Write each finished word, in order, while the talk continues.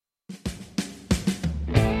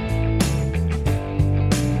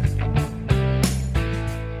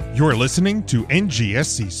You're listening to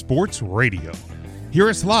NGSC Sports Radio. Hear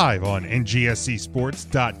us live on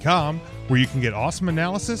ngscsports.com, where you can get awesome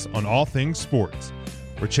analysis on all things sports.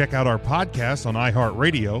 Or check out our podcasts on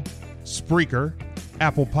iHeartRadio, Spreaker,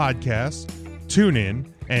 Apple Podcasts, TuneIn,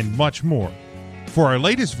 and much more. For our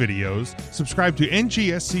latest videos, subscribe to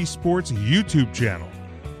NGSC Sports YouTube channel.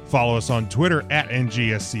 Follow us on Twitter at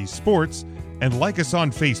NGSC Sports, and like us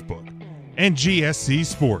on Facebook. NGSC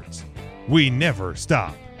Sports. We never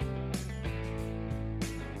stop.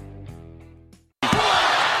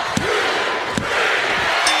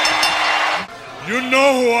 You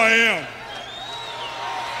know who I am,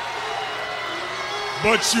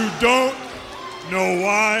 but you don't know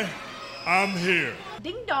why I'm here.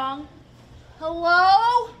 Ding dong.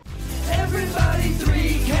 Hello? Everybody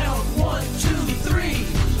three count. 1, 2, 3.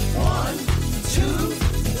 1, 2, 3.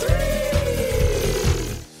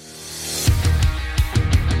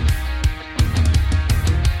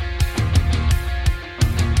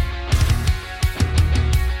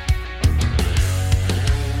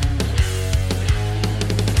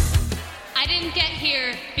 I didn't get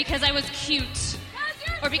here because I was cute,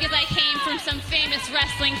 or because I came from some famous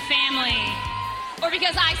wrestling family, or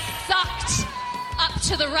because I sucked up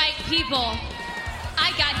to the right people.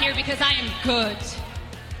 I got here because I am good.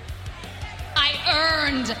 I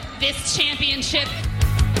earned this championship.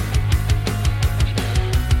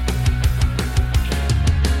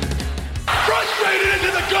 Frustrated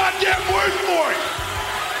into the goddamn word for it.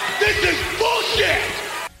 This is bullshit.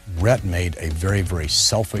 Brett made a very, very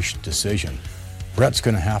selfish decision. Brett's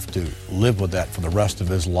going to have to live with that for the rest of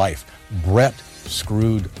his life. Brett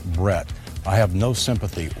screwed Brett. I have no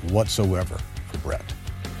sympathy whatsoever for Brett.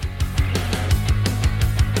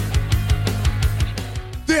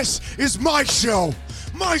 This is my show,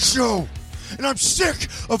 and I'm sick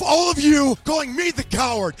of all of you calling me the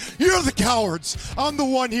coward. You're the cowards. I'm the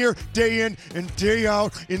one here day in and day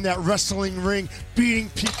out in that wrestling ring beating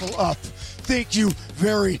people up. Thank you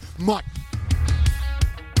very much.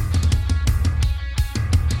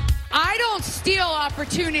 I don't steal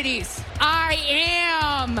opportunities. I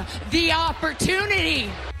am the opportunity.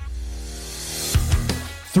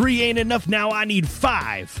 3 ain't enough now. I need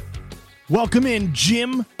 5. Welcome in,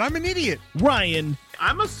 Jim. I'm an idiot. Ryan.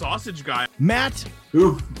 I'm a sausage guy. Matt.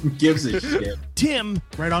 Who gives a shit? Tim.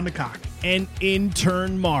 Right on the cock. And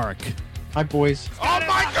intern Mark. Hi, boys. Oh,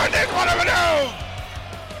 my goodness, what am I doing?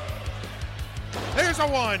 There's a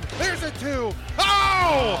 1. There's a 2.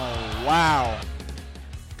 Oh, wow.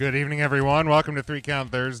 Good evening, everyone. Welcome to 3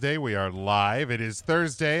 Count Thursday. We are live. It is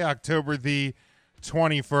Thursday, October the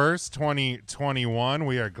 21st, 2021.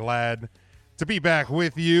 We are glad to be back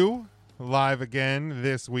with you live again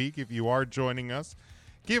this week. If you are joining us,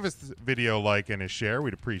 give us a video like and a share.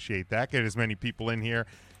 We'd appreciate that. Get as many people in here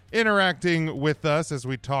interacting with us as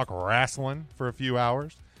we talk wrestling for a few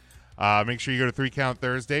hours. Make sure you go to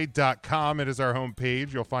 3countthursday.com. It is our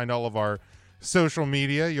homepage. You'll find all of our social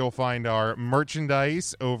media. You'll find our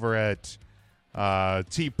merchandise over at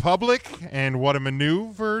TeePublic and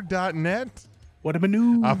whatamaneuver.net. What a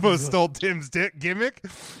maneuver. I almost stole Tim's gimmick.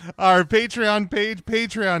 Our Patreon page,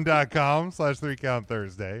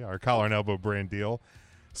 patreon.com/3countthursday. Our Collar and Elbow brand deal.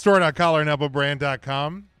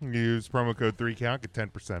 Store.collarandelbowbrand.com. Use promo code 3count. Get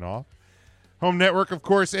 10% off. Home network, of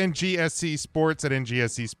course, NGSC Sports at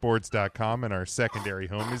ngscsports.com. And our secondary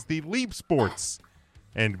home is the Leap Sports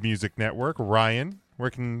and Music Network. Ryan, where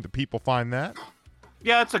can the people find that?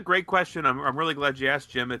 Yeah, that's a great question. I'm really glad you asked,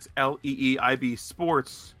 Jim. It's LEEIB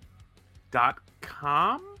Sports.com.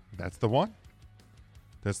 That's the one.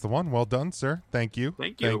 That's the one. Well done, sir. Thank you.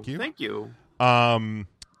 Thank you. Thank you.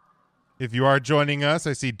 If you are joining us,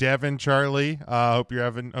 I see Devin, Charlie. Hope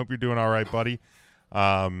you're doing all right, buddy.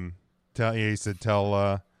 He said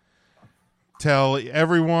tell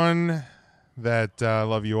everyone that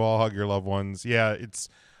love you all, hug your loved ones. Yeah, it's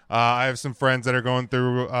I have some friends that are going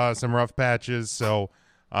through some rough patches, so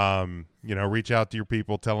reach out to your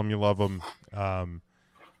people, tell them you love them.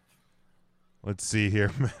 Let's see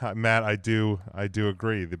here, Matt. I do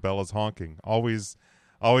agree. The bell is honking. Always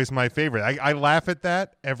my favorite. I laugh at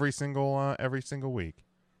that every single week.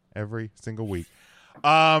 Every single week.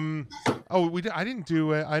 I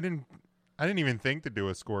didn't even think to do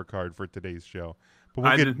a scorecard for today's show. But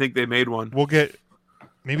I didn't think they made one.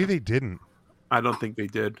 Maybe they didn't. I don't think they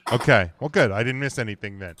did. Okay. Well, good. I didn't miss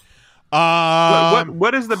anything then.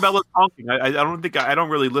 What is the Bellas honking? I don't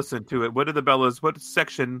really listen to it. What are the Bellas? What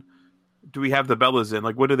section do we have the Bellas in?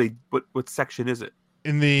 Like, what section is it?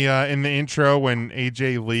 In the intro when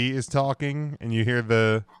AJ Lee is talking and you hear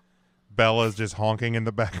the Bellas just honking in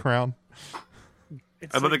the background.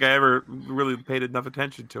 I don't think I ever really paid enough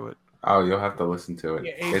attention to it. Oh, you'll have to listen to it.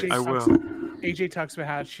 Yeah, AJ I talks, will. AJ talks about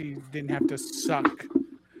how she didn't have to suck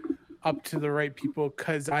up to the right people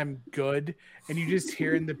because I'm good. And you just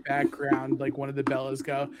hear in the background, like one of the Bellas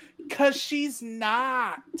go, because she's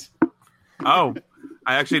not. Oh,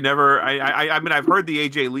 I actually never. I mean, I've heard the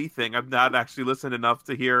AJ Lee thing. I've not actually listened enough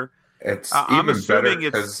to hear. It's I'm even better assuming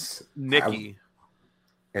it's because Nikki.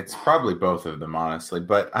 It's probably both of them, honestly.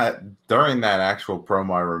 But during that actual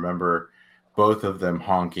promo, I remember both of them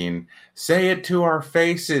honking, "Say it to our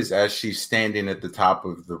faces," as she's standing at the top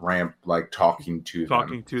of the ramp, like talking to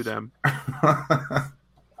them.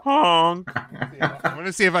 Honk. Yeah, I'm going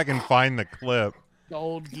to see if I can find the clip. The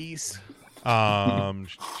old geese. Um,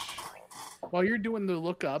 While you're doing the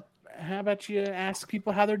lookup, how about you ask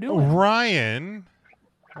people how they're doing? Ryan.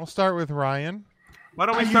 I'll start with Ryan. Why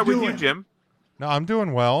don't we start with you, Jim? No, I'm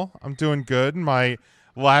doing well. I'm doing good. My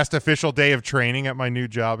last official day of training at my new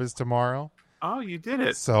job is tomorrow. Oh, you did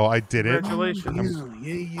it. So I did it. Congratulations.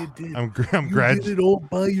 Yeah, you did. I'm You grad. did it all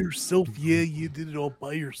by yourself. Yeah, you did it all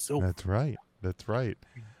by yourself. That's right. That's right.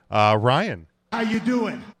 Ryan. How you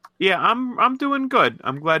doing? Yeah, I'm doing good.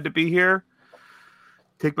 I'm glad to be here.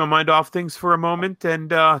 Take my mind off things for a moment and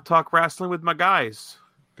talk wrestling with my guys.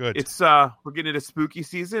 Good. It's we're getting into spooky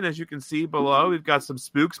season, as you can see below. We've got some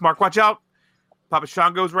spooks. Mark, watch out. Papa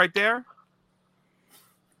Shango's right there.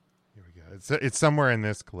 Here we go. It's somewhere in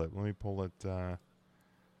this clip. Let me pull it. I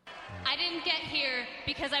didn't get here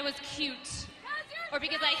because I was cute, or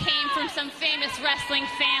because I came from some famous wrestling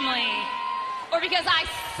family, or because I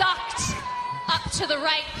sucked up to the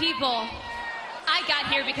right people. I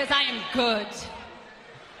got here because I am good.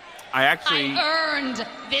 I earned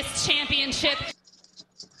this championship.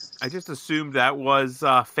 I just assumed that was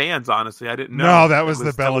fans, honestly. I didn't know. No, that was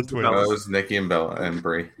the Bella twins. That was Nikki and Bella and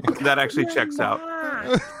Brie. That actually checks out.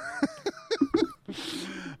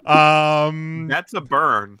 That's a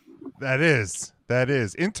burn. That is.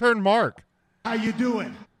 Intern Mark. How you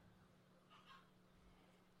doing?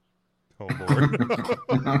 Oh, Lord.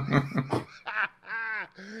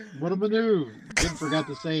 What a maneuver. Jim forgot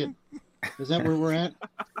to say it. Is that where we're at?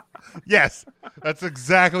 Yes, that's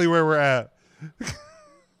exactly where we're at.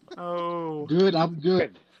 Oh. Good, I'm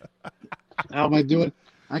good. How am I doing?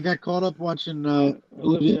 I got caught up watching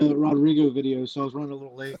Olivia Rodrigo videos, so I was running a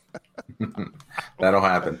little late. That'll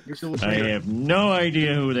happen. I have no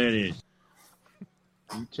idea who that is.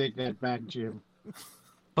 You take that back, Jim.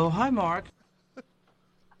 Oh, hi, Mark.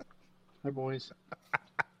 Hi, boys.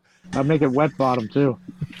 I'm making wet bottom, too.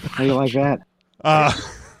 How you like that?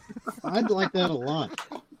 I'd like that a lot.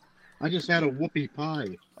 I just had a whoopie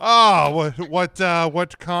pie. Oh, what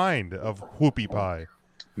kind of whoopie pie?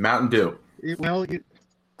 Mountain Dew.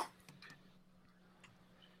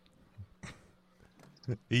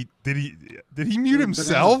 Did he mute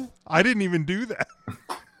himself? I didn't even do that.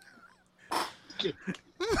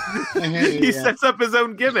 He sets up his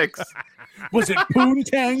own gimmicks. Was it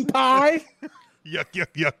poontang pie?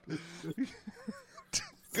 Yuck.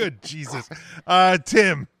 Good Jesus.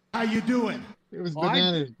 Tim. How you doing? It was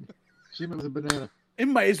banana. Jim, it was a banana. It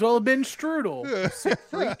might as well have been strudel. Sick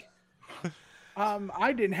freak.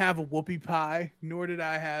 I didn't have a whoopie pie, nor did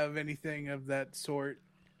I have anything of that sort.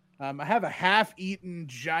 I have a half-eaten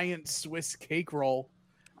giant Swiss cake roll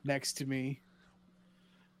next to me.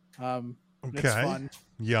 It's fun.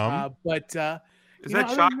 Yum. But is that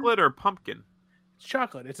chocolate or pumpkin? It's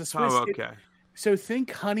chocolate. It's a Swiss. Oh, okay. So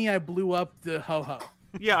think Honey, I Blew Up the Ho-Ho.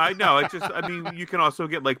 Yeah, I know. I mean, you can also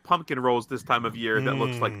get like pumpkin rolls this time of year that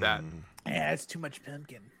looks like that. Yeah, it's too much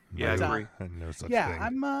pumpkin. Yeah, But, I agree. No such yeah,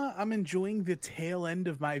 thing. I'm enjoying the tail end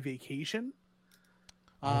of my vacation.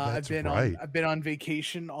 That's I've been on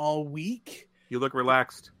vacation all week. You look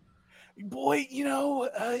relaxed. Boy,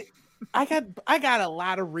 I got a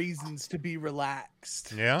lot of reasons to be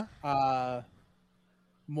relaxed. Yeah?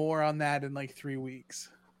 More on that in like 3 weeks.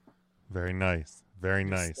 Very nice. Very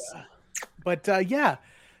nice. But yeah,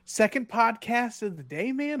 second podcast of the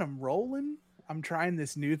day, man. I'm rolling. I'm trying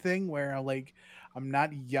this new thing where I'm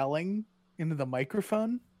not yelling into the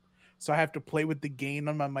microphone. So I have to play with the gain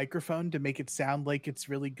on my microphone to make it sound like it's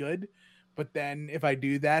really good. But then if I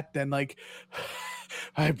do that, then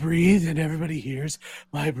I breathe and everybody hears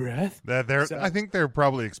my breath. I think they're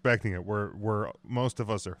probably expecting it. Where most of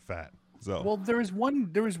us are fat. So well, there was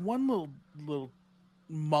one little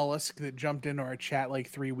mollusk that jumped into our chat like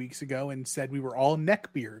 3 weeks ago and said we were all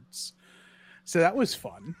neckbeards. So that was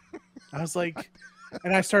fun. I was like,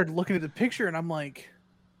 and I started looking at the picture and I'm like,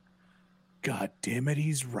 God damn it,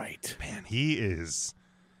 he's right. Man, he is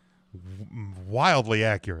wildly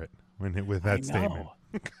accurate with that statement.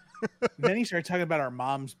 Then he started talking about our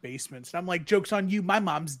mom's basements. And I'm like, joke's on you. My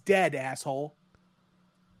mom's dead, asshole.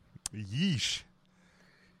 Yeesh.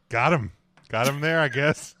 Got him there, I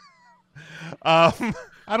guess. I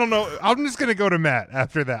don't know. I'm just gonna go to Matt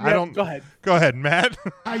after that. Yeah, go ahead. Go ahead, Matt.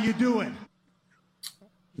 How you doing?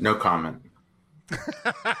 No comment.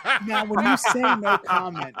 Now, when you say no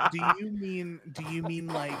comment, do you mean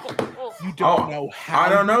like you don't know how? I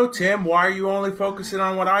don't know, Tim. Why are you only focusing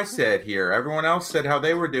on what I said here? Everyone else said how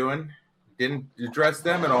they were doing. Didn't address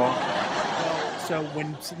them at all. So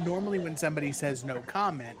normally when somebody says no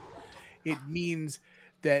comment, it means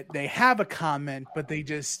that they have a comment, but they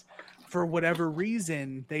just, for whatever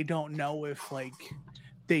reason, they don't know if like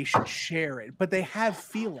they should share it, but they have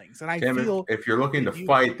feelings, and I Tim, feel if you're looking to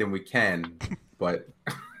fight, then we can. But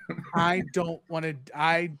I don't want to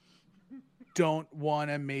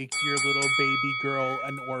make your little baby girl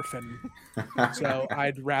an orphan, so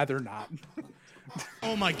I'd rather not.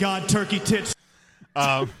 Oh my God, turkey tits.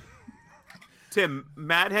 Tim,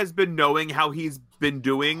 Matt has been knowing how he's been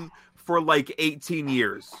doing for like 18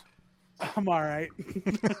 years. I'm all right.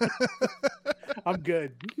 I'm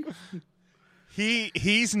good.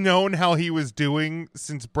 He's known how he was doing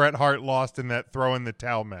since Bret Hart lost in that throw in the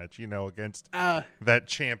towel match, against that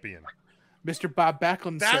champion. Mr. Bob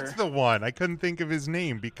Backlund, That's sir. the one. I couldn't think of his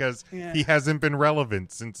name because he hasn't been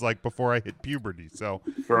relevant since like before I hit puberty. So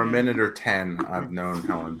for a minute or 10, I've known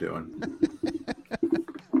how I'm doing.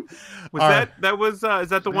 Is that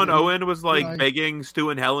the one Owen was like begging Stu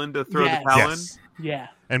and Helen to throw the towel in? Yeah.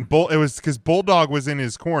 And it was because Bulldog was in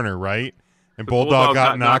his corner, right? And Bulldog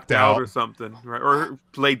got knocked out or something, right? Or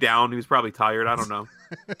laid down. He was probably tired. I don't know.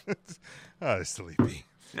 Sleepy.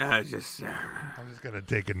 Yeah, I'm just gonna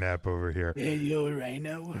take a nap over here. Yeah, you're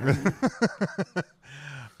rhino.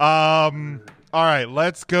 All right,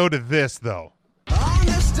 let's go to this though.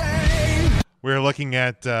 We're looking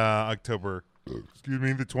at October,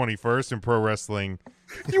 the 21st in pro wrestling.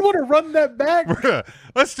 You want to run that back?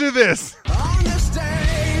 Let's do this.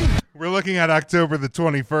 We're looking at October the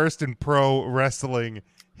 21st in pro wrestling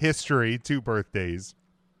history. 2 birthdays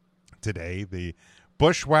today. The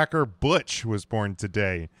Bushwhacker Butch was born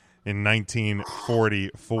today in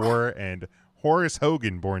 1944, and Horace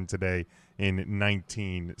Hogan born today in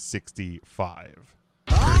 1965.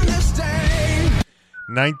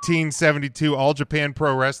 1972, All Japan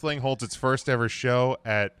Pro Wrestling holds its first ever show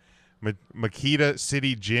at Makita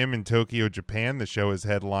City Gym in Tokyo, Japan. The show is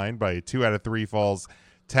headlined by a 2 out of 3 falls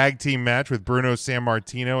tag team match with Bruno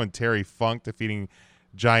Sammartino and Terry Funk defeating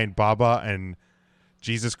Giant Baba and,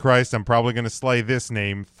 Jesus Christ, I'm probably going to slay this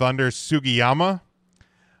name, Thunder Sugiyama.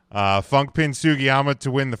 Funk pinned Sugiyama to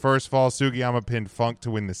win the first fall. Sugiyama pinned Funk to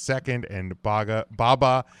win the second, and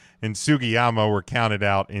Baba and Sugiyama were counted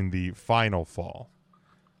out in the final fall.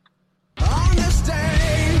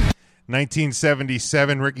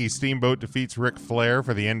 1977, Ricky Steamboat defeats Ric Flair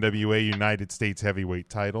for the NWA United States Heavyweight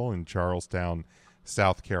title in Charlestown,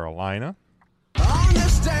 South Carolina.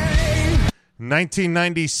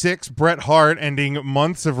 1996, Bret Hart, ending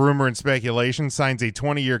months of rumor and speculation, signs a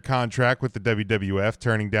 20-year contract with the WWF,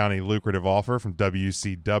 turning down a lucrative offer from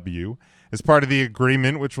WCW. As part of the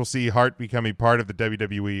agreement, which will see Hart become a part of the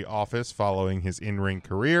WWE office following his in-ring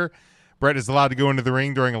career, Bret is allowed to go into the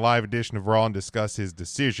ring during a live edition of Raw and discuss his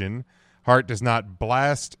decision. Hart does not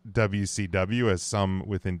blast WCW, as some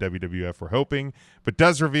within WWF were hoping, but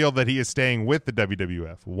does reveal that he is staying with the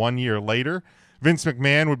WWF. 1 year later, Vince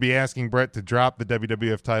McMahon would be asking Bret to drop the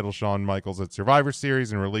WWF title Shawn Michaels at Survivor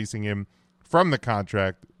Series and releasing him from the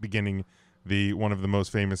contract, beginning one of the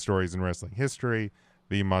most famous stories in wrestling history,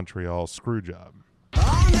 the Montreal Screwjob.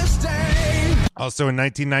 Also in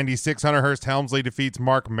 1996, Hunter Hearst Helmsley defeats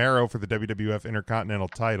Mark Marrow for the WWF Intercontinental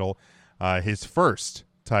title, his first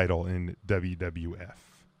title in WWF.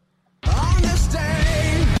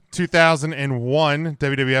 2001,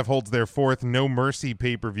 WWF holds their 4th No Mercy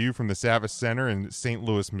pay-per-view from the Savvis Center in St.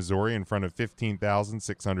 Louis, Missouri, in front of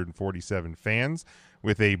 15,647 fans,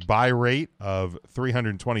 with a buy rate of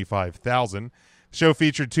 325,000. The show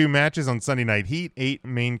featured 2 matches on Sunday Night Heat, 8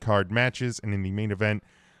 main card matches, and in the main event,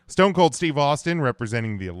 Stone Cold Steve Austin,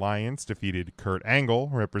 representing the Alliance, defeated Kurt Angle,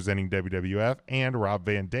 representing WWF, and Rob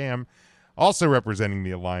Van Dam, also representing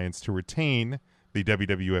the Alliance, to retain the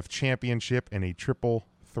WWF Championship in a triple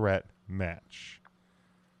threat match.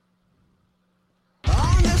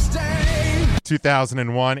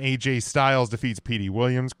 2001, AJ Styles defeats Petey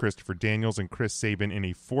Williams, Christopher Daniels, and Chris Sabin in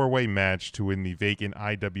a 4-way match to win the vacant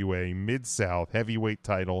IWA Mid-South Heavyweight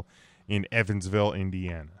title in Evansville,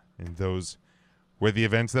 Indiana. And those were the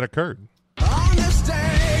events that occurred.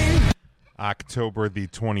 October the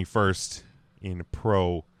 21st in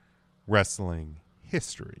pro wrestling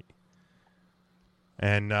history.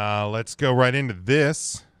 And let's go right into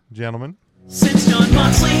this, gentlemen. Since John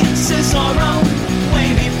Moxley, Cesaro,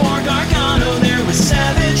 way before Gargano, there was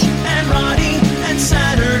Savage and Roddy, and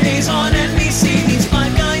Saturdays on NBC. These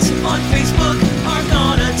five guys on Facebook are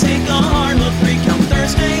gonna take a hard look. 3 Count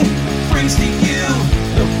Thursday brings to you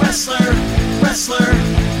the wrestler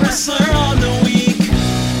on the week.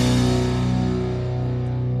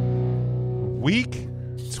 Week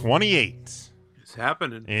 28. It's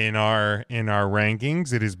happening. In our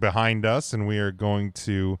rankings, it is behind us, and we are going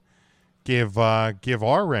to give our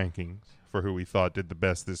rankings for who we thought did the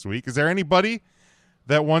best this week. Is there anybody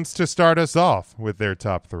that wants to start us off with their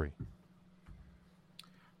top 3?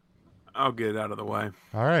 I'll get it out of the way.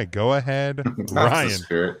 All right, go ahead,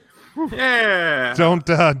 Ryan. Yeah.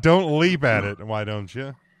 Don't leap at it. Why don't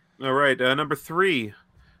you? All right, number 3,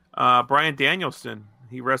 Bryan Danielson.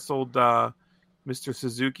 He wrestled Mr.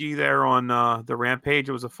 Suzuki there on the Rampage.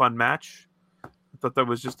 It was a fun match. I thought that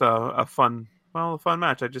was just a fun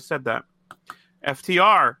match. I just said that.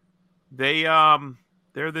 FTR, they're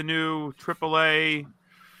the new AAA.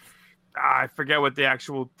 I forget what the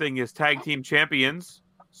actual thing is. Tag team champions.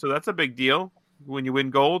 So that's a big deal. When you win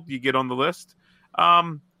gold, you get on the list.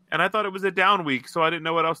 And I thought it was a down week, so I didn't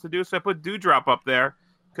know what else to do. So I put Doudrop up there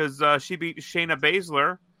because she beat Shayna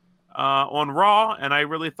Baszler on Raw, and I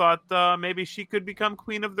really thought maybe she could become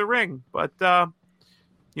Queen of the Ring. But,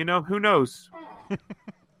 who knows?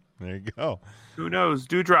 There you go. Who knows?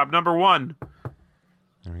 Doudrop, number 1.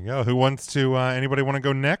 There we go. Who wants to, anybody want to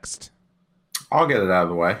go next? I'll get it out of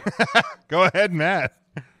the way. Go ahead, Matt.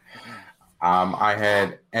 I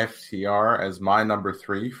had FTR as my number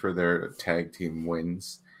 3 for their tag team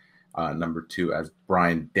wins. Number 2 as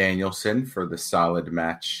Bryan Danielson for the solid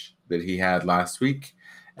match that he had last week.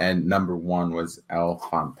 And number 1 was El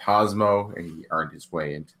Fantasmo, and he earned his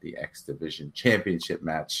way into the X Division Championship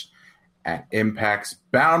match at Impact's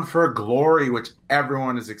Bound for Glory, which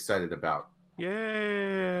everyone is excited about.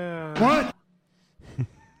 Yeah. What?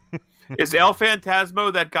 Is El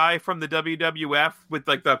Fantasmo that guy from the WWF with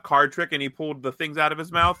like the card trick and he pulled the things out of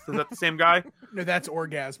his mouth? Is that the same guy? No, that's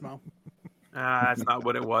Orgasmo. That's not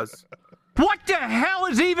what it was. What the hell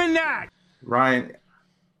is even that? Ryan,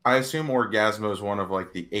 I assume Orgasmo is one of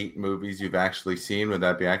like the 8 movies you've actually seen. Would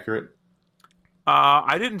that be accurate?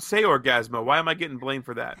 I didn't say Orgasmo. Why am I getting blamed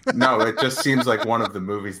for that? No, it just seems like one of the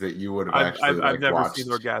movies that you would have actually I've never watched. seen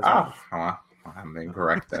Orgasmo. Oh, well, I'm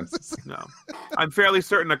incorrect then. No. I'm fairly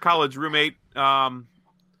certain a college roommate,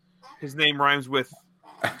 his name rhymes with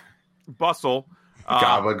Bustle.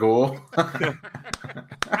 Gabagool.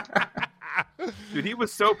 Dude, he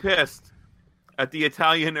was so pissed at the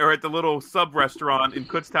Italian or at the little sub restaurant in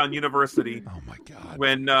Kutztown University. Oh my god!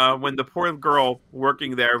 When the poor girl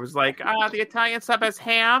working there was like, the Italian sub has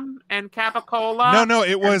ham and capicola. No,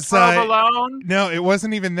 it was provolone. No, it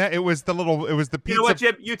wasn't even that. It was the pizza. You know what,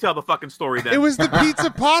 Jim? You tell the fucking story then. It was the pizza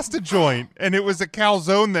pasta joint, and it was a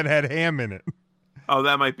calzone that had ham in it. Oh,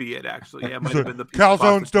 that might be it. Actually, yeah, it might have been the pizza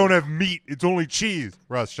calzones pasta don't joint. have meat; it's only cheese.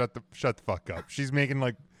 Russ, shut the fuck up. She's making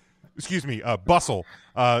like. Excuse me, Bustle.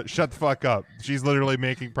 Shut the fuck up. She's literally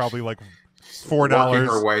making probably like $4. Working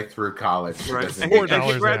her way through college. Right. And $4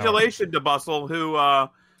 congratulations to Bustle, who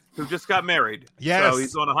just got married. Yes. So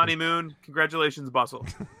he's on a honeymoon. Congratulations, Bustle.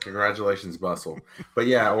 Congratulations, Bustle. But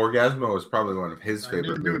yeah, Orgasmo was probably one of his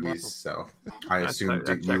favorite movies, so I assumed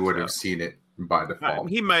that you would have checks out. seen it by default.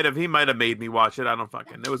 He might have made me watch it. I don't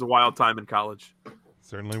fucking. It was a wild time in college.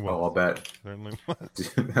 Certainly was. Oh, I'll bet. Certainly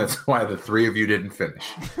was. That's why the 3 of you didn't finish.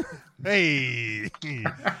 Hey,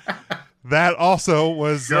 that also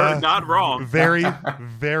was You're not wrong. Very,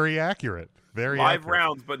 very accurate. Very 5 accurate.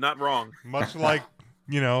 rounds, but not wrong. Much like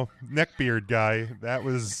neckbeard guy. That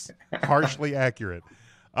was partially accurate.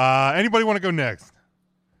 Anybody want to go next?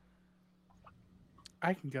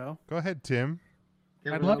 I can go. Go ahead, Tim.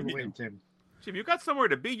 I'd love to. Tim. Jim, you got somewhere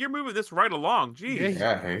to be. You're moving this right along. Jeez.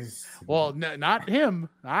 Yeah. Well, not him.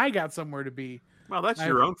 I got somewhere to be. Well, that's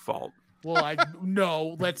your own fault. Well,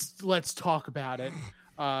 no. Let's talk about it.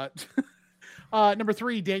 Number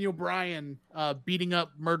 3, Daniel Bryan beating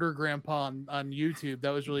up Murder Grandpa on YouTube.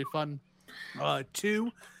 That was really fun.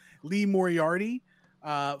 2, Lee Moriarty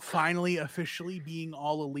finally officially being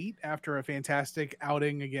all elite after a fantastic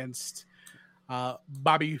outing against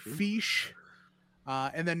Bobby Fish.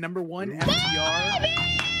 And then number 1,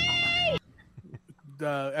 FTR.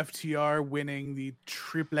 The FTR winning the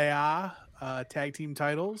AAA tag team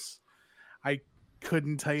titles. I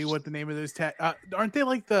couldn't tell you what the name of those tag. Aren't they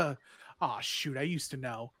like the? Oh shoot! I used to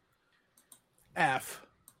know.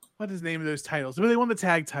 What is the name of those titles? Well, they won the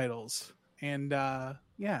tag titles, and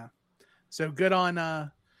yeah. So good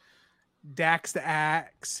on Dax the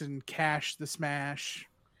Axe and Cash the Smash.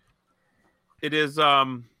 It is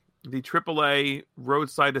the AAA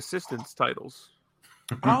roadside assistance titles.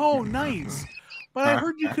 Oh, nice. But I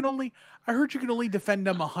heard you can only defend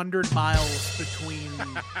them 100 miles between.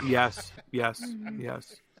 Yes.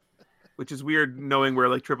 Which is weird knowing where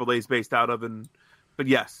like AAA is based out of, but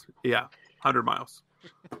yes, 100 miles.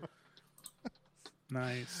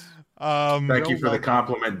 Nice. Thank you for the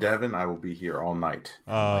compliment, Devin. I will be here all night.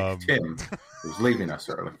 Like Tim, who's leaving us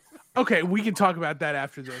early. Okay, we can talk about that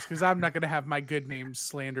after this because I'm not going to have my good name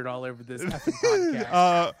slandered all over this effing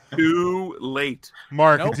podcast. Too late.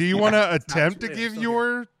 Mark, Nope. do you want to attempt too to late. give Still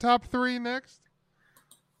your top 3 next?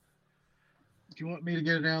 Do you want me to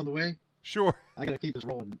get it out of the way? Sure. I gotta keep this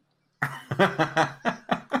rolling.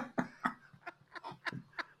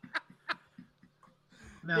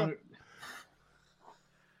 Now,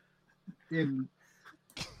 in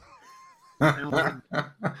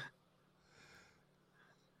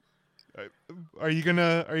Are you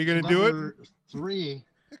gonna do it? number 3.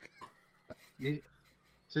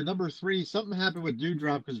 So number 3, something happened with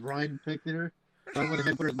Dewdrop because Ryan picked her. So I went ahead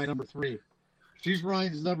and put her at my number 3. She's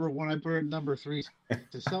Ryan's number 1. I put her at number 3.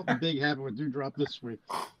 So something big happened with Dewdrop this week.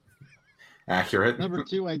 Accurate. Number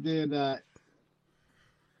 2, I did.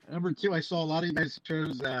 Number 2, I saw a lot of you guys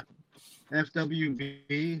chose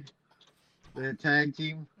FWB, the tag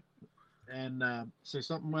team, and so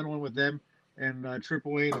something went on with them, and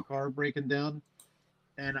AAA, the car breaking down,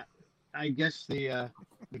 and I guess the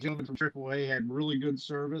gentleman from AAA had really good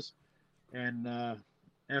service, and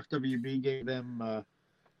FWB gave them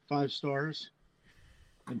 5 stars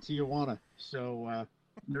in Tijuana. So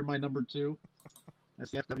they're my number 2.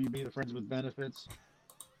 That's the FWB, the Friends with Benefits.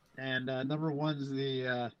 And number 1's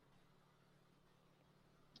the,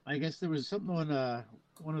 I guess there was something on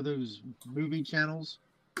one of those movie channels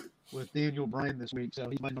with Daniel Bryan this week, so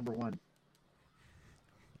he's my number 1.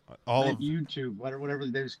 All And of YouTube, whatever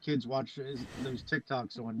those kids watch, those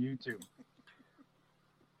TikToks on YouTube.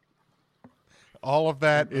 all of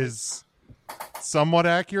that is somewhat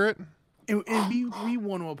accurate. And we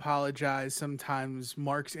want to apologize. Sometimes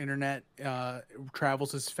Mark's internet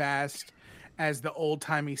travels as fast as the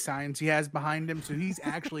old-timey signs he has behind him. So he's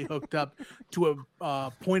actually hooked up to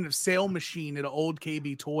a point-of-sale machine at old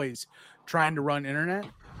KB Toys trying to run internet.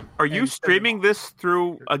 Are you streaming this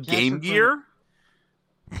through a Game Gear?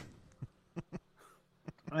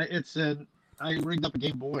 I rigged up a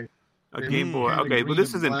Game Boy. A Game Boy. Kinda Okay, green well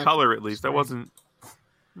this and is in black color at least. That wasn't.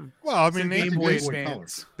 Well, I It's mean, a they, Game Boy Boy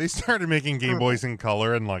Advance. they started making Game Boys in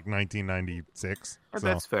color in like 1996. So,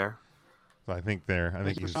 That's fair. so I think they're. I Thanks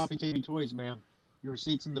think for he's. shopping KB Toys, man. Your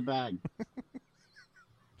receipt's in the bag.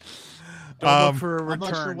 Don't look for a I'm not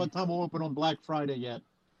sure return. what time we'll open on Black Friday yet.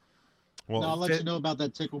 Well, No, I'll let Fifth- you know about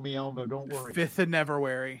that Tickle Me Elmo. Don't worry. 5th of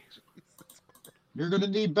Neverwary. You're going to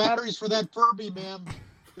need batteries for that Furby, man.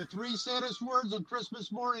 The 3 saddest words on Christmas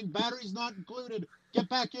morning, batteries not included. Get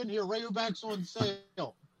back in here. Rayovacs on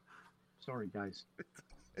sale. Sorry, guys.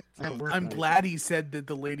 I have work I'm tonight. glad he said that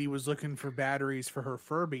the lady was looking for batteries for her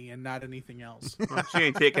Furby and not anything else. Well, she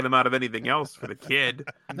ain't taking them out of anything else for the kid.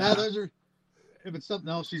 Nah, those are. If it's something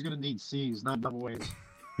else, she's going to need C's, not double A's.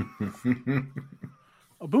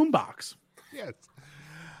 A boombox. yes.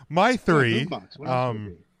 My 3. Boombox. What else would it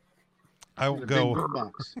be? I will The big go.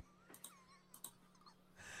 boombox.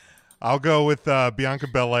 I'll go with Bianca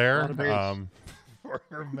Belair Lot of bass. for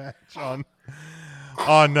her match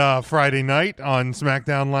on Friday night on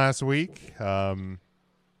SmackDown last week.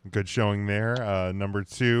 Good showing there. Number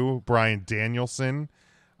 2, Bryan Danielson.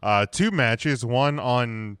 2 matches, one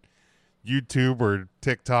on YouTube or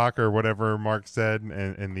TikTok or whatever Mark said,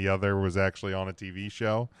 and the other was actually on a TV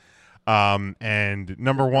show. And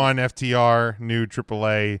number 1, FTR, new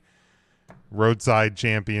AAA roadside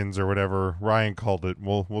champions or whatever Ryan called it.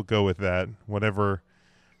 We'll go with that. Whatever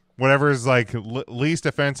is like least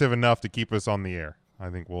offensive enough to keep us on the air. I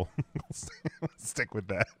think we'll stick with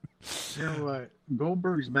that. You know,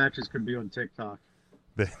 Goldberg's matches could be on TikTok.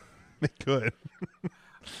 They could.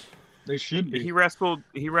 They should be. He wrestled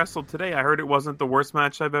today. I heard it wasn't the worst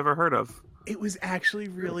match I've ever heard of. It was actually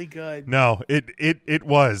really good. No, it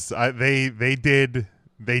was. They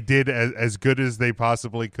did as good as they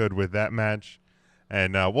possibly could with that match.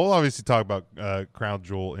 And we'll obviously talk about Crown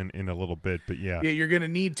Jewel in a little bit, but yeah. Yeah, you're gonna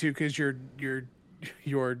need to because your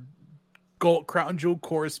Crown Jewel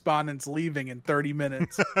correspondent's leaving in 30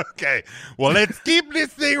 minutes. Okay. Well, let's keep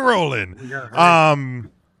this thing rolling. We gotta hurry.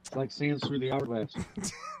 It's like sands through the hourglass.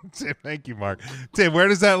 Tim, thank you, Mark. Tim, where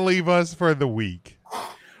does that leave us for the week?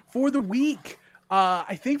 For the week,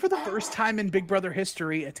 I think for the first time in Big Brother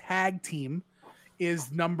history, a tag team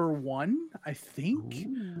is number 1. I think.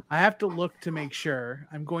 Ooh. I have to look to make sure.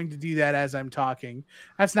 I'm going to do that as I'm talking.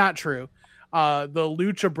 That's not true. The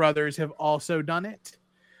Lucha Brothers have also done it.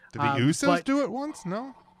 Did the Usos do it once?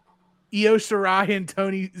 No. Io Shirai and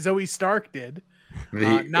Zoe Stark did.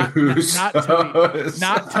 Not Tony Stark.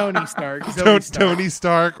 Tony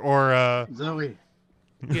Stark or Zoe.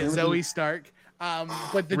 Yeah, Zoe Stark.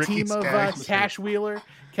 But the Ricky team of Skaggs.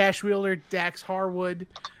 Cash Wheeler, Dax Harwood,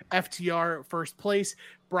 FTR first place.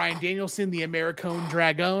 Bryan Danielson, the Americone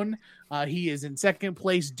Dragon. He is in second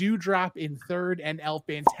place. Dewdrop in third, and El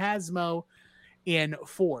Phantasmo in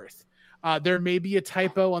fourth. There may be a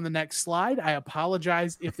typo on the next slide. I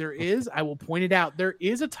apologize if there is. I will point it out. There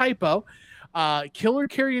is a typo. Killer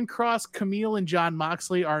Karrion Kross, Camille, and John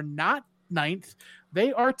Moxley are not 9th.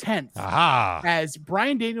 They are 10th. Aha. As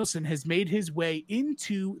Bryan Danielson has made his way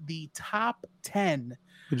into the top 10.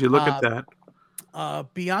 Did you look at that?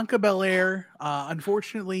 Bianca Belair,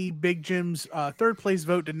 unfortunately, Big Jim's third place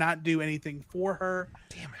vote did not do anything for her,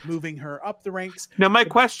 moving her up the ranks. Now, my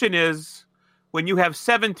question is, when you have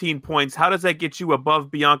 17 points, how does that get you above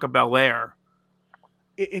Bianca Belair?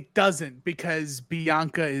 It doesn't, because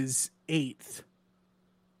Bianca is 8th.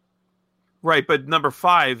 Right, but number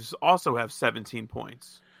 5s also have 17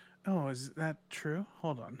 points. Oh, is that true?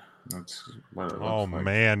 Hold on. That's what it looks Oh like.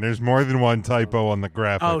 man, there's more than one typo on the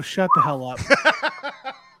graphic. Oh, shut the hell up.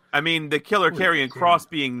 I mean, the Killer Karrion Kross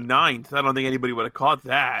being 9th, I don't think anybody would have caught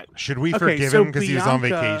that. Should we Okay, forgive so him because he was on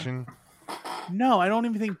Bianca- vacation? No, I don't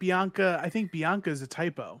even think Bianca. I think Bianca is a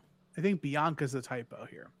typo. I think Bianca's a typo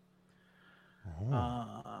here. Oh,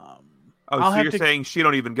 I'll so have you're to- saying she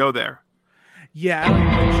don't even go there? Yeah, I don't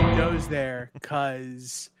even think she goes there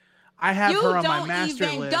because I have her on my master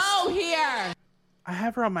list. here. I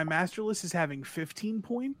have her on my master list as having 15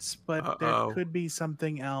 points, but there Uh-oh. could be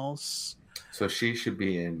something else. So she should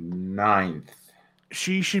be in 9th.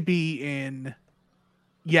 She should be in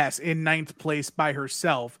 9th place by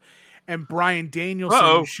herself, and Bryan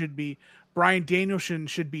Danielson should be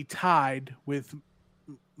tied with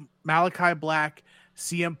Malachi Black,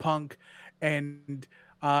 CM Punk, and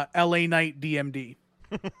LA Knight DMD.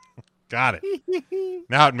 Got it.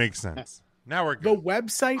 Now it makes sense. Now we're good. The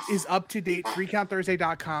website is up to date,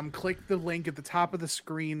 3countthursday.com. Click the link at the top of the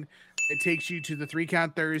screen. It takes you to the 3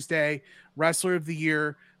 Count Thursday Wrestler of the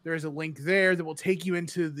Year. There's a link there that will take you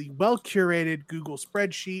into the well-curated Google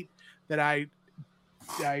spreadsheet that I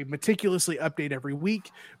meticulously update every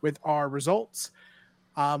week with our results,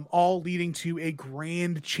 all leading to a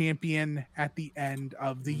grand champion at the end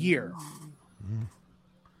of the year.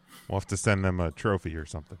 We'll have to send them a trophy or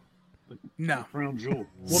something. No. Crown jewel.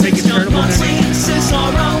 We'll make it charitable. Moxley,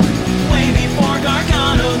 Cesaro, way before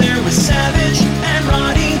Gargano, there was Savage and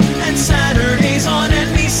Roddy, and Saturdays on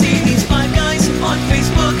NBC. These 5 guys on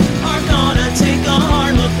Facebook are gonna take a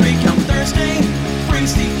hard look. 3 Count Thursday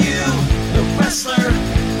brings to you the wrestler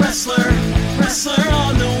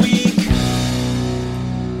on the week.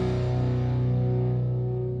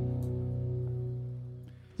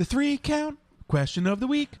 The 3 count question of the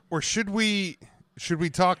week. Or should we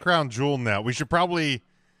talk Crown Jewel now? We should probably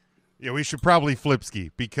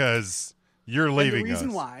flipski because you're And leaving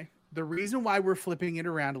the reason why we're flipping it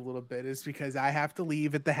around a little bit is because I have to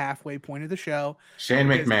leave at the halfway point of the show. Shane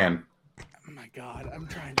Because- McMahon. Oh my God, I'm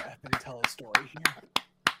trying to effing tell a story here.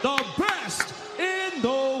 The best in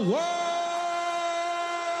the world.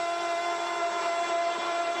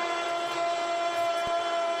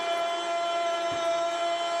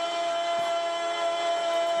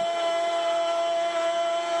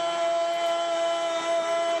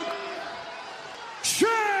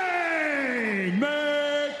 Shane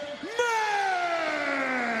McMahon.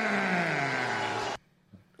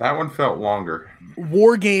 That one felt longer.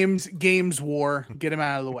 War games, war. Get him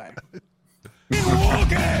out of the way. War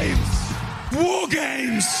games! War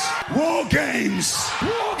games! War games!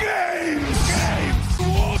 War games!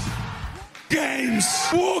 War games!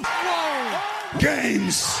 War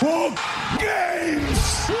games! War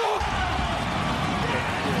games!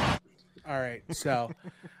 All right, so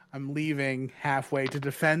I'm leaving halfway to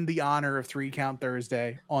defend the honor of 3 Count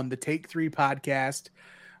Thursday on the Take 3 podcast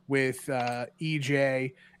with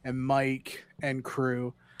EJ and Mike and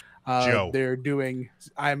crew. Joe.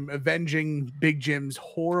 I'm avenging Big Jim's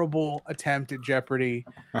horrible attempt at Jeopardy.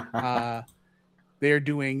 They're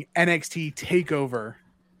doing NXT TakeOver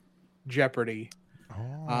Jeopardy.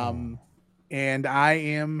 And I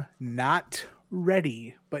am not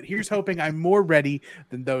ready, but here's hoping I'm more ready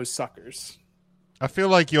than those suckers. I feel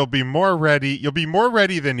like you'll be more ready. You'll be more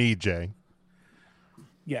ready than EJ.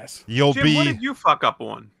 Yes. You'll Jim, be. what did you fuck up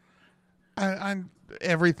on? I'm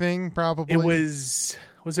everything probably. It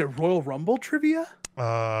was it Royal Rumble trivia?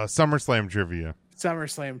 SummerSlam trivia.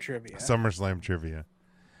 SummerSlam trivia. SummerSlam trivia.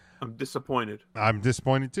 I'm disappointed. I'm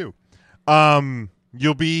disappointed too.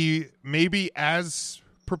 You'll be maybe as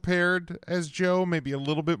prepared as Joe, maybe a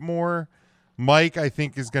little bit more. Mike, I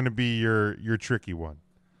think, is going to be your tricky one.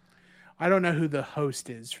 I don't know who the host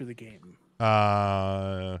is for the game.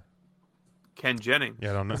 Ken Jennings.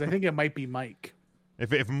 Yeah, I don't know. 'Cause I think it might be Mike.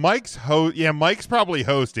 If Mike's Mike's probably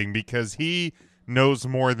hosting because he knows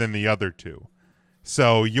more than the other two.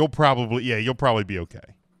 So you'll probably be okay.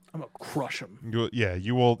 I'm gonna crush him.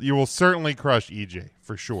 You will certainly crush EJ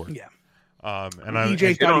for sure. Yeah. And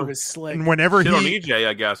EJ thought he was slick. And whenever Shit on EJ,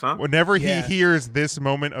 I guess, huh? Whenever Yeah. he hears this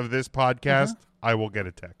moment of this podcast, I will get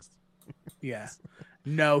a text. Yeah.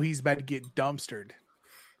 No, he's about to get dumpstered.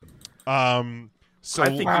 So I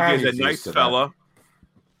think he is a nice fella,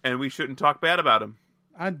 and we shouldn't talk bad about him.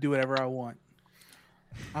 I'd do whatever I want.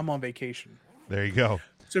 I'm on vacation. There you go.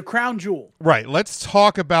 So Crown Jewel. Right. Let's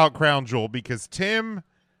talk about Crown Jewel because Tim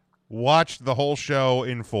watched the whole show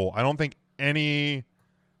in full. I don't think any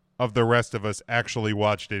of the rest of us actually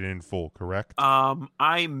watched it in full, correct?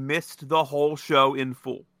 I missed the whole show in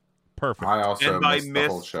full. Perfect. I also missed the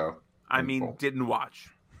whole show. I mean, didn't watch.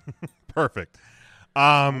 Perfect.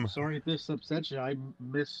 I'm sorry if this upsets you. I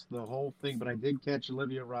missed the whole thing, but I did catch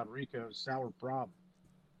Olivia Rodrigo's Sour Prom.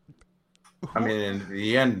 I mean, in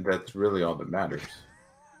the end, that's really all that matters.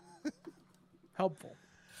 Helpful.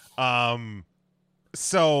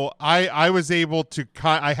 So I was able to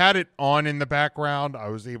I had it on in the background. I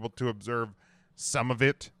was able to observe some of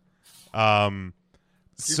it. You're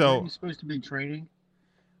So supposed to be training.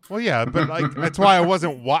 well, yeah, but like that's why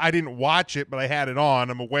I didn't watch it, but I had it on.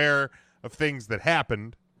 I'm aware of things that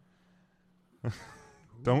happened.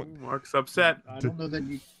 Mark's upset. I don't know that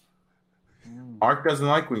you. Mark doesn't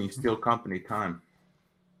like when you steal company time.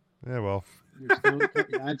 Yeah, well, You're still,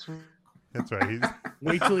 that's right.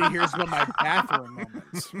 Wait till he hears about my bathroom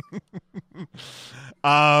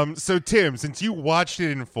moments. So Tim, since you watched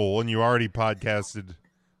it in full and you already podcasted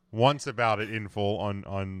once about it in full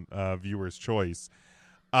on Viewer's Choice,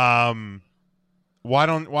 why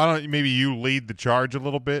don't maybe you lead the charge a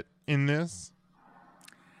little bit in this?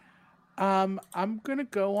 I'm gonna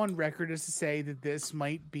go on record as to say that this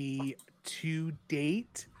might be to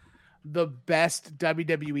date the best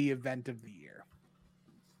WWE event of the year.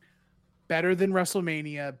 Better than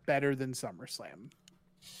WrestleMania, better than SummerSlam.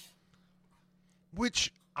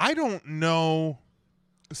 Which I don't know.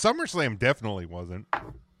 SummerSlam definitely wasn't.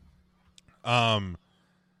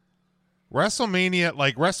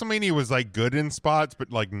 WrestleMania was like good in spots,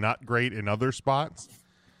 but like not great in other spots.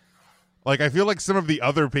 Like I feel like some of the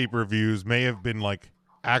other pay-per-views may have been like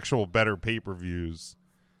actual better pay-per-views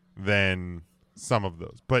than some of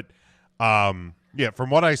those. But yeah,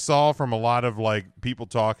 from what I saw from a lot of like people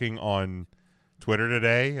talking on Twitter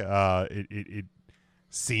today, it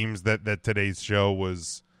seems that today's show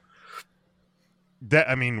was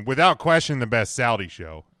without question the best Saudi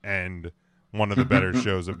show and one of the better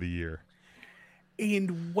shows of the year.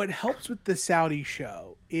 And what helps with the Saudi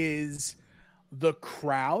show is the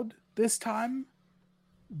crowd this time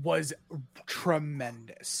was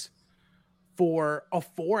tremendous. For a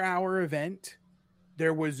 4-hour event,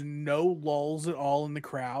 there was no lulls at all in the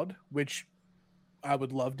crowd, which I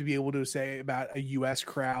would love to be able to say about a U.S.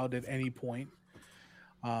 crowd at any point.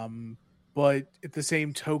 But at the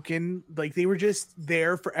same token, like they were just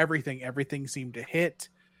there for everything. Everything seemed to hit.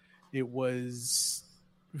 It was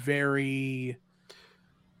very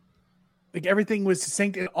like everything was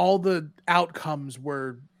succinct, and all the outcomes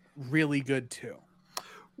were really good too.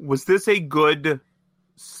 Was this a good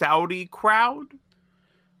Saudi crowd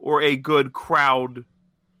or a good crowd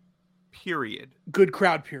period? Good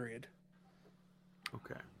crowd period.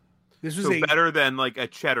 Okay. This was so better than like a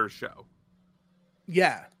Cheddar show.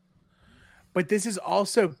 Yeah. But this is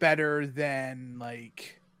also better than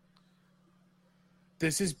like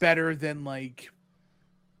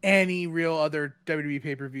any real other WWE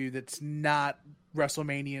pay-per-view that's not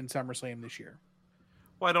WrestleMania and SummerSlam this year.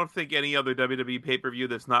 Well, I don't think any other WWE pay-per-view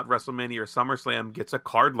that's not WrestleMania or SummerSlam gets a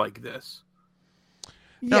card like this.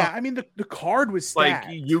 Yeah, I mean, the card was stacked.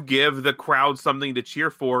 Like, you give the crowd something to cheer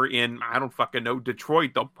for in, I don't fucking know,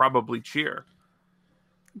 Detroit, they'll probably cheer.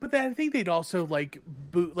 But then I think they'd also, like,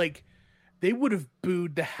 they would have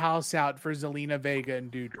booed the house out for Zelina Vega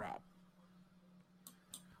and Doudrop.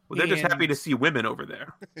 Well, they're just happy to see women over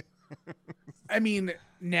there. I mean,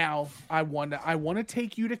 now, I want to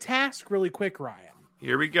take you to task really quick, Ryan.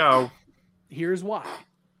 Here we go. Here's why.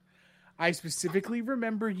 I specifically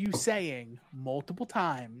remember you saying multiple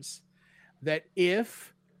times that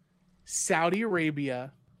if Saudi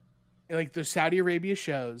Arabia, like the Saudi Arabia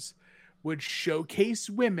shows, would showcase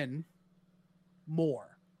women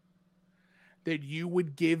more, that you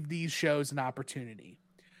would give these shows an opportunity.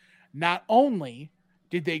 Not only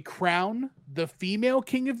did they crown the female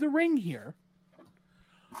king of the ring here,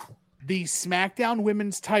 the SmackDown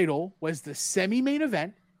Women's title was the semi-main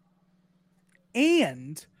event,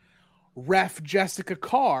 and ref Jessica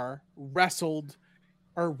Carr wrestled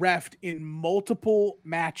or reffed in multiple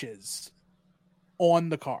matches on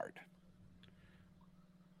the card.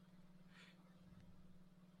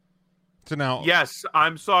 So now, yes,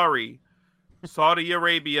 I'm sorry. Saudi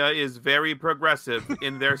Arabia is very progressive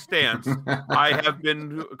in their stance. I have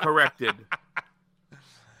been corrected.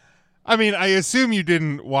 I mean, I assume you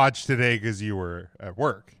didn't watch today because you were at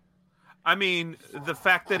work. I mean, the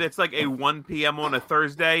fact that it's like a 1 p.m. on a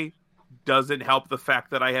Thursday doesn't help the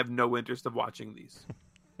fact that I have no interest of watching these.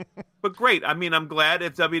 But great. I mean, I'm glad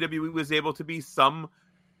if WWE was able to be some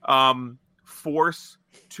force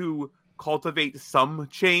to cultivate some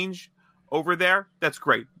change over there. That's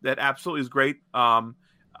great. That absolutely is great.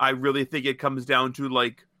 I really think it comes down to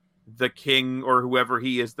like the king or whoever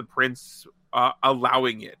he is, the prince,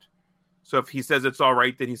 allowing it. So if he says it's all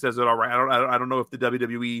right, then he says it all right. I don't know if the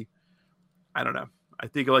WWE, I don't know. I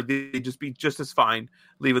think like they'd just be just as fine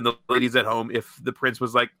leaving the ladies at home if the prince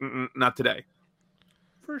was like, not today.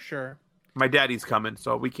 For sure. My daddy's coming,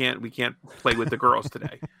 so we can't play with the girls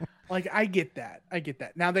today. Like, I get that.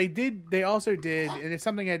 Now they also did, and it's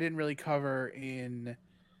something I didn't really cover in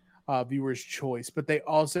Viewer's Choice, but they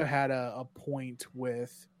also had a point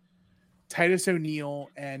with Titus O'Neil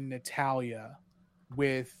and Natalya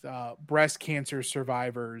with breast cancer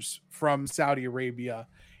survivors from Saudi Arabia,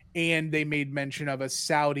 and they made mention of a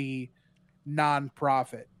Saudi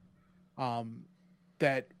nonprofit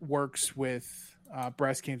that works with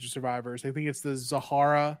breast cancer survivors. I think it's the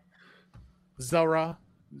Zahra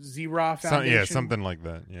Foundation. Yeah, something like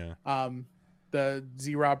that. Yeah. The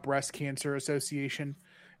Zira Breast Cancer Association.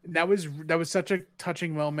 That was such a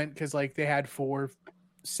touching moment because like they had 4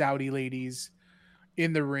 Saudi ladies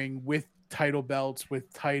in the ring with title belts,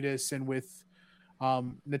 with Titus and with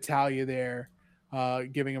Natalya there,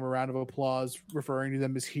 giving them a round of applause, referring to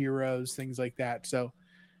them as heroes, things like that. So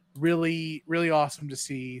really, really awesome to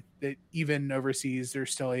see that even overseas they're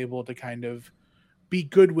still able to kind of be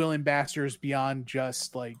goodwill ambassadors beyond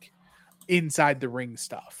just like inside the ring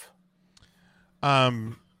stuff.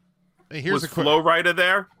 Here's was Flo Rida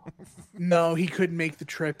there? No, he couldn't make the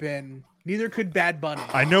trip in. Neither could Bad Bunny.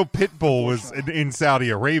 I know Pitbull was in Saudi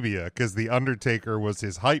Arabia because the Undertaker was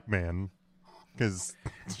his hype man. Because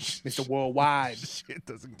Mr. Worldwide, shit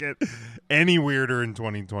doesn't get any weirder in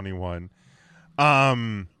 2021.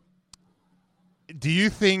 Do you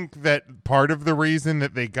think that part of the reason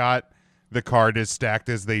that they got the card as stacked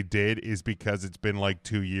as they did is because it's been like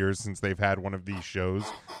 2 years since they've had one of these shows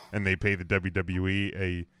and they pay the WWE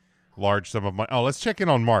a large sum of money? Oh, let's check in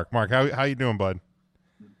on Mark. Mark, how you doing, bud?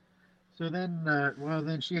 So then,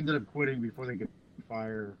 then she ended up quitting before they could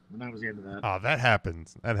fire, and that was the end of that. Oh, that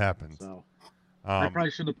happens. So I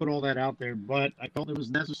probably shouldn't have put all that out there, but I felt it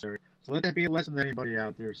was necessary. So let that be a lesson to anybody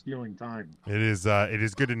out there stealing time. It is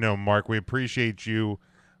good to know, Mark. We appreciate you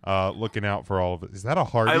looking out for all of it. Is that a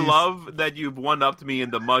Hardee's? I love that you've one-upped me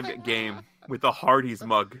in the mug game with a Hardee's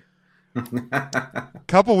mug. A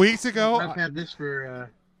couple weeks ago, I've had this for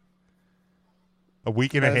a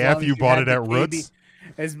week and a half. You bought it at Roots.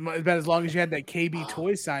 About as long as you had that KB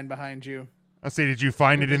toy sign behind you. I say, did you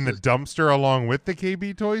find it in the dumpster along with the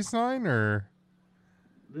KB toy sign, or?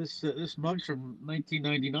 This mug's from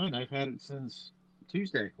 1999. I've had it since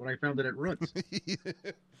Tuesday when I found it at Roots.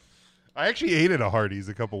 I actually ate at a Hardee's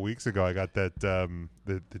a couple weeks ago. I got that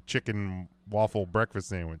the chicken waffle breakfast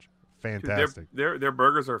sandwich. Fantastic. Dude, their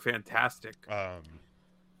burgers are fantastic.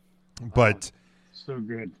 But so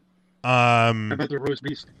good. How about the roast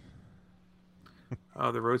beef?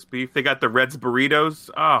 Oh, the roast beef. They got the Reds burritos.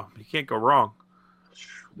 Oh, you can't go wrong.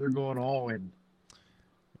 They're going all in.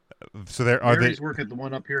 So there are Mary's working at the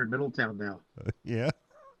one up here in Middletown now. Yeah.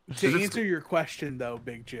 To answer your question, though,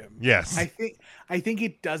 Big Jim. Yes. I think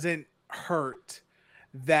it doesn't hurt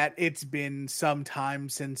that it's been some time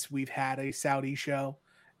since we've had a Saudi show.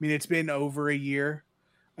 I mean, it's been over a year.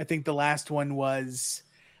 I think the last one was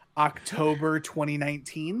October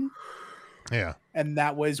 2019. Yeah. And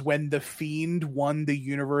that was when The Fiend won the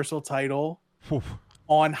Universal title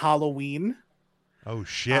on Halloween. Oh,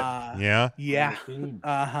 shit. Yeah. Yeah.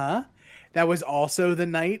 Uh-huh. That was also the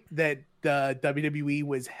night that the WWE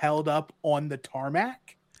was held up on the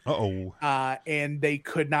tarmac. Uh-oh. And they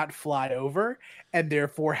could not fly over and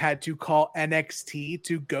therefore had to call NXT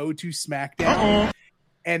to go to SmackDown. Uh-oh.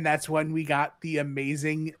 And that's when we got the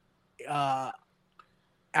amazing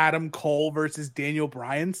Adam Cole versus Daniel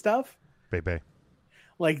Bryan stuff. Baby.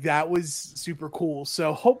 Like, that was super cool.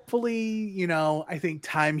 So hopefully, I think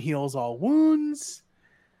time heals all wounds.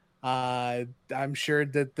 I'm sure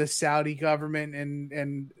that the Saudi government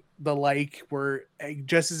and the like were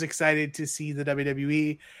just as excited to see the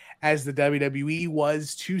WWE as the WWE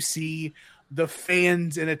was to see the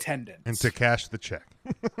fans in attendance and to cash the check.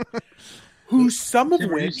 Some of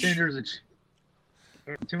Tim, which. Tim,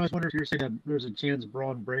 I was wondering if you're saying that there's a chance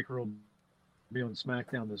Braun Breaker will be on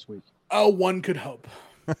SmackDown this week. Oh, one could hope.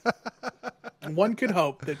 One could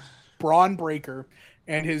hope that Braun Breaker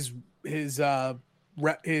and his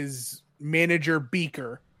manager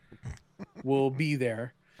Beaker will be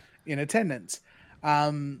there in attendance.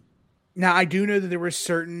 Now, I do know that there were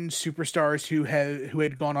certain superstars who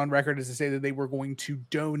had gone on record as to say that they were going to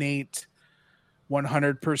donate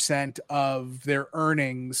 100% of their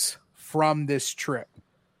earnings from this trip.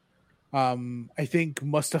 I think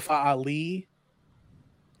Mustafa Ali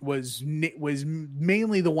was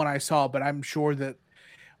mainly the one I saw, but I'm sure that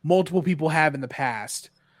multiple people have in the past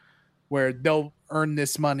where they'll earn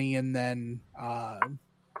this money and then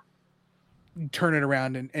turn it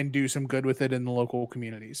around and do some good with it in the local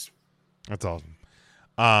communities. That's awesome.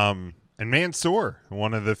 And Mansoor,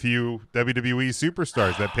 one of the few WWE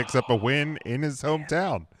superstars that picks up a win in his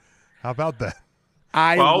hometown. How about that?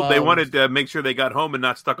 They wanted to make sure they got home and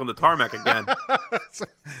not stuck on the tarmac again.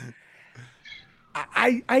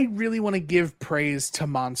 I really want to give praise to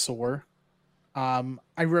Mansoor. I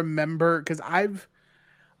remember because I've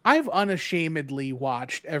unashamedly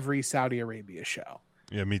watched every Saudi Arabia show.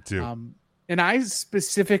 Yeah, me too. And I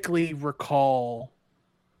specifically recall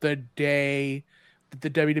the day that the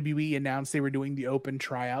WWE announced they were doing the open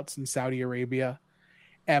tryouts in Saudi Arabia,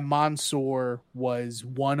 and Mansoor was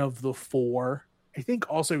one of the 4. I think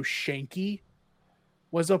also Shanky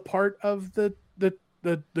was a part of the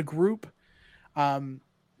group.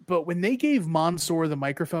 But when they gave Mansoor the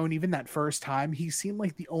microphone, even that first time, he seemed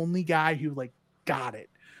like the only guy who got it,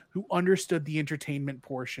 who understood the entertainment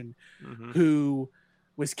portion, who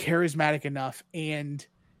was charismatic enough. And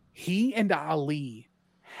he and Ali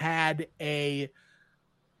had a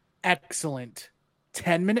excellent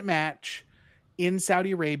 10-minute match in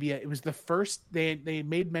Saudi Arabia. It was the first, they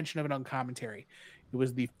made mention of it on commentary. It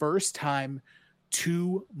was the first time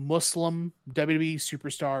 2 Muslim WWE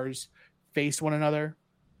superstars faced one another.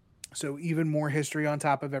 So even more history on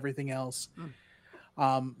top of everything else.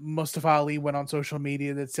 Mustafa Ali went on social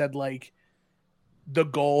media that said the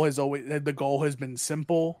goal has been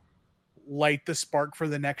simple, light the spark for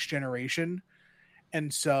the next generation.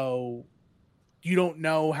 And so you don't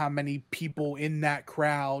know how many people in that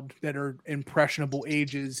crowd that are impressionable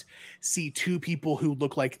ages see 2 people who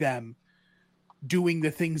look like them doing the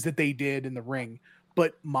things that they did in the ring.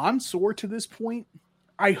 But Mansoor, to this point,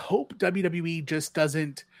 I hope WWE just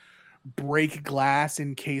doesn't break glass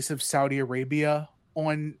in case of Saudi Arabia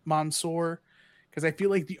on Mansoor, because I feel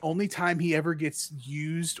like the only time he ever gets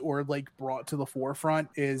used or brought to the forefront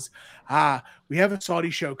is, we have a Saudi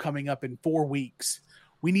show coming up in 4 weeks.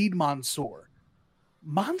 We need Mansoor.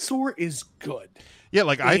 Mansoor is good. Yeah,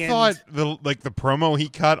 I thought the promo he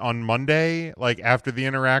cut on Monday, after the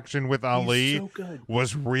interaction with Ali, so good.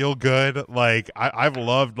 Was real good. I've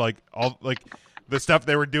loved all the stuff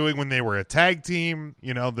they were doing when they were a tag team.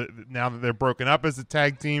 Now that they're broken up as a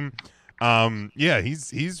tag team. Yeah,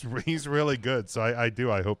 he's really good. So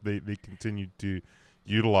I hope they continue to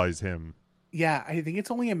utilize him. Yeah, I think it's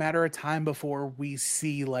only a matter of time before we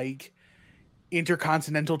see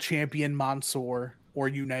Intercontinental Champion Mansoor or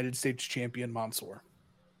United States Champion Mansoor.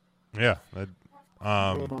 Yeah.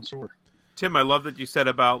 Tim, I love that you said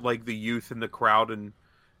about the youth in the crowd and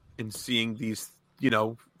seeing these,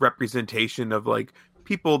 representation of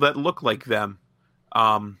people that look like them,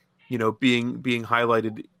 being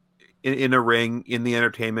highlighted in a ring, in the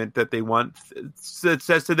entertainment that they want. It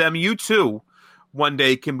says to them, you too, one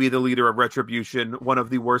day can be the leader of Retribution, one of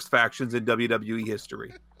the worst factions in WWE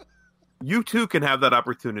history. You too can have that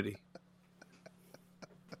opportunity.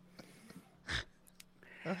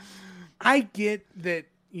 I get that,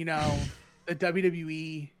 the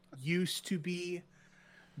WWE used to be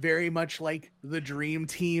very much like the Dream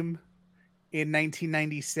Team in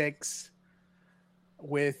 1996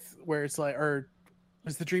 where it's or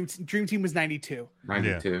was the Dream Team was 92.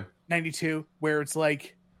 92, where it's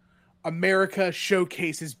America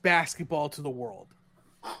showcases basketball to the world.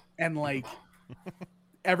 And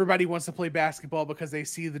everybody wants to play basketball because they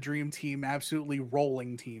see the Dream Team absolutely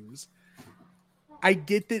rolling teams. I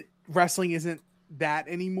get that wrestling isn't that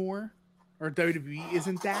anymore, or WWE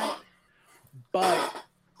isn't that, but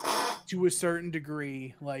to a certain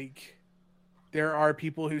degree, there are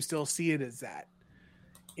people who still see it as that.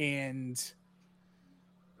 And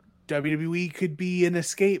WWE could be an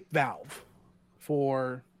escape valve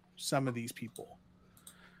for some of these people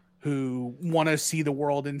who want to see the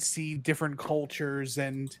world and see different cultures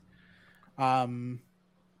and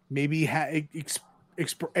maybe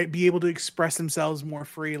be able to express themselves more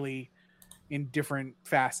freely in different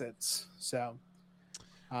facets. So,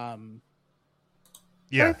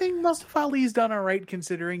 yeah, I think Mustafa Ali's done all right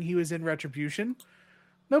considering he was in Retribution.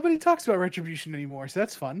 Nobody talks about Retribution anymore, so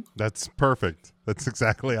that's fun. That's perfect. That's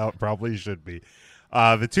exactly how it probably should be.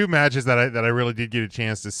 The two matches that I really did get a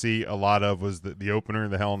chance to see a lot of was the opener,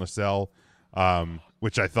 the Hell in a Cell,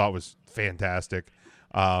 which I thought was fantastic.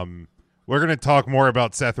 We're going to talk more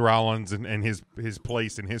about Seth Rollins and his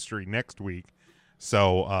place in history next week.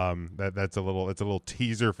 So that's a little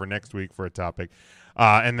teaser for next week for a topic.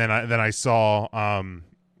 And then I saw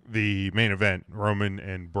the main event, Roman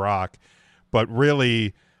and Brock, but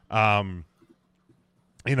really, the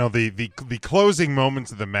closing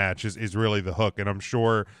moments of the match is really the hook, and I'm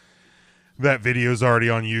sure that video is already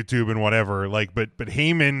on YouTube and whatever. But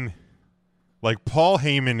Heyman, Paul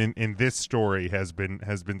Heyman in this story has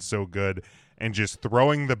been so good, and just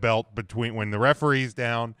throwing the belt between when the referee's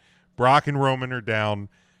down, Brock and Roman are down.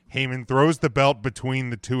 Heyman throws the belt between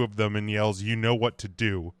the two of them and yells, "You know what to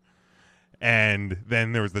do." And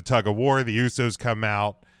then there was the tug of war. The Usos come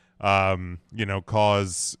out,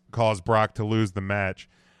 cause Brock to lose the match.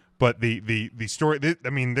 But the story,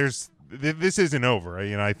 this isn't over.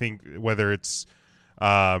 I think whether it's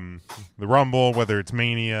the Rumble, whether it's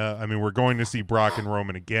Mania, we're going to see Brock and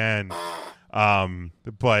Roman again.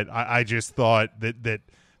 But I just thought that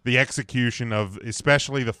the execution of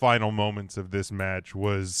especially the final moments of this match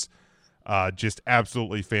was just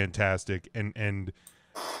absolutely fantastic. And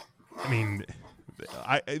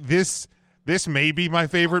this may be my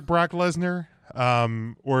favorite Brock Lesnar,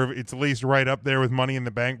 or it's at least right up there with Money in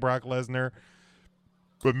the Bank Brock Lesnar.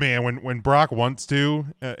 But man, when Brock wants to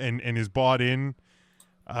and is bought in,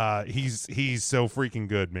 he's so freaking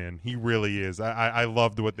good, man. He really is. I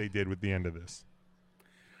loved what they did with the end of this.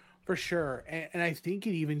 For sure. And I think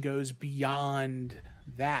it even goes beyond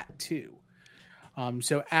that too.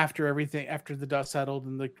 So after the dust settled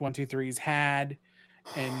and the 1, 2, 3s had,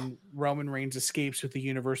 and Roman Reigns escapes with the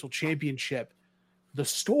Universal Championship, the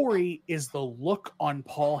story is the look on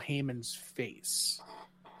Paul Heyman's face.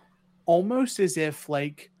 Almost as if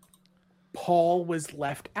Paul was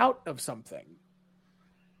left out of something.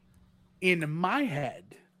 In my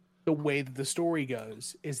head, the way that the story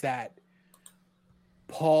goes is that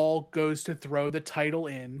Paul goes to throw the title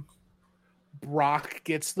in, Brock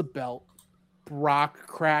gets the belt, Brock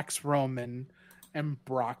cracks Roman, and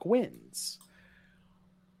Brock wins.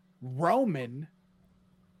 Roman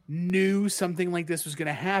knew something like this was going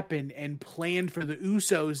to happen and planned for the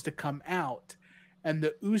Usos to come out, and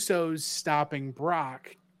the Usos stopping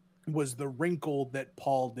Brock was the wrinkle that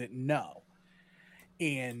Paul didn't know.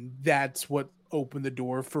 And that's what opened the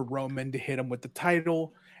door for Roman to hit him with the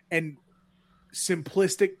title. And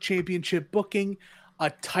simplistic championship booking, a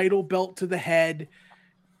title belt to the head,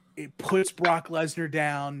 it puts Brock Lesnar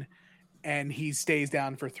down, and he stays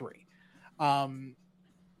down for 3.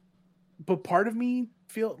 But part of me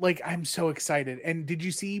feel like I'm so excited. And did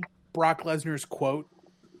you see Brock Lesnar's quote?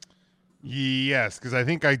 Yes, because I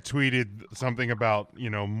think I tweeted something about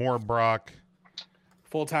more Brock,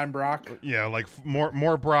 full-time Brock. Yeah,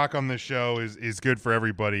 more Brock on the show is good for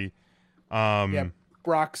everybody. Yep.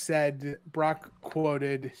 Brock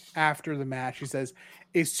quoted after the match, he says,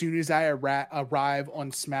 "As soon as I arrive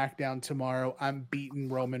on SmackDown tomorrow, I'm beating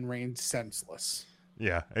Roman Reigns senseless."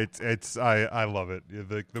 Yeah, I love it.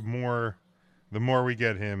 The more we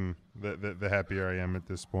get him, the happier I am at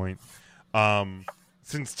this point.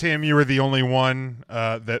 Since Tim, you were the only one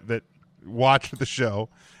that watched the show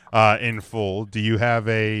in full, do you have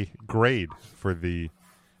a grade for the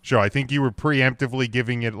show? I think you were preemptively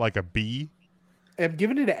giving it a B. I'm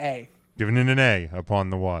giving it an A. Giving it an A upon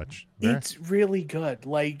the watch. There? It's really good.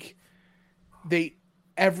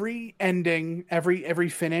 Every ending, every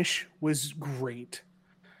finish was great.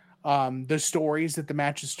 The stories that the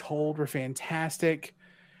matches told were fantastic.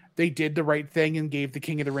 They did the right thing and gave the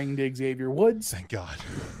King of the Ring to Xavier Woods. Thank God.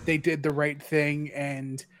 They did the right thing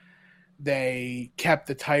and they kept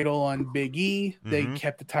the title on Big E. Mm-hmm. They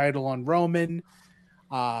kept the title on Roman.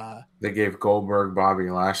 They gave Goldberg, Bobby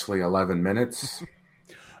Lashley 11 minutes.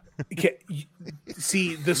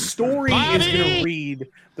 See, the story is going to read.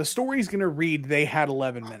 The story is going to read. They had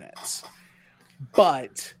 11 minutes,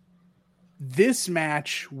 but this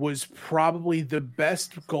match was probably the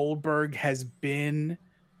best Goldberg has been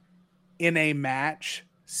in a match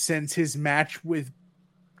since his match with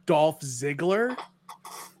Dolph Ziggler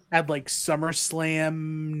at like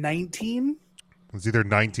SummerSlam 19. It was either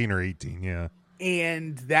 19 or 18, yeah.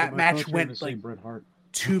 And that match went like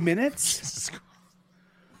 2 minutes.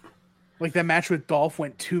 Like that match with Dolph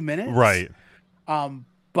went 2 minutes. Right.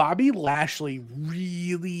 Bobby Lashley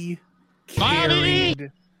really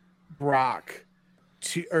carried Brock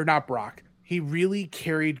to, or not Brock. He really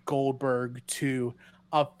carried Goldberg to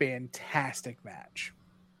a fantastic match.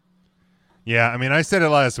 Yeah, I mean, I said it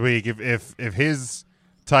last week. If his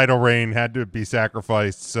title reign had to be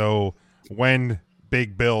sacrificed, so when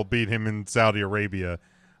Big Bill beat him in Saudi Arabia,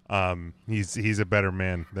 he's a better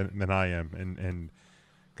man than I am, and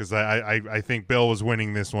because I think Bill was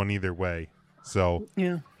winning this one either way. So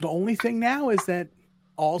yeah, the only thing now is that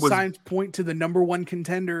all signs point to the number one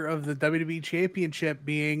contender of the WWE Championship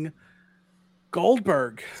being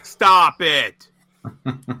Goldberg. Stop it!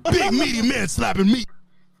 Big meaty man slapping me.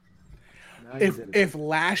 If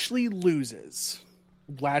Lashley loses,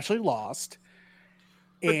 Lashley lost,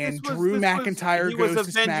 and Drew McIntyre goes to SmackDown. He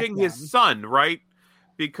was avenging his son, right?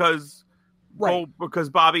 Because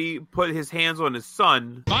Bobby put his hands on his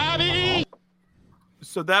son. Bobby.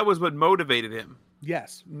 So that was what motivated him.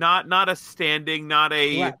 Yes. Not a standing, not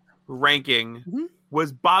a ranking. Mm-hmm.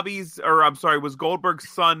 Was Goldberg's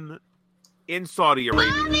son in Saudi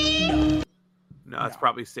Arabia? No, that's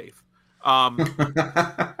probably safe. I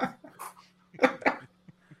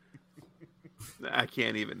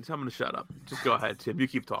can't even. I'm going to shut up. Just go ahead, Tim. You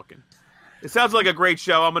keep talking. It sounds like a great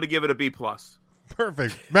show. I'm going to give it a B+.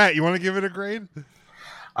 Perfect. Matt, you want to give it a grade?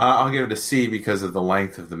 I'll give it a C because of the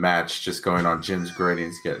length of the match, just going on Jim's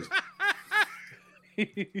grading schedule.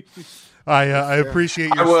 I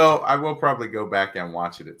appreciate your... I will probably go back and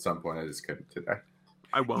watch it at some point. I just couldn't today.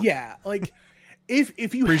 I won't. Yeah, like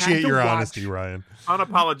if you appreciate your watch... honesty, Ryan.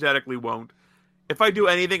 Unapologetically won't. If I do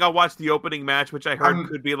anything, I'll watch the opening match, which I heard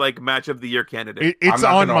could be like match of the year candidate. It's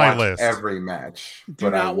on my list. Every match. Do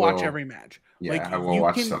not watch every match. Yeah, like, I will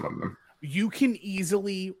watch some of them. You can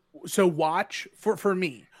easily watch for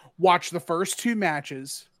me. Watch the first two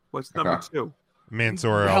matches. What's number 2?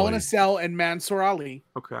 Mansoor Hell in Ali. a Cell and Mansoor Ali.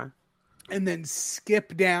 Okay. And then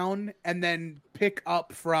skip down and then pick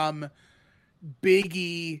up from Big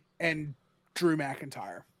E and Drew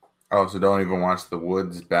McIntyre. Oh, so don't even watch the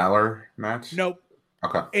Woods Balor match? Nope.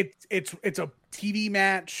 Okay. It's a TV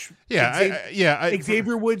match. Yeah,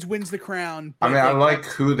 Xavier Woods wins the crown. I mean, I like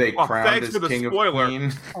who they crowned as King of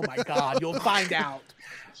Queen. Oh my God, you'll find out.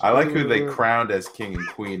 I like who they crowned as King and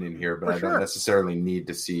Queen in here, but I don't necessarily need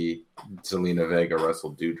to see Zelina Vega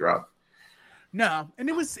wrestle Doudrop. No, and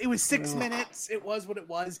it was 6 minutes. It was what it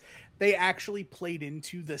was. They actually played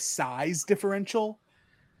into the size differential.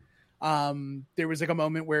 There was like a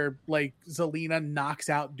moment where like Zelina knocks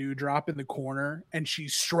out Doudrop in the corner and she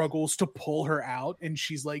struggles to pull her out, and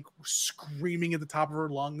she's like screaming at the top of her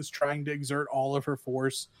lungs, trying to exert all of her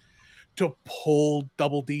force to pull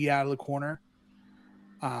Double D out of the corner.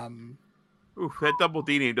 Oof, that Double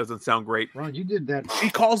D name doesn't sound great. Ron, you did that. She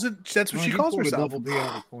calls it. That's what Ron, she calls herself. Double D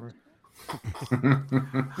out of the corner.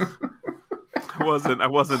 I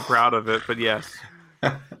wasn't proud of it, but yes.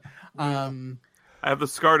 I have the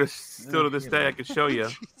scar still to this day. I can show you.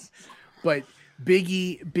 But Big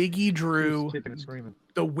E drew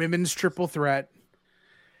the women's triple threat.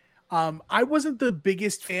 I wasn't the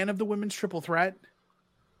biggest fan of the women's triple threat,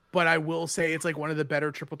 but I will say it's like one of the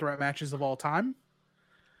better triple threat matches of all time.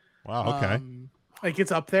 Wow. Okay. Like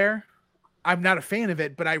it's up there. I'm not a fan of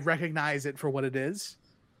it, but I recognize it for what it is.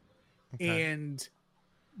 Okay. And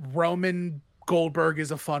Roman Goldberg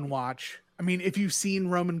is a fun watch. I mean, if you've seen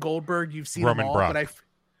Roman Goldberg, you've seen Roman them all. Brock. But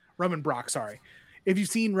Roman Brock, sorry. If you've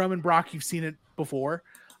seen Roman Brock, you've seen it before.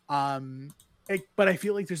 But I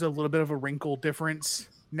feel like there's a little bit of a wrinkle difference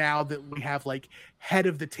now that we have like head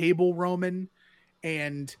of the table Roman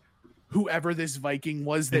and whoever this Viking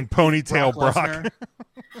was that and ponytail Brock.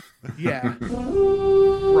 Yeah.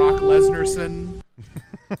 Brock Lesnarson.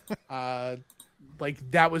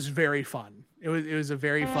 Like that was very fun. It was a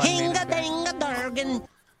very fun main event.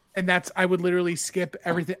 And I would literally skip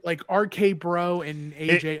everything like RK Bro and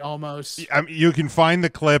AJ Almost. I mean, you can find the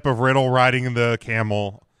clip of Riddle riding the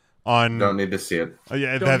camel on. Don't need to see it.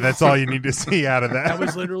 Yeah, that's all you need to see out of that. That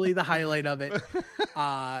was literally the highlight of it.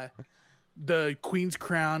 The Queen's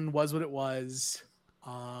Crown was what it was.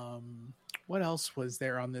 What else was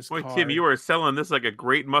there on this card? Tim, you were selling this like a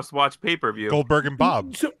great must-watch pay-per-view. Goldberg and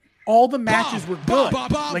Bob. So all the matches were good.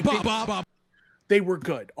 They were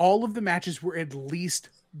good. All of the matches were at least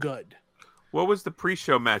good. What was the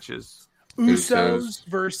pre-show matches? Usos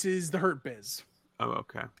versus the Hurt Biz. Oh,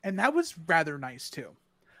 okay. And that was rather nice too.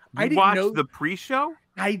 I didn't watched know the pre-show.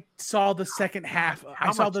 I saw the second half.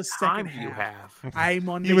 How much time do you have? I'm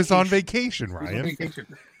on. He was on vacation, Ryan.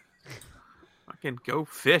 I can go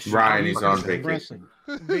fish. Ryan, he's on vacation.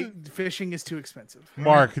 Fishing is too expensive.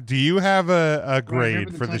 Mark, do you have a grade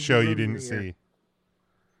remember the for the time show you you rode didn't me here?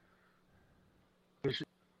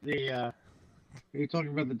 see? Are you talking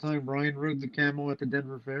about the time Brian rode the camel at the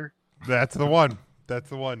Denver Fair? That's the one. That's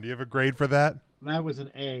the one. Do you have a grade for that? That was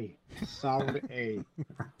an A, solid A.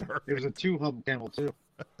 It was a 2-hump camel too.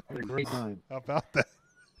 Had a great time. How about that?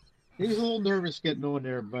 He was a little nervous getting on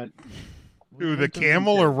there, but Who, the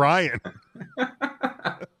camel or Ryan?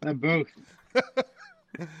 Both.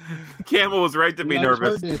 Camel was right to be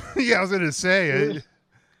nervous. Yeah, I was going to say it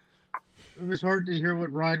was hard to hear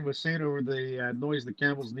what Ryan was saying over the noise the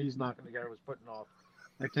camel's knees knocking together was putting off.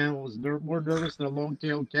 That camel was more nervous than a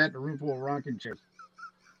long-tailed cat in a room full of rocking chairs.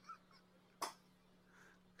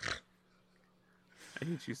 I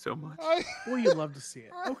hate you so much. Well, you love to see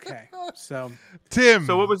it. Okay, so Tim.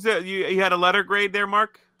 So what was that? You had a letter grade there,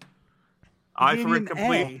 Mark? I for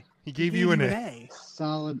incomplete. He gave you an A.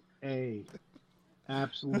 Solid A.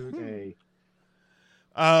 Absolute A.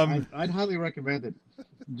 I'd highly recommend it.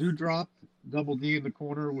 Dewdrop, Double D in the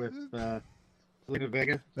corner with Selena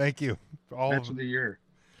Vega. Thank you. Match of the year.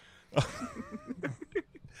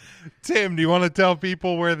 Tim, do you want to tell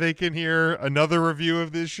people where they can hear another review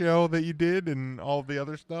of this show that you did and all of the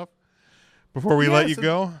other stuff before we let you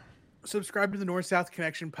go? Subscribe to the North-South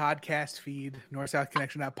Connection podcast feed,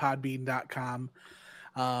 northsouthconnection.podbean.com.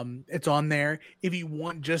 It's on there. If you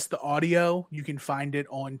want just the audio, you can find it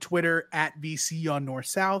on Twitter at VC on North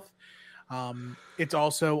South. It's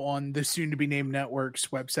also on the soon-to-be-named network's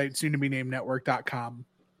website, soon-to-be-named-network.com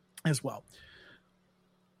as well.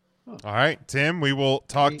 All right, Tim, we will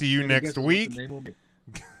talk to you next week.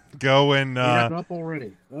 Go and wrapped up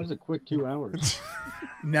already. That was a quick 2 hours.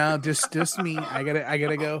 No, just me. I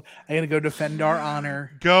gotta go defend our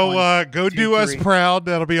honor. Go do us proud.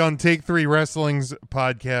 That'll be on Take 3 Wrestling's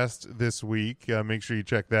podcast this week. Make sure you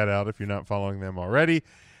check that out if you're not following them already.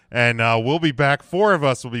 And we'll be back. 4 of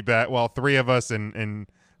us will be back. Well, 3 of us and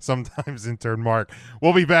sometimes intern Mark.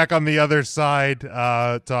 We'll be back on the other side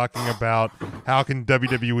talking about how can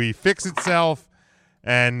WWE fix itself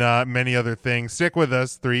and many other things. Stick with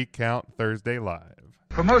us. 3 Count Thursday Live.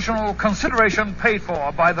 Promotional consideration paid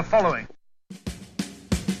for by the following.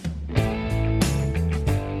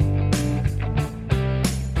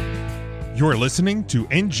 You're listening to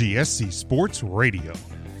NGSC Sports Radio.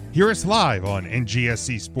 Hear us live on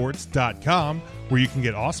ngscsports.com, where you can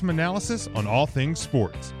get awesome analysis on all things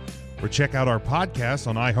sports. Or check out our podcasts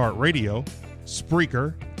on iHeartRadio,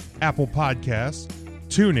 Spreaker, Apple Podcasts,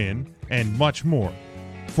 TuneIn, and much more.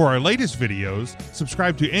 For our latest videos,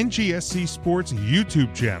 subscribe to NGSC Sports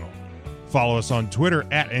YouTube channel. Follow us on Twitter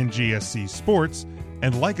at NGSC Sports,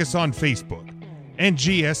 and like us on Facebook.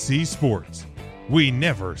 NGSC Sports. We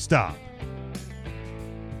never stop.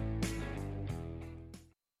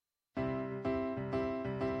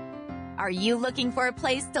 Are you looking for a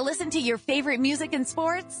place to listen to your favorite music and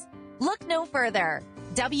sports? Look no further.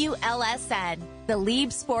 WLSN, the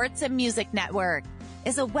Lieb Sports and Music Network,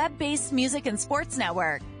 is a web-based music and sports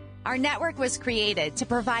network. Our network was created to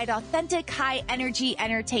provide authentic, high-energy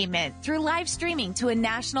entertainment through live streaming to a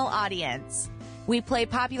national audience. We play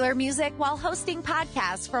popular music while hosting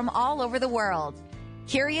podcasts from all over the world.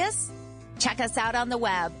 Curious? Check us out on the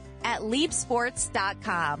web at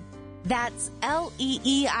liebsports.com. That's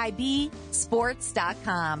LEEIB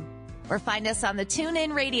sports.com. Or find us on the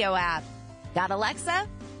TuneIn Radio app. Got Alexa?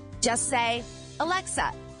 Just say,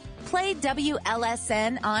 Alexa, play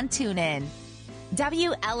WLSN on TuneIn.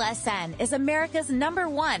 WLSN is America's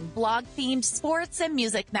 #1 blog-themed sports and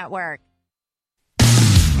music network.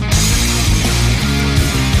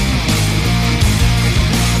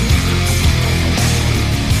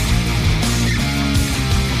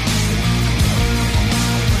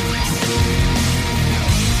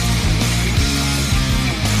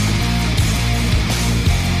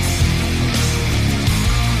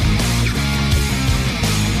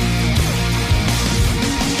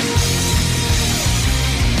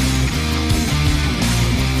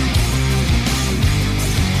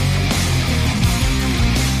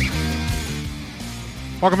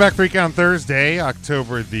 Welcome back, Freak Out Thursday,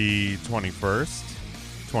 October the 21st,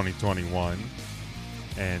 2021.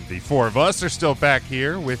 And the 4 of us are still back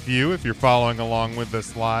here with you. If you're following along with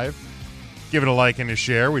us live, give it a like and a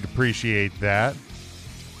share. We'd appreciate that.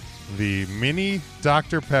 The mini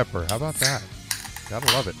Dr. Pepper. How about that? Gotta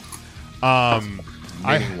love it.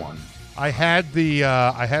 Mini one. I had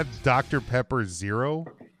Dr. Pepper Zero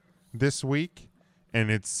this week,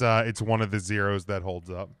 and it's one of the zeros that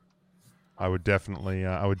holds up. I would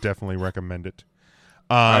definitely recommend it.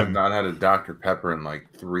 I have not had a Dr. Pepper in like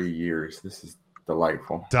 3 years. This is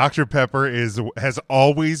delightful. Dr. Pepper has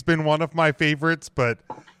always been one of my favorites, but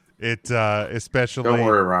it especially. Don't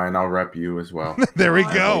worry, Ryan. I'll rep you as well. There we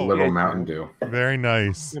go. A little Mountain Dew. Very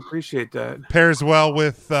nice. I appreciate that. Pairs well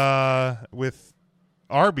with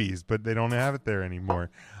Arby's, but they don't have it there anymore.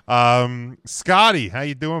 Scotty, how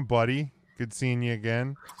you doing, buddy? Good seeing you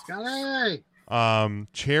again. Scotty.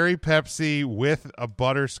 Cherry Pepsi with a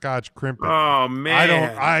butterscotch crimpet. Oh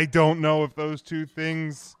man, I don't know if those two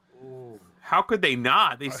things How could they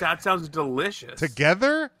not? That sounds delicious.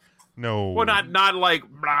 together. No. Well, not like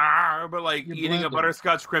blah, but like eating a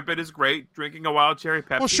butterscotch crimpet is great. Drinking a wild cherry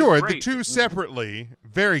Pepsi. Well, sure. is The great. two separately,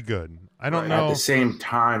 very good. I don't At know. the same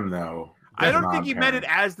time, though. I don't think he meant it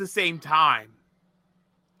as the same time.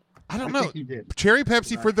 I don't know. Cherry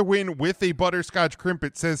Pepsi for the win with a butterscotch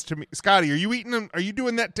crimpet says to me, Scotty, are you eating them? Are you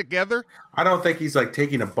doing that together? I don't think he's like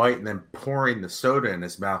taking a bite and then pouring the soda in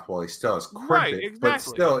his mouth while he still has crimpet. Right, exactly. But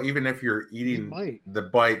still, even if you're eating the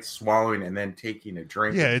bite, swallowing, and then taking a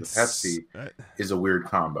drink of the Pepsi is a weird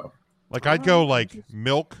combo. Like I'd go like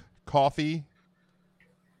milk, coffee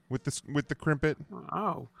with the crimpet.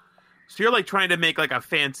 Oh. So you're like trying to make like a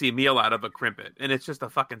fancy meal out of a crimpet, and it's just a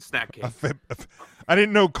fucking snack cake. I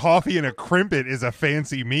didn't know coffee and a crimpet is a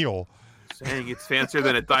fancy meal. Saying it's fancier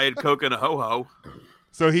than a Diet Coke and a ho-ho.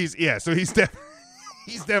 So he's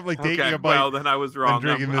definitely taking a bite. Well, then I was wrong. and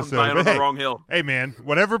drinking I'm this dying soda. on But the wrong hill. Hey, man,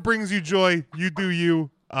 whatever brings you joy, you do you.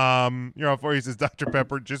 You're on for. He says, Dr.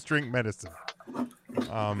 Pepper, just drink medicine.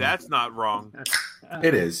 That's not wrong.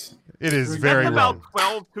 It is. It is very That's wrong. about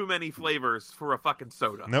 12 too many flavors for a fucking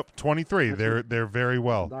soda. Nope, 23. They're very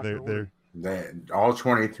well. All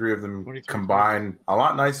 23 of them combined, a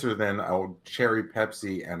lot nicer than a cherry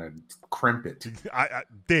Pepsi and a crimpet.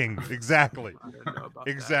 Ding, exactly.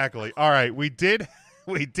 Exactly. All right, we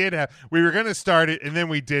were going to start it and then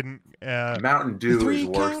we didn't. Mountain Dew is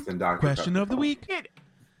worse than Dr. Question Pepper. of the week.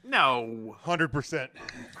 No, 100%.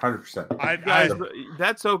 100%. Guys,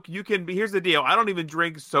 that's okay. You can be. Here's the deal. I don't even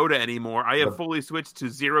drink soda anymore. I have fully switched to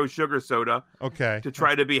zero sugar soda. Okay. To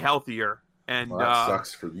try to be healthier, and Well, that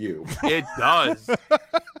sucks for you. It does.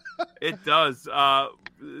 It does.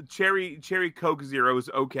 Cherry Coke Zero is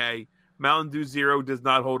okay. Mountain Dew Zero does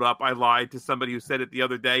not hold up. I lied to somebody who said it the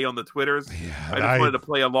other day on the Twitters. I just wanted to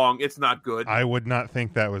play along. It's not good. I would not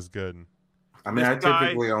think that was good. I mean, I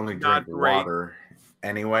typically only drink great. water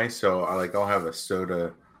anyway, so I'll have a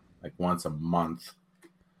soda like once a month,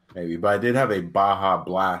 maybe. But I did have a Baja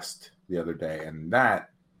Blast the other day, and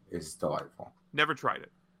that is delightful. Never tried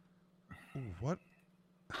it. Ooh, what?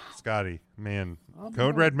 Scotty, man.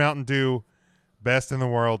 Code Red Mountain Dew, best in the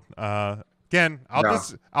world. Again,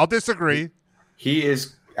 I'll disagree. He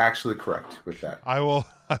is actually correct with that. I will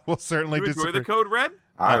certainly You enjoy disagree. the Code Red?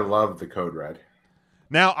 I love the Code Red.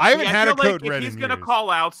 Now, I haven't had a feel Code like Red if he's in gonna years. call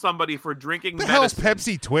out somebody for drinking What the hell's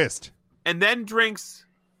medicine Pepsi Twist? and then drinks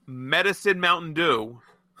medicine Mountain Dew.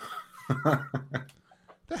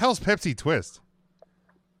 The hell's Pepsi Twist?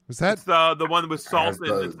 Was that It's the one with salt Has and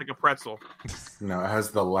the- it's like a pretzel. No, it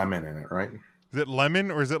has the lemon in it, right? is it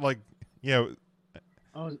lemon or is it like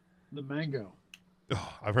Oh, the mango.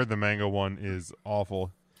 I've heard the mango one is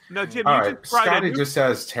awful. No, Jim, All you right, just tried Scotty a new, just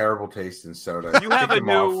has terrible taste in soda. You have Kick a him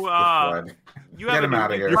new off with Fred. you Get have a him new,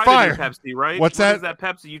 out of you here. You're tried a new fired. Pepsi, right? What's What that? is that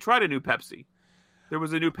Pepsi? You tried a new Pepsi. There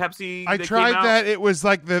was a new Pepsi. I that tried came out. that. It was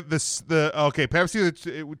like the okay,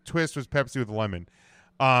 Pepsi with Twist was Pepsi with lemon.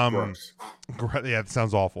 Gross. Yeah, that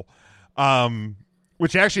sounds awful.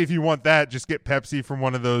 Which actually, if you want that, just get Pepsi from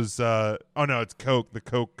one of those. Oh no, it's Coke. The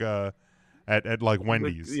Coke at like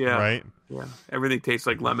Wendy's, Yeah. right? Yeah, everything tastes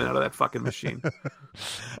like lemon out of that fucking machine.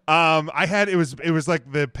 I had it was like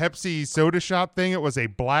the Pepsi soda shop thing. It was a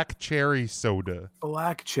black cherry soda,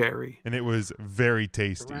 Black cherry. and it was very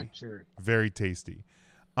tasty. Black cherry. Very tasty.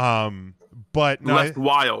 But no, Less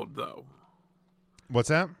wild though. what's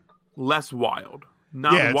that? Less wild.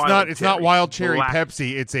 Not Yeah, wild it's not cherry. wild cherry Black-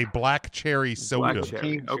 Pepsi. It's a black cherry soda. Black cherry.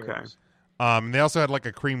 Cane Okay. cherries. They also had like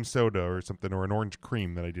a cream soda or something, or an orange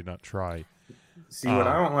cream that I did not try. See, what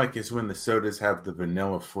I don't like is when the sodas have the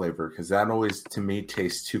vanilla flavor, because that always, to me,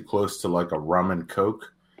 tastes too close to like a rum and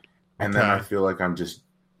Coke. And then Okay. I feel like I'm just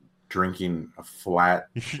drinking a flat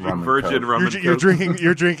rum and Virgin Coke. rum.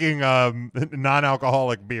 You're drinking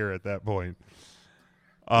non-alcoholic beer at that point.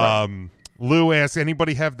 Lou asks,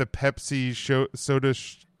 anybody have the Pepsi soda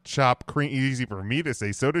shop cream? Easy for me to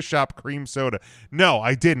say, soda shop cream soda. No,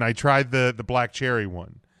 I didn't. I tried the black cherry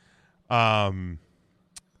one. I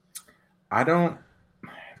don't.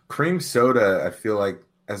 Cream soda, I feel like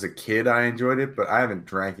as a kid I enjoyed it, but I haven't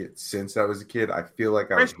drank it since I was a kid. I feel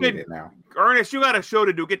like I would hate it now. Ernest, you got a show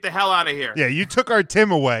to do. Get the hell out of here. Yeah, you took our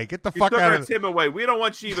Tim away. Get the fuck out of Tim away. We don't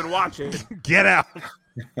want you even watching. Get out.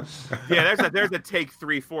 Yeah, there's a take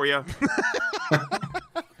 3 for you.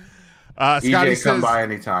 Scotty EJ, come says, by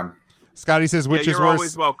anytime. Scotty says, which you're is worse,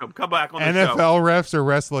 always welcome. Come back on the NFL show. refs or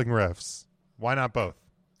wrestling refs? Why not both?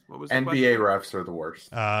 What was the NBA question? refs are the worst.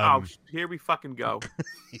 Here we fucking go.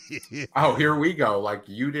 Oh, here we go. Like,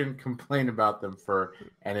 you didn't complain about them for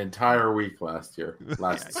an entire week last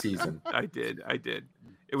season. I did.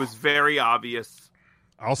 It was very obvious.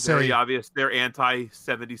 I'll say very obvious. They're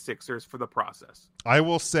anti-76ers for the process. I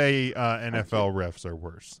will say NFL refs are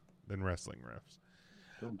worse than wrestling refs.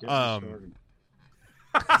 Don't get me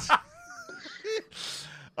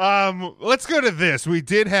started. Let's go to this. We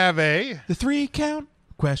did have the 3 count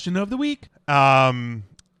question of the week. And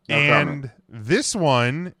this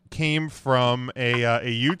one came from a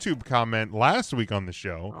YouTube comment last week on the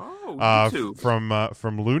show.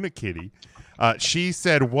 From Luna Kitty. She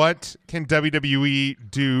said, "What can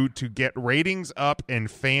WWE do to get ratings up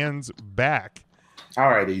and fans back?" All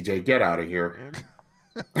right, EJ, get out of here.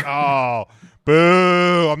 Oh,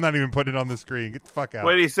 boo! I'm not even putting it on the screen. Get the fuck out.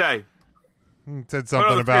 What did he say? He said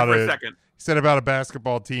something about it. He said about a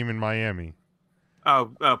basketball team in Miami.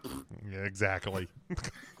 Oh, yeah, exactly.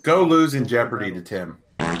 Go lose in Jeopardy to Tim.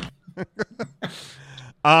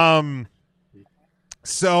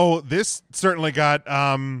 So this certainly got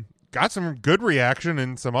some good reaction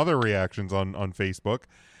and some other reactions on Facebook.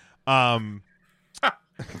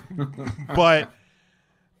 But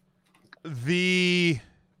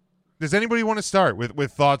does anybody want to start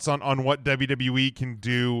with thoughts on what WWE can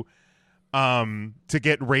do to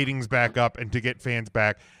get ratings back up and to get fans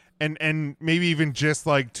back, and maybe even just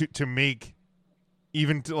like to make,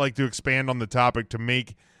 even to like to expand on the topic, to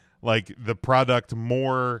make like the product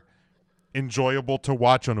more enjoyable to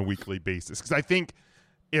watch on a weekly basis? Because I think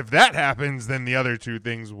if that happens, then the other two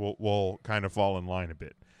things will kind of fall in line a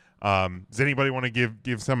bit. Does anybody want to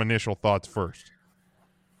give some initial thoughts first?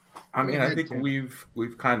 I mean, I think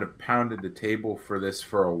we've kind of pounded the table for this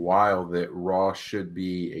for a while, that Raw should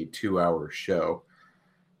be a 2-hour show,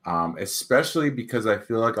 especially because I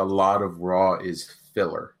feel like a lot of Raw is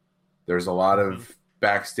filler. There's a lot of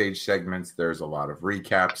backstage segments. There's a lot of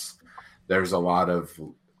recaps. There's a lot of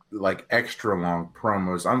like extra long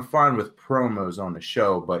promos. I'm fine with promos on the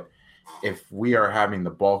show, but if we are having the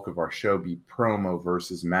bulk of our show be promo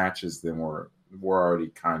versus matches, then we're already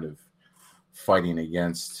kind of fighting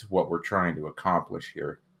against what we're trying to accomplish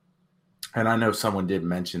here. And I know someone did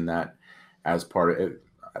mention that as part of it.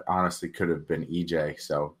 Honestly, could have been EJ.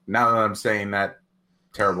 So now that I'm saying that,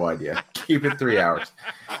 terrible idea. Keep it 3 hours.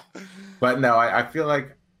 But no, I feel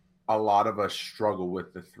like a lot of us struggle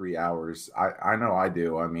with the 3 hours. I know I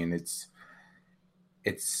do. I mean, it's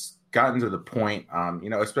gotten to the point,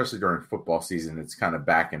 especially during football season, it's kind of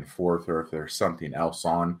back and forth, or if there's something else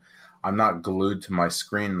on, I'm not glued to my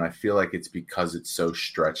screen, and I feel like it's because it's so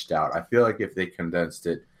stretched out. I feel like if they condensed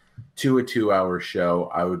it to a 2-hour show,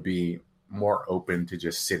 I would be more open to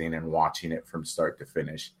just sitting and watching it from start to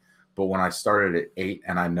finish. But when I started at 8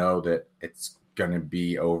 and I know that it's going to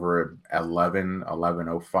be over at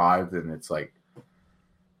 11:05, then it's like...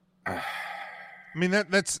 I mean,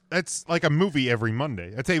 that's like a movie every Monday.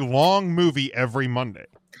 That's a long movie every Monday.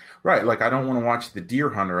 Right. Like, I don't want to watch The Deer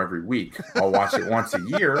Hunter every week. I'll watch it once a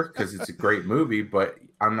year because it's a great movie, but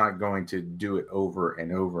I'm not going to do it over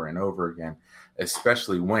and over and over again,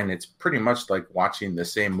 especially when it's pretty much like watching the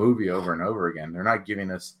same movie over and over again. They're not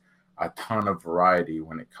giving us a ton of variety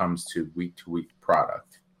when it comes to week-to-week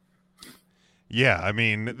product. Yeah, I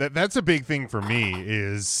mean, that's a big thing for me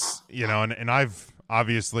is, and I've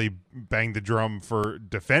obviously banged the drum for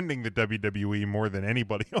defending the WWE more than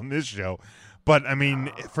anybody on this show. But I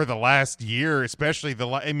mean, for the last year, especially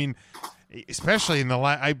I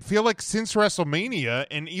feel like since WrestleMania,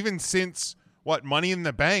 and even since Money in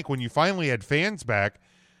the Bank, when you finally had fans back,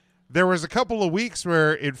 there was a couple of weeks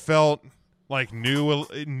where it felt like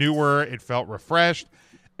newer, it felt refreshed,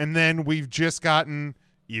 and then we've just gotten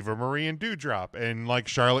Eva Marie and Doudrop, and like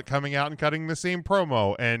Charlotte coming out and cutting the same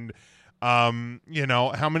promo, and how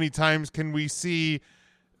many times can we see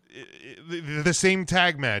the same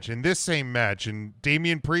tag match and this same match and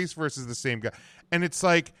Damian Priest versus the same guy? And it's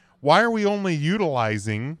like, why are we only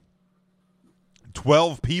utilizing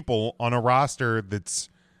 12 people on a roster that's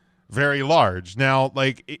very large? Now,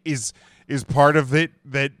 like, is part of it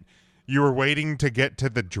that you were waiting to get to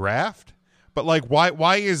the draft? But like,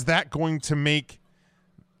 why is that going to make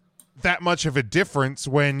that much of a difference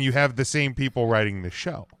when you have the same people writing the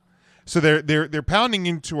show? So they're pounding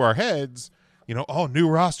into our heads new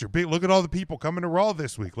roster. Big, look at all the people coming to Raw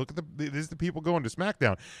this week. Look at this the people going to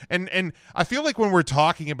SmackDown. And I feel like when we're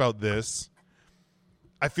talking about this,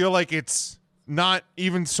 I feel like it's not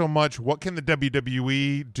even so much what can the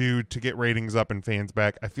WWE do to get ratings up and fans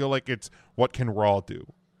back. I feel like it's what can Raw do.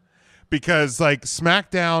 Because like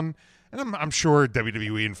SmackDown, and I'm sure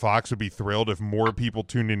WWE and Fox would be thrilled if more people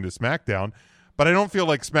tuned into SmackDown, but I don't feel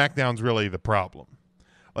like SmackDown's really the problem.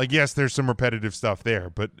 Like, yes, there's some repetitive stuff there,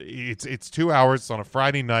 but it's 2 hours. It's on a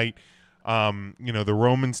Friday night. The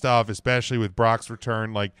Roman stuff, especially with Brock's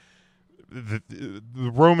return, like the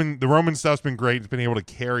Roman stuff's been great. It's been able to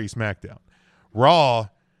carry SmackDown. Raw,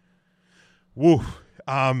 woo.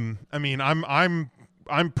 I'm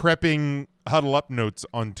prepping Huddle Up notes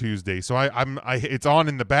on Tuesday, so it's on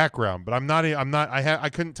in the background, but I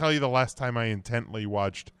couldn't tell you the last time I intently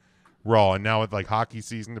watched Raw. And now with like hockey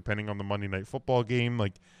season, depending on the Monday Night Football game,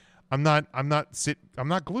 like I'm not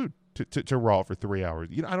glued to Raw for 3 hours.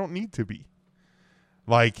 I don't need to be.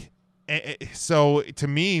 Like, so to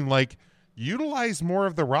me, like, utilize more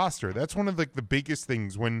of the roster. That's one of the biggest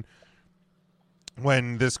things when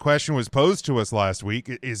this question was posed to us last week,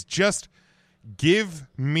 is just give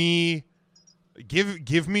me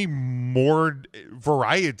more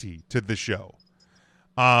variety to the show.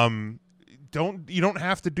 You don't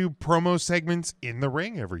have to do promo segments in the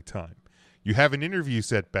ring every time. You have an interview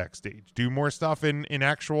set backstage. Do more stuff in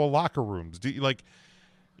actual locker rooms.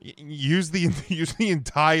 Use the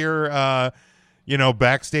entire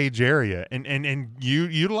backstage area and you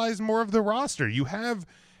utilize more of the roster. You have,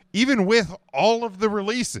 even with all of the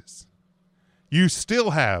releases, you still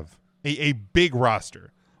have a big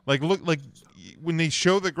roster. Like, look, like when they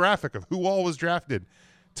show the graphic of who all was drafted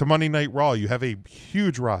to Monday Night Raw, you have a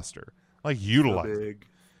huge roster. Like, utilize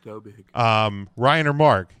so big. Ryan or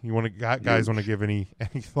Mark, guys want to give any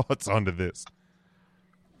thoughts onto this?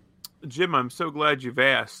 Jim, I'm so glad you've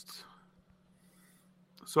asked.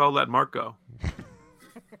 So I'll let Mark go.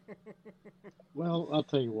 Well, I'll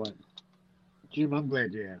tell you what, Jim, I'm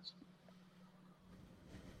glad you asked.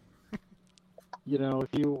 If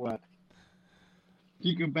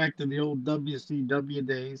you go back to the old WCW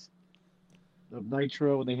days of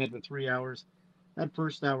Nitro, when they had the 3 hours, that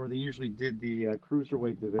first hour they usually did the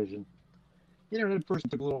cruiserweight division. That first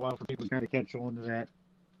took a little while for people to kind of catch on to that,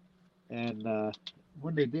 and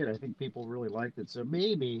when they did, I think people really liked it. So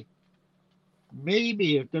maybe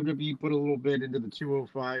if WWE put a little bit into the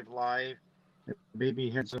 205 live, maybe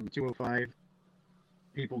had some 205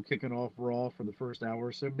 people kicking off Raw for the first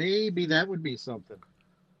hour, so maybe that would be something.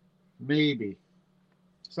 Maybe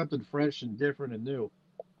something fresh and different and new.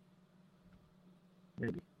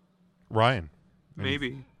 Maybe. Ryan.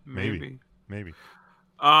 Maybe.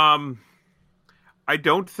 I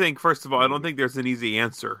don't think, first of all, I don't think there's an easy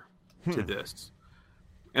answer to this.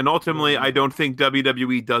 And ultimately, I don't think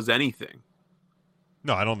WWE does anything.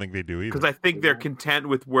 No, I don't think they do either. Because I think they're content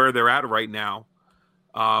with where they're at right now,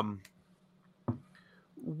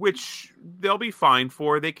 which they'll be fine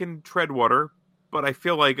for. They can tread water, but I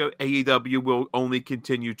feel like AEW will only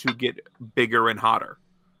continue to get bigger and hotter.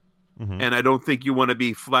 Mm-hmm. And I don't think you want to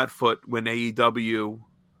be flat-foot when AEW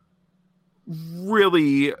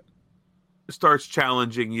really starts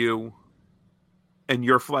challenging you and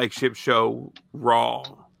your flagship show, Raw,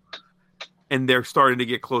 and they're starting to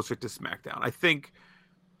get closer to SmackDown. I think,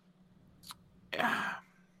 I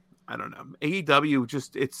don't know, AEW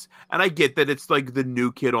just, and I get that it's like the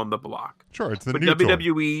new kid on the block. Sure, it's the but new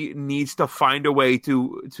WWE needs to find a way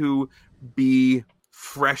to be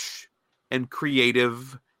fresh and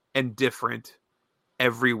creative and different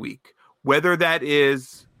every week. Whether that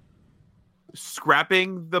is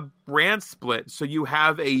scrapping the brand split so you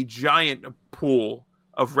have a giant pool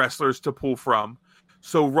of wrestlers to pull from.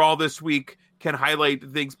 So Raw this week can highlight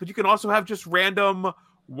things, but you can also have just random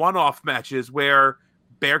one-off matches where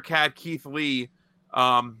Bearcat Keith Lee,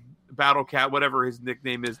 Battlecat, whatever his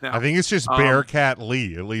nickname is now. I think it's just Bearcat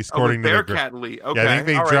Lee, at least according to Bearcat Lee. Okay. Yeah, I think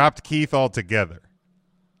they dropped Keith altogether.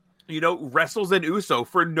 Wrestles an Uso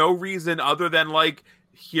for no reason other than like,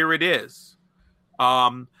 here it is.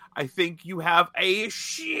 I think you have a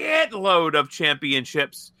shitload of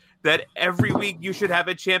championships that every week you should have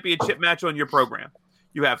a championship match on your program.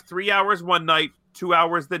 You have 3 hours one night, 2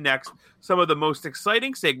 hours the next. Some of the most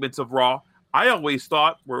exciting segments of Raw, I always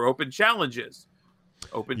thought, were open challenges.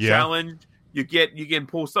 Challenge. You can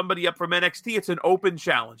pull somebody up from NXT. It's an open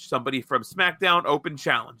challenge. Somebody from SmackDown, open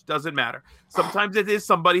challenge. Doesn't matter. Sometimes it is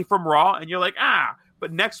somebody from Raw, and you're like,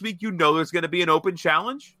 but next week there's going to be an open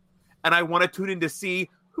challenge, and I want to tune in to see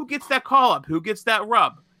who gets that call up, who gets that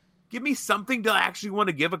rub. Give me something to actually want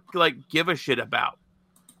to give a shit about.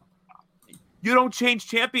 You don't change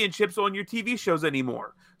championships on your TV shows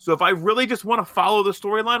anymore. So if I really just want to follow the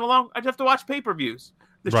storyline along, I just have to watch pay-per-views.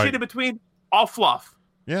 The Right. shit in between, all fluff.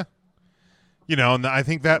 Yeah. You know, and I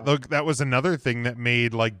think that that was another thing that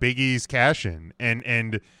made like Big E's cash in,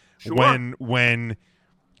 and Sure. when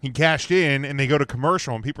he cashed in and they go to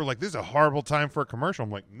commercial and people are like, "This is a horrible time for a commercial."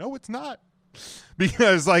 I'm like, "No, it's not,"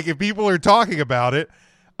 because like if people are talking about it,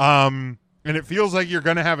 and it feels like you're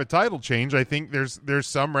going to have a title change, I think there's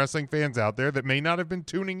some wrestling fans out there that may not have been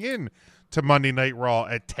tuning in to Monday Night Raw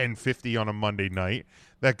at 10:50 on a Monday night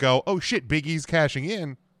that go, "Oh shit, Big E's cashing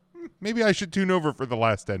in. Maybe I should tune over for the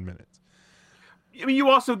last 10 minutes." I mean, you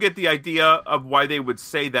also get the idea of why they would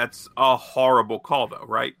say that's a horrible call, though,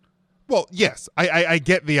 right? Well, yes, I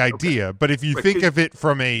get the idea, but if you But think could- of it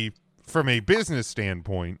from a business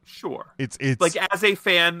standpoint, Sure. it's Like, as a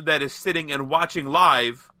fan that is sitting and watching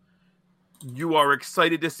live, you are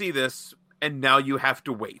excited to see this, and now you have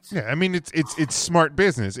to wait. yeah. I mean, it's smart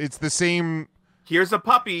business. It's the same. Here's a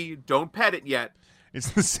puppy. Don't pet it yet. It's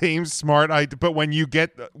the same smart idea. But when you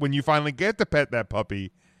finally get to pet that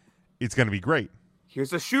puppy, it's going to be great.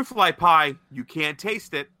 Here's a shoe fly pie. You can't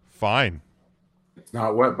taste it. Fine. It's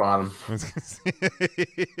not wet bottom.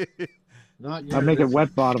 Not yet. I'd make it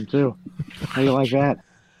wet bottom too. How you like that?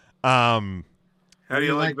 How do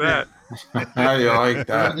you like that? How do you like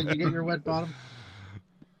that? Did you get your wet bottom?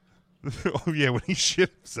 Oh yeah, when he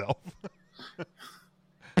shit himself.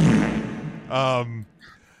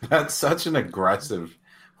 That's such an aggressive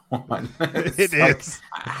one. It like- is.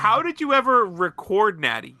 How did you ever record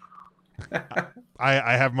Natty?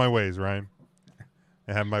 I have my ways, Ryan.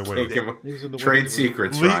 I have my ways. Take him- Trade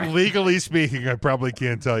secrets, Ryan. Legally speaking, I probably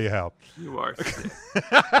can't tell you how. You are sick.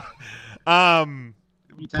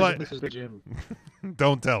 But This is the gym.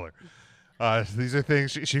 don't tell her. These are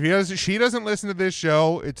things she doesn't listen to this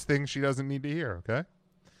show. It's things she doesn't need to hear. Okay.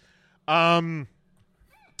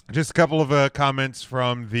 Just a couple of comments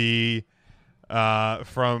from the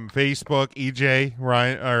from Facebook. EJ,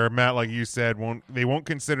 Ryan, or Matt, like you said, won't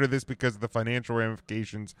consider this because of the financial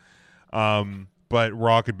ramifications. But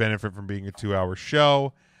Raw could benefit from being a 2-hour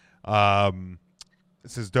show. It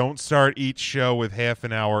says don't start each show with half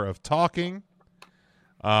an hour of talking.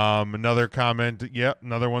 Another comment. Yep.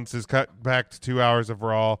 Another one says cut back to 2 hours of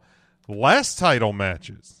Raw. Less title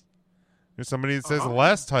matches. There's somebody that says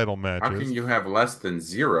less title matches. How can you have less than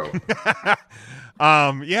 0?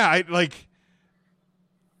 Yeah,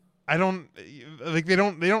 I don't like they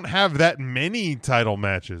don't have that many title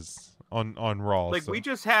matches on Raw. Like, so. we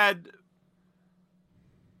just had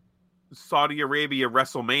Saudi Arabia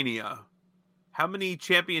WrestleMania. How many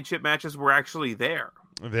championship matches were actually there?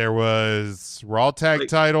 There was Raw tag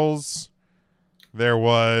titles. There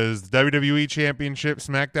was WWE Championship,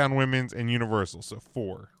 SmackDown Women's, and Universal. So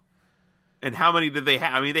 4. And how many did they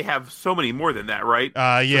have? I mean, they have so many more than that, right?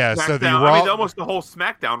 Yeah. So the SmackDown- Raw, I mean, almost the whole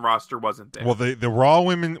SmackDown roster wasn't there. well, the Raw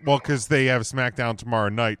women, because they have SmackDown tomorrow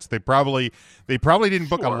night. So they probably didn't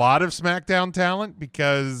book a lot of SmackDown talent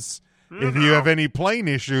because if you have any plane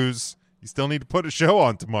issues, you still need to put a show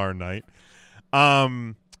on tomorrow night.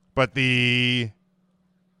 But the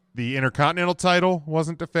Intercontinental title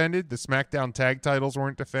wasn't defended. The SmackDown tag titles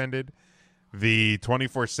weren't defended. The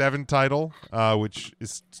 24/7 title, which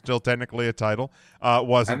is still technically a title,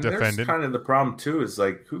 wasn't and defended. That's kind of the problem too. Is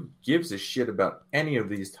like, who gives a shit about any of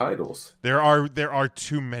these titles? There are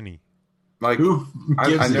too many. Like, Who I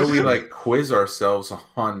gives know a we shit? like quiz ourselves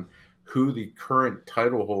on who the current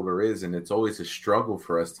title holder is, and it's always a struggle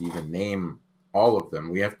for us to even name all of them.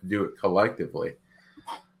 We have to do it collectively.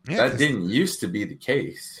 Yeah, that 'cause- didn't used to be the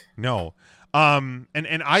case. No. And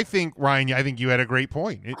I think, Ryan, I think you had a great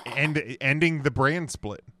point. Ending the brand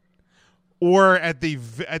split, or at the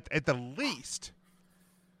least,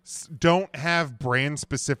 don't have brand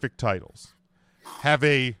specific titles. Have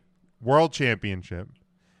a world championship,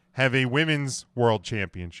 have a women's world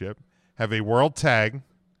championship, have a world tag.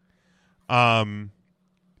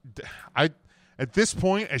 At this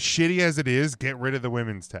point, as shitty as it is, get rid of the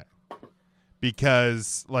women's tag,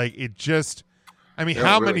 because like it just. I mean, They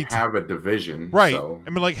how don't really many have a division, right? so- I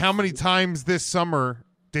mean, like how many times this summer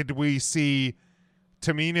did we see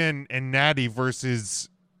Tamina and Natty versus,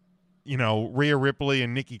 Rhea Ripley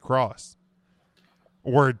and Nikki Cross,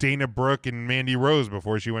 or Dana Brooke and Mandy Rose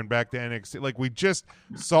before she went back to NXT? Like, we just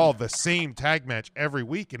saw the same tag match every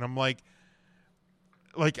week, and I'm like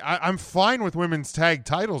I'm fine with women's tag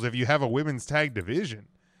titles if you have a women's tag division,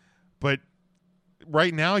 but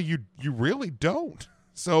right now you really don't.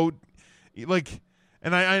 So, like,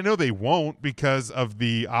 and I know they won't because of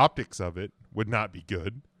the optics of it would not be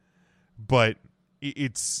good, but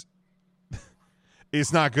it's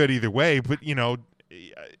not good either way. But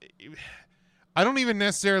I don't even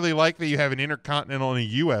necessarily like that you have an Intercontinental and a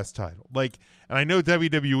U.S. title. Like, and I know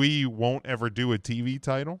WWE won't ever do a TV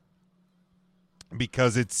title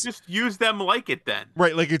because it's just use them like it then.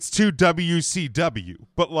 Right, like it's too WCW,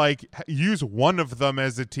 but like use one of them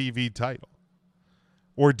as a TV title.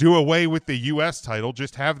 Or do away with the U.S. title,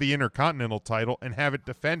 just have the Intercontinental title and have it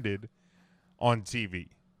defended on TV.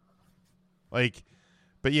 Like,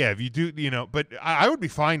 but yeah, if you do, but I would be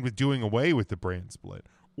fine with doing away with the brand split.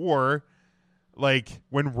 Or like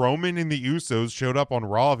when Roman and the Usos showed up on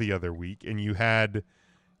Raw the other week and you had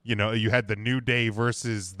the New Day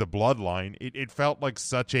versus the Bloodline, it felt like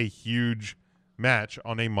such a huge match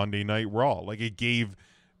on a Monday Night Raw. Like it gave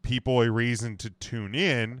people a reason to tune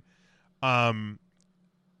in.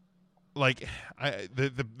 Like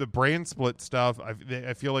the brand split stuff,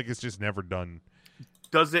 I feel like it's just never done.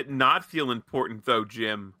 Does it not feel important though,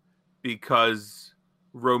 Jim, because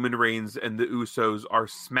Roman Reigns and the Usos are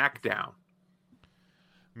SmackDown?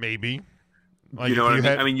 Maybe. Like you know what I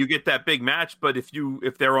mean? I mean, you get that big match, but if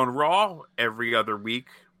they're on Raw every other week,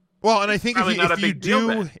 well, and I think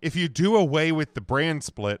if you do away with the brand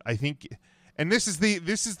split, I think, and this is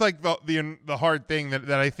like the hard thing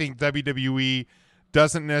that I think WWE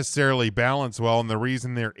doesn't necessarily balance well, and the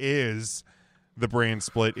reason there is the brand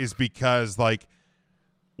split is because like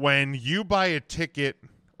when you buy a ticket,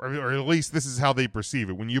 or at least this is how they perceive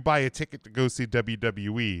it, when you buy a ticket to go see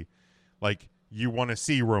WWE, like you want to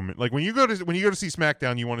see Roman. Like when you go to see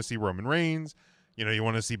SmackDown, you want to see Roman Reigns. You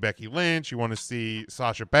want to see Becky Lynch. You want to see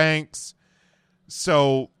Sasha Banks.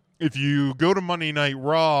 So if you go to Monday Night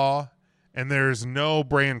Raw and there's no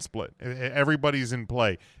brand split, everybody's in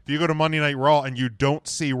play. If you go to Monday Night Raw and you don't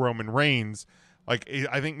see Roman Reigns, like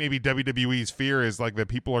I think maybe WWE's fear is like that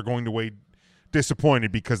people are going to wait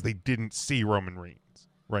disappointed because they didn't see Roman Reigns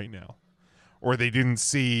right now, or they didn't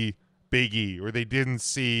see Big E, or they didn't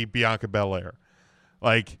see Bianca Belair.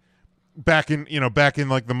 Like back in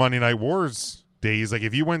like the Monday Night Wars days, like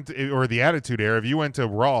if you went or the Attitude Era, if you went to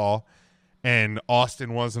Raw and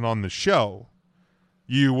Austin wasn't on the show,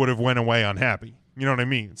 you would have went away unhappy. You know what I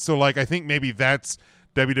mean? So like I think maybe that's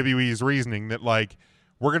WWE's reasoning that like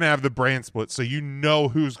we're going to have the brand split so you know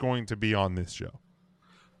who's going to be on this show.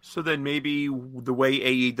 So then maybe the way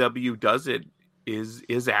AEW does it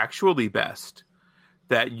is actually best,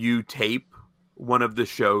 that you tape one of the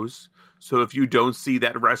shows. So if you don't see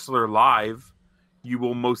that wrestler live, you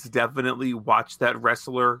will most definitely watch that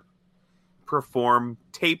wrestler perform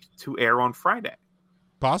taped to air on Friday.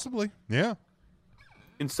 Possibly, yeah.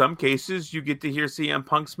 In some cases, you get to hear CM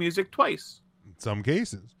Punk's music twice. In some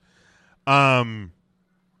cases. Yeah,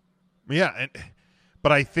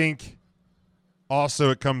 but I think also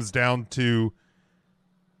it comes down to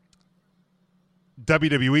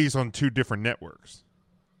WWE's on two different networks.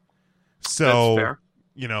 So, that's fair.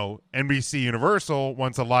 NBC Universal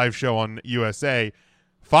wants a live show on USA.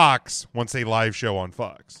 Fox wants a live show on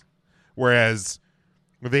Fox. Whereas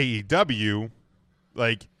with AEW,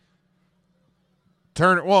 like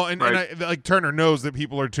Turner, well, and like Turner knows that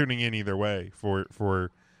people are tuning in either way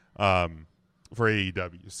for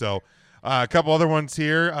AEW. So a couple other ones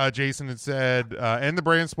here. Jason had said, end the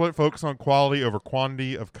brand split, focus on quality over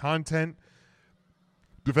quantity of content.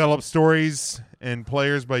 Develop stories and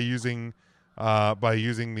players by using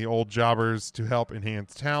the old jobbers to help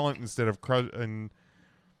enhance talent instead of crushing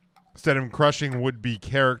would-be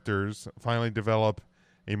characters. Finally, develop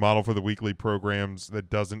a model for the weekly programs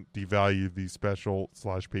that doesn't devalue these special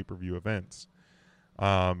 / pay-per-view events.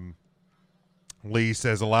 Lee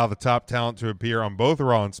says allow the top talent to appear on both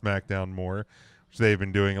Raw and SmackDown more, which they've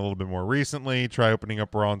been doing a little bit more recently. Try opening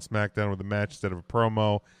up Raw and SmackDown with a match instead of a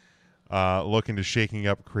promo. Look into shaking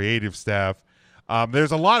up creative staff.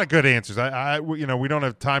 There's a lot of good answers. We don't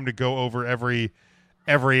have time to go over every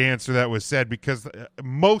answer that was said because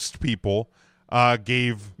most people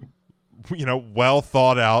gave well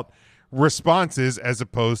thought out responses as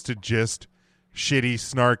opposed to just shitty,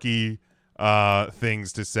 snarky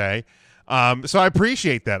things to say. So I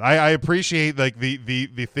appreciate that. I appreciate like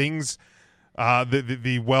the things,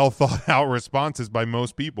 the well thought out responses by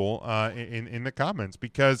most people in the comments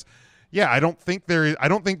because. Yeah, I don't think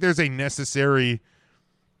there's a necessary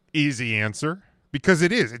easy answer because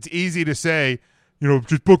it is. It's easy to say,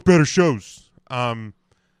 just book better shows. But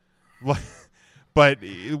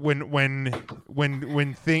when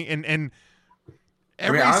thing and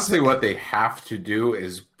honestly, what they have to do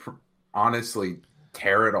is honestly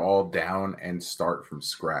tear it all down and start from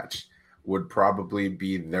scratch would probably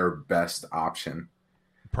be their best option.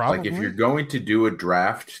 Probably. Like if you're going to do a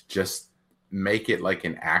draft, just make it like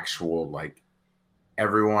an actual, like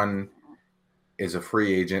everyone is a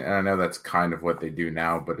free agent. And I know that's kind of what they do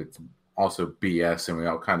now, but it's also BS, and we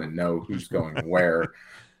all kind of know who's going where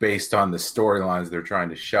based on the storylines they're trying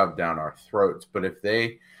to shove down our throats. But if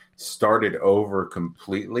they started over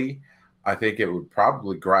completely, I think it would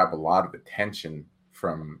probably grab a lot of attention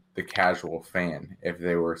from the casual fan if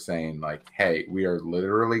they were saying like, hey, we are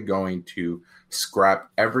literally going to scrap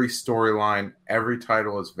every storyline, every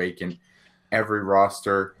title is vacant, every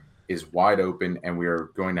roster is wide open, and we are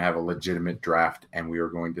going to have a legitimate draft, and we are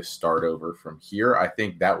going to start over from here. I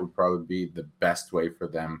think that would probably be the best way for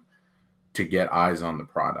them to get eyes on the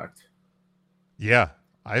product. Yeah.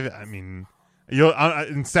 I mean, you'll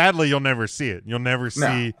and sadly you'll never see it. You'll never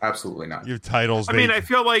see absolutely not your titles. I mean, I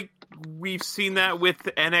feel like we've seen that with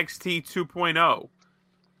NXT 2.0.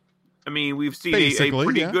 I mean, we've seen a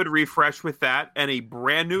pretty good refresh with that and a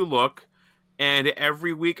brand new look. And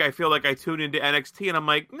every week I feel like I tune into NXT and I'm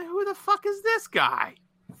like, who the fuck is this guy?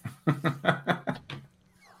 I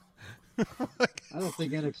don't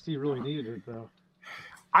think NXT really needed it, though.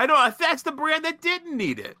 I don't. That's the brand that didn't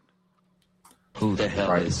need it. Who the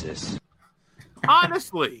hell is this?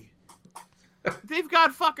 Honestly. They've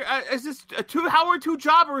got is this Howard Two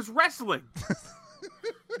Jobbers wrestling?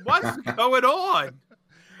 What's going on?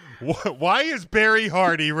 Why is Barry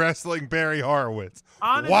Hardy wrestling Barry Horowitz?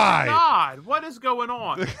 Honest Why? to God, what is going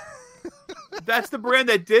on? That's the brand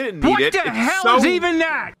that didn't need it. What the hell is even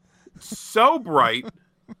that? So bright.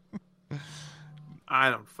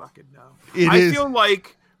 I don't fucking know. I feel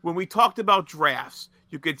like when we talked about drafts,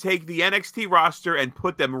 you could take the NXT roster and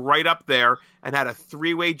put them right up there and had a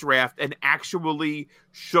three-way draft and actually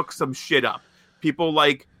shook some shit up. People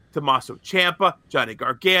like Tommaso Ciampa, Johnny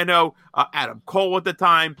Gargano, Adam Cole at the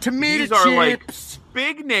time. These are like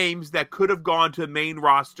big names that could have gone to the main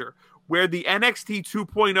roster, where the NXT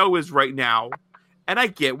 2.0 is right now. And I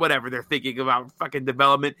get whatever they're thinking about fucking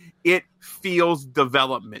development. It feels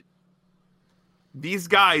development. These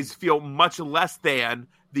guys feel much less than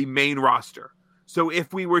the main roster. So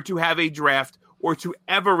if we were to have a draft or to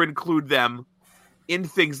ever include them in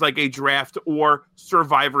things like a draft or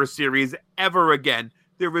Survivor Series ever again,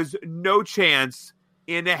 there is no chance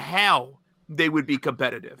in hell they would be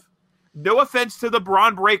competitive. No offense to the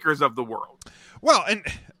Braun Breakers of the world. Well,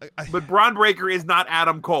 but Braun Breaker is not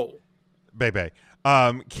Adam Cole. Baby.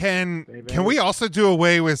 Can we also do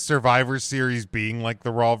away with Survivor Series being like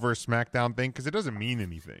the Raw vs. SmackDown thing? Because it doesn't mean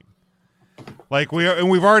anything. Like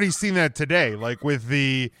we've already seen that today. Like with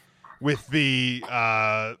the first,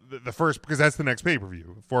 because that's the next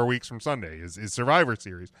pay-per-view 4 weeks from Sunday is Survivor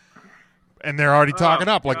Series. And they're already talking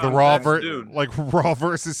up like the Raw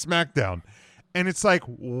versus SmackDown. And it's like,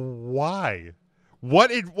 why?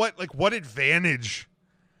 What advantage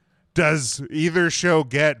does either show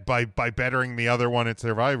get by bettering the other one at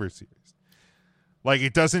Survivor Series? Like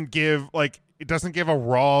it doesn't give a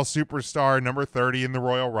Raw superstar number 30 in the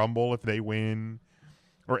Royal Rumble if they win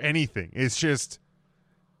or anything. It's just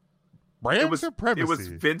brand supremacy. It was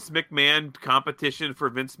Vince McMahon competition for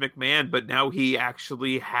Vince McMahon, but now he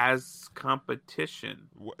actually has competition.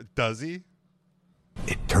 Does he?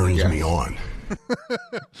 It turns me on.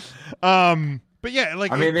 But yeah,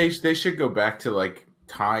 like I mean, they should go back to like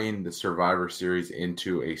tying the Survivor Series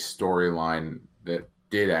into a storyline that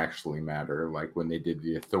did actually matter, like when they did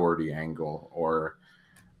the authority angle or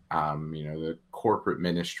the corporate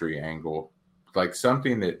ministry angle, like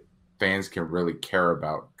something that fans can really care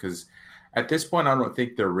about. Because at this point, I don't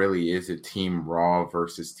think there really is a Team Raw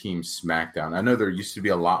versus Team SmackDown. I know there used to be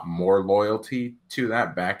a lot more loyalty to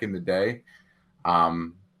that back in the day.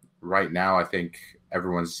 Right now, I think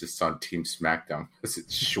everyone's just on Team SmackDown because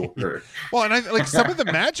it's shorter. Well, and some of the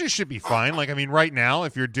matches should be fine. Like, I mean, right now,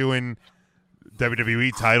 if you're doing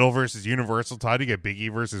WWE title versus Universal title, you get Big E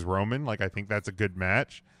versus Roman. Like, I think that's a good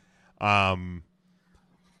match. I mean,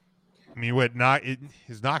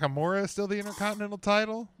 is Nakamura still the Intercontinental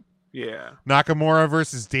title? Yeah. Nakamura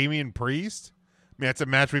versus Damian Priest. I mean, that's a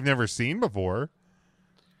match we've never seen before.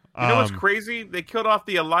 You know what's crazy? They killed off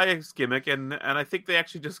the Elias gimmick, and I think they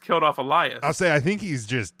actually just killed off Elias. I think he's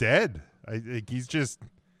just dead. I think he's just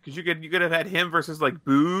because you could have had him versus like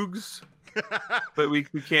Boogs, but we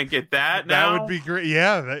can't get that now. That would be great.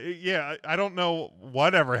 Yeah. I don't know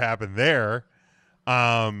whatever happened there.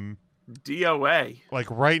 DOA.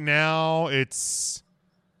 Like right now, it'd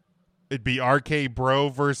be RK Bro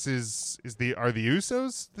versus are the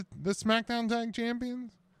Usos the SmackDown Tag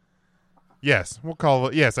Champions? Yes, we'll call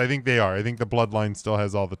it. Yes, I think they are. I think the Bloodline still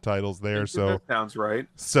has all the titles there. So that sounds right.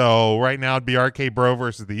 So right now it'd be RK Bro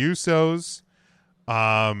versus the Usos.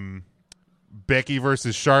 Becky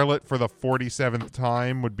versus Charlotte for the 47th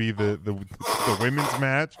time would be the women's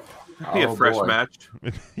match. Be a fresh match.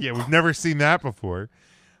 Yeah, we've never seen that before.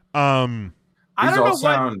 I don't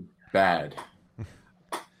know bad.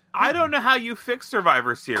 I don't know how you fix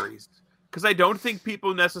Survivor Series because I don't think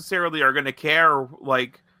people necessarily are going to care.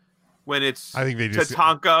 Like when it's I think they just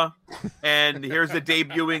Tatanka and here's the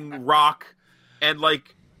debuting Rock and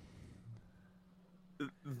like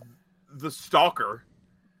the Stalker,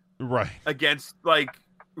 right, against like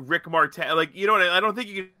Rick Martel. Like you know what? I don't think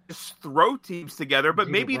you can just throw teams together, but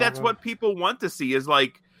maybe that's what people want to see is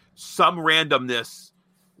like some randomness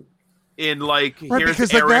in like right, here's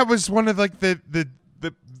because Eric. like that was one of like the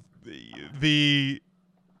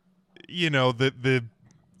you know the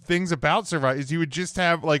things about Survivor is you would just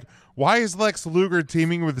have like, why is Lex Luger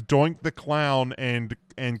teaming with Doink the Clown and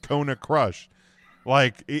Kona Crush?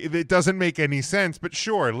 Like it doesn't make any sense, but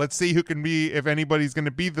sure, let's see who can be, if anybody's going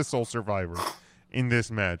to be the sole survivor in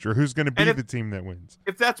this match, or who's going to be the team that wins.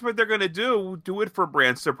 If that's what they're going to do it for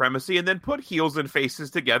brand supremacy, and then put heels and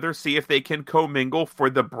faces together, see if they can commingle for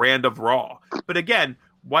the brand of Raw. But again,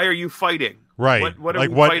 why are you fighting? Right. What are like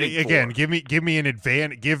we what fighting again, for? give me an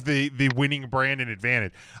advantage, give the winning brand an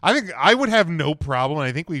advantage. I think I would have no problem, and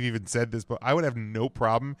I think we've even said this, but I would have no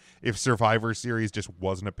problem if Survivor Series just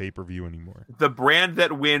wasn't a pay-per-view anymore. The brand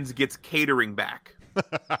that wins gets catering back.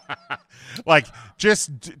 Like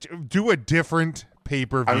just do a different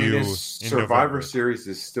pay-per-view. I mean, in Survivor November. Series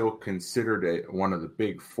is still considered one of the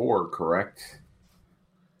big four, correct?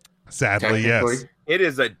 Sadly, yes. It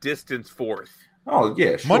is a distant fourth. Oh,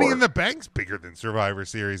 yeah, sure. Money in the Bank's bigger than Survivor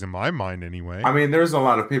Series in my mind, anyway. I mean, there's a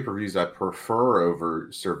lot of pay-per-views I prefer over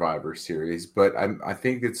Survivor Series, but I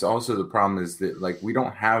think it's also the problem is that like we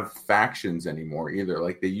don't have factions anymore either.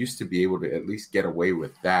 Like they used to be able to at least get away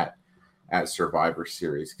with that at Survivor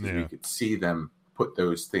Series because we could see them put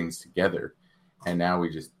those things together, and now we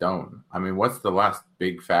just don't. I mean, what's the last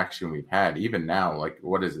big faction we've had? Even now, like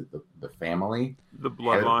what is it? The family, the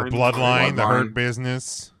bloodline, the Hurt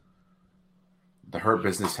Business. The Hurt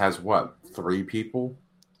Business has what, 3 people?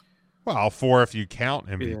 Well, 4 if you count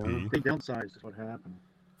MVP. They downsized is what happened.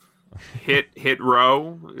 Hit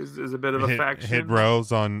Row is a bit of a faction. Hit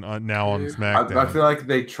Row's on now on SmackDown. I feel like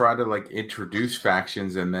they try to like introduce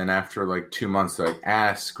factions, and then after like 2 months, they're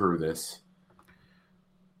like, screw this.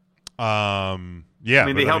 Yeah, I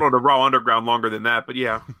mean, they held on to Raw Underground longer than that, but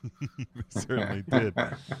yeah, they certainly did.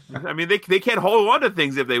 I mean, they can't hold on to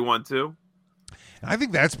things if they want to. I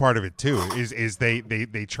think that's part of it too. Is they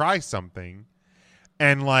try something,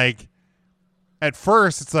 and like at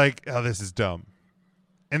first it's like, oh, this is dumb,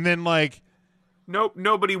 and then like, nope,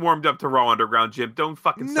 nobody warmed up to Raw Underground, Jim. Don't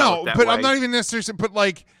fucking sell it that but way. I'm not even necessarily. But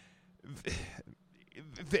like,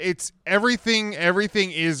 it's everything.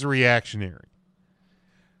 Everything is reactionary.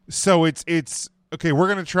 So it's okay. We're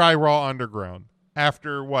gonna try Raw Underground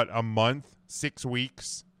after what, a month, 6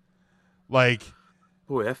 weeks, like.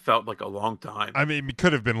 Boy, that felt like a long time. I mean, it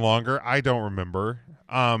could have been longer. I don't remember.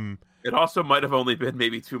 It also might have only been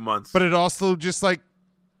maybe 2 months. But it also just like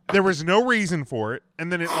there was no reason for it,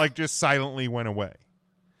 and then it like just silently went away.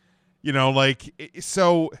 You know, like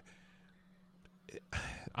so.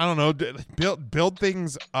 I don't know. Build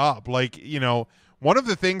things up. Like, you know, one of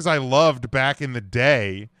the things I loved back in the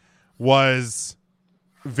day was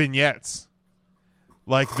vignettes,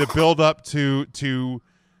 like the build up to.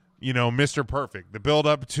 You know, Mr. Perfect, the build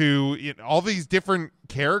up to all these different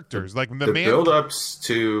characters, like the build ups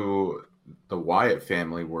to the Wyatt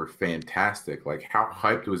family were fantastic. Like, how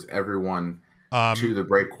hyped was everyone to the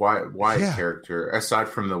Bray Wyatt character, aside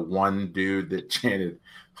from the one dude that chanted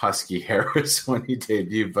Husky Harris when he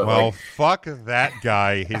debuted. But well, fuck that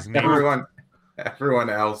guy. His name. Everyone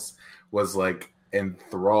else was like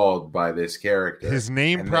enthralled by this character. His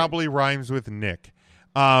name probably rhymes with Nick.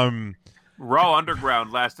 Raw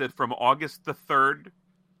Underground lasted from August the 3rd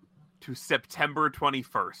to September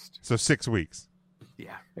 21st. So 6 weeks.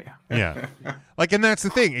 Yeah. Like, and that's the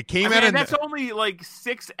thing. It came out. And that's only like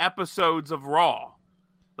 6 episodes of Raw.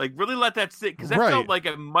 Like, really let that sit, because that felt like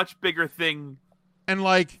a much bigger thing. And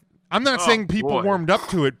like, I'm not saying people warmed up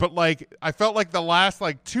to it, but like, I felt like the last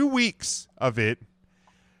like 2 weeks of it,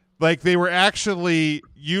 like they were actually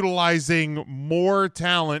utilizing more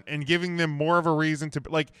talent and giving them more of a reason to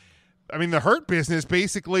like. I mean, the Hurt Business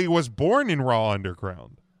basically was born in Raw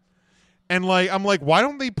Underground. And like, I'm like, why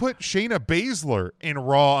don't they put Shayna Baszler in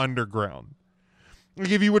Raw Underground?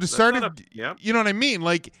 Like, if you would have started, you know what I mean?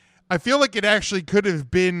 Like, I feel like it actually could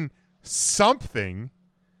have been something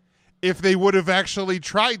if they would have actually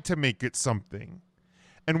tried to make it something.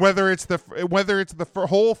 And whether it's the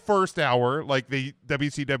whole first hour, like the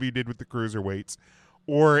WCW did with the Cruiserweights,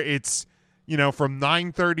 or it's, you know, from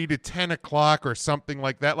 9:30 to 10 o'clock or something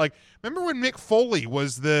like that. Like, remember when Mick Foley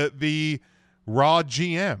was the Raw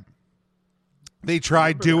GM? They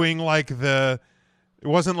tried doing like the It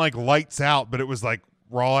wasn't like Lights Out, but it was like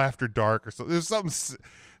Raw After Dark or something. There's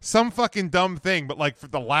some fucking dumb thing, but like for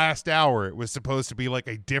the last hour, it was supposed to be like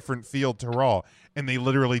a different feel to Raw, and they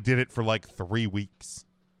literally did it for like 3 weeks.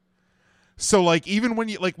 So like even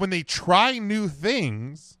when they try new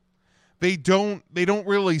things, they don't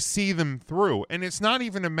really see them through. And it's not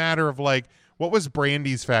even a matter of like, what was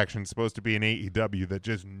Brandy's faction supposed to be in AEW that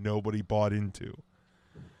just nobody bought into?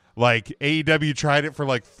 Like AEW tried it for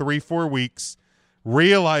like 3-4 weeks,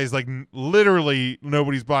 realized like literally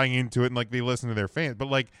nobody's buying into it, and like they listen to their fans. But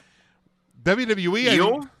like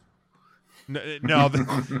WWE, no,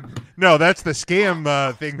 that's the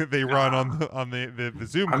scam thing that they run on the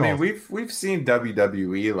Zoom calls. I mean, we've seen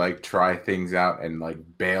WWE like try things out and like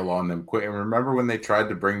bail on them quick. And remember when they tried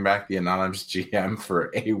to bring back the anonymous GM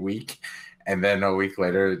for a week, and then a week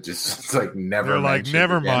later it just like never. They're like,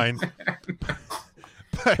 never mind.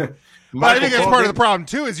 But I think that's part of the problem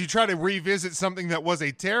too. Is you try to revisit something that was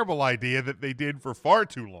a terrible idea that they did for far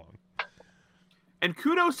too long. And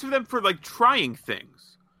kudos to them for like trying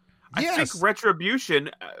things. Yes. I think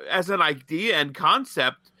Retribution as an idea and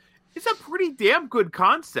concept is a pretty damn good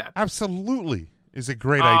concept. Absolutely is a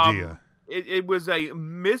great idea. It was a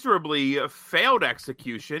miserably failed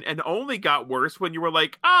execution and only got worse when you were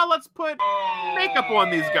like, let's put makeup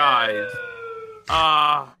on these guys.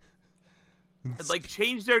 Like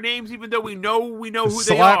change their names even though we know who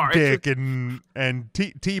they are. Slapdick and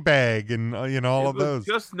Teabag and all of those.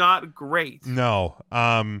 Just not great. No.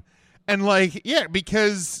 And like, yeah,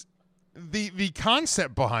 because the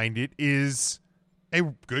concept behind it is a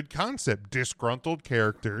good concept. Disgruntled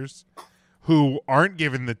characters who aren't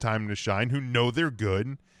given the time to shine, who know they're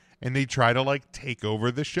good, and they try to like take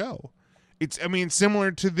over the show. It's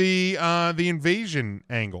similar to the invasion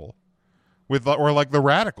angle with or like the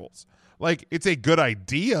Radicals. Like, it's a good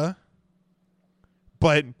idea,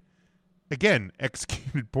 but again,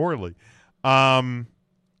 executed poorly.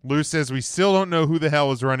 Lou says we still don't know who the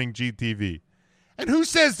hell is running GTV. And who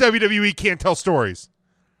says WWE can't tell stories?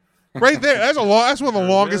 Right there. That's one of the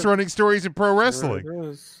longest running stories in pro wrestling.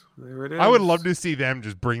 There it is. I would love to see them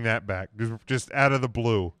just bring that back. Just out of the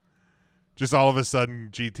blue. Just all of a sudden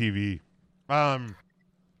GTV. But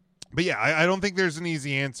yeah, I don't think there's an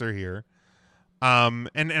easy answer here. And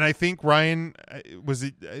I think Ryan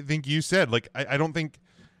I think you said, like, I don't think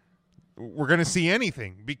we're going to see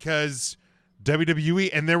anything because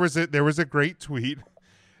WWE, and there was a great tweet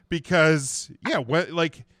because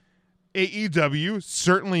like AEW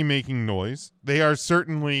certainly making noise. They are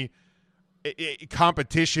certainly a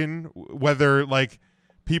competition, whether like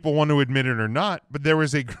people want to admit it or not. But there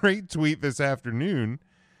was a great tweet this afternoon,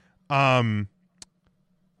 that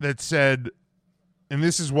said, and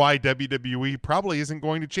this is why WWE probably isn't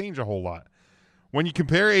going to change a whole lot. When you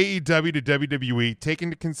compare AEW to WWE, take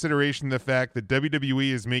into consideration the fact that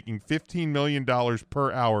WWE is making $15 million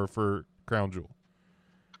per hour for Crown Jewel.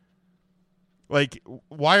 Like,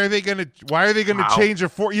 why are they gonna change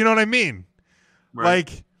you know what I mean? Right.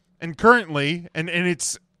 Like, and currently, and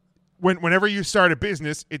it's whenever you start a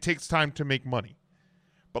business, it takes time to make money.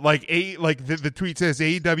 But like the tweet says,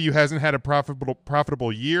 AEW hasn't had a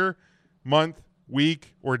profitable year, month,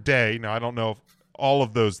 week, or day. Now I don't know if all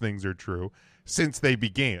of those things are true since they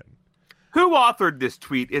began. Who authored this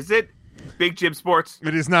tweet? Is it Big Jim Sports?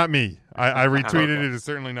 It is not me. I retweeted it. It is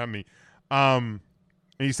certainly not me. And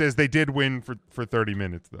he says they did win for 30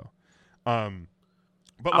 minutes though.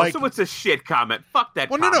 But so it's a shit comment. Fuck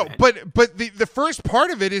that. Well, comment. no. But the first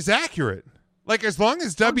part of it is accurate. Like, as long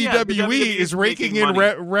as WWE is raking in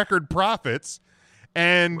record profits,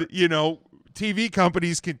 and TV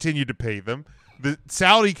companies continue to pay them, the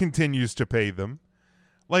Saudi continues to pay them.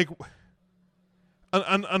 Like,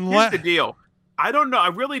 unless here's the deal, I don't know. I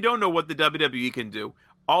really don't know what the WWE can do.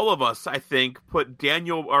 All of us, I think, put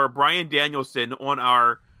Bryan Danielson on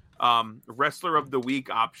our Wrestler of the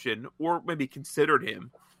Week option, or maybe considered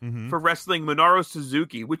him for wrestling Minoru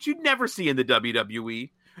Suzuki, which you'd never see in the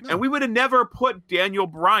WWE. No. And we would have never put Daniel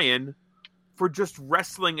Bryan for just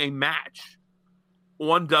wrestling a match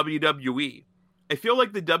on WWE. I feel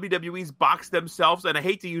like the WWE's boxed themselves, and I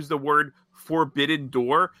hate to use the word forbidden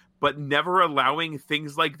door, but never allowing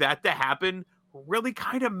things like that to happen really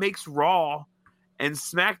kind of makes Raw and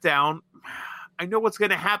SmackDown, I know what's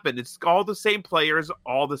going to happen. It's all the same players,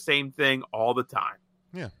 all the same thing, all the time.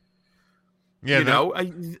 Yeah. Yeah,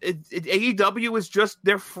 AEW is just,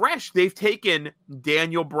 they're fresh. They've taken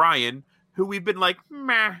Daniel Bryan, who we've been like,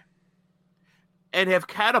 meh, and have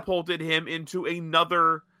catapulted him into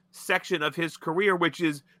another section of his career, which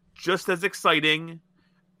is just as exciting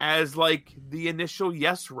as like the initial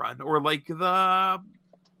Yes run or like the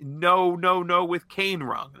no with Kane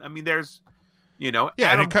run. I mean, there's,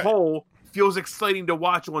 Adam Cole feels exciting to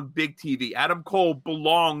watch on big TV. Adam Cole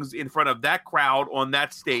belongs in front of that crowd on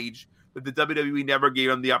that stage that the WWE never gave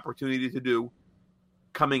him the opportunity to do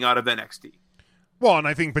coming out of NXT. Well, and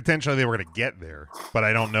I think potentially they were going to get there, but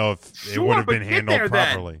I don't know if it would have been handled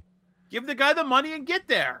properly. Then. Give the guy the money and get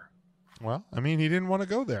there. Well, I mean, he didn't want to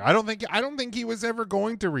go there. I don't think he was ever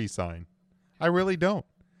going to re-sign. I really don't.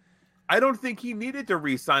 I don't think he needed to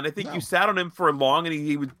re-sign. I think you sat on him for long, and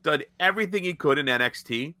he done everything he could in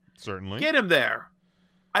NXT. Certainly. Get him there.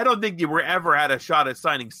 I don't think you were ever had a shot at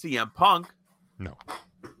signing CM Punk. No.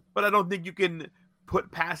 But I don't think you can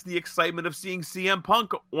put past the excitement of seeing CM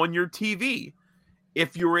Punk on your TV.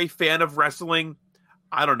 If you're a fan of wrestling,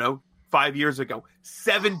 I don't know, 5 years ago,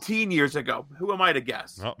 17 years ago. Who am I to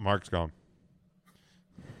guess? Oh, Mark's gone.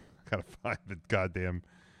 Gotta find the goddamn...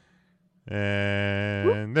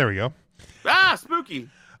 And there we go. Spooky.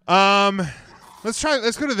 Let's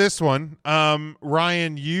go to this one.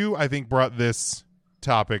 Ryan, you I think brought this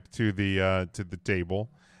topic to the table.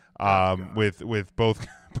 With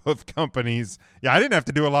both companies. Yeah, I didn't have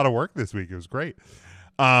to do a lot of work this week. It was great.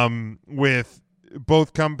 With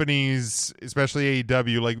both companies, especially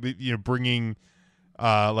AEW, like bringing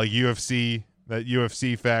like UFC, that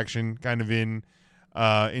UFC faction kind of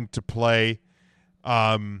into play.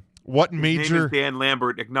 What His major name is Dan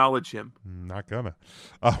Lambert? Acknowledge him. Not gonna.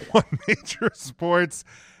 What major sports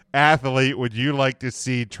athlete would you like to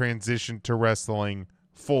see transition to wrestling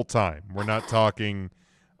full time? We're not talking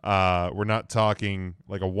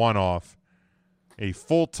like a one-off. A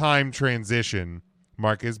full-time transition.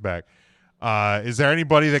 Mark is back. Is there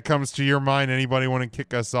anybody that comes to your mind? Anybody want to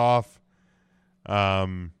kick us off?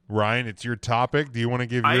 Ryan, it's your topic. Do you want to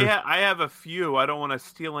give your... I have a few. I don't want to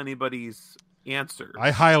steal anybody's answers.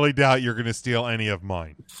 I highly doubt you're going to steal any of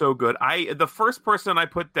mine. So good. The first person I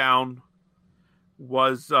put down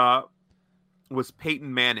was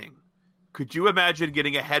Peyton Manning. Could you imagine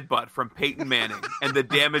getting a headbutt from Peyton Manning and the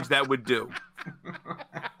damage that would do?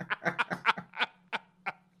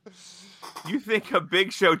 You think a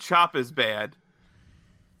Big Show chop is bad?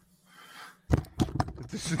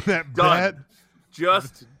 Isn't that done. bad?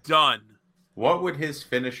 Just done. What would his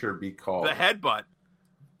finisher be called? The headbutt.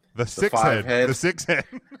 The six head. The six head.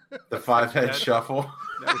 The 5-head shuffle.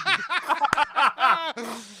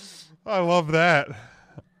 I love that.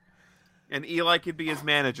 And Eli could be his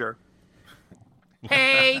manager.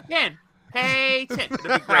 Peyton. It'd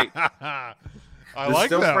be great. I the like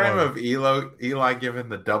still that frame one. of Eli giving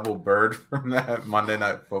the double bird from that Monday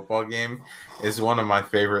Night Football game is one of my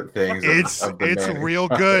favorite things. It's of the Manning real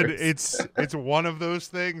brothers. good. It's one of those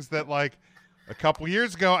things that, like, a couple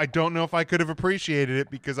years ago, I don't know if I could have appreciated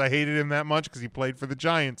it because I hated him that much because he played for the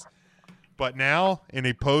Giants. But now, in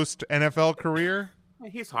a post-NFL career,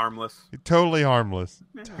 he's harmless. Totally harmless.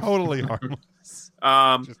 Totally harmless.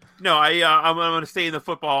 I'm going to stay in the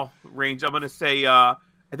football range. I'm going to say I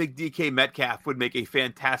think DK Metcalf would make a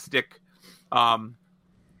fantastic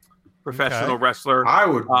professional wrestler. I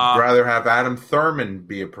would rather have Adam Thurman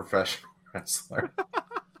be a professional wrestler.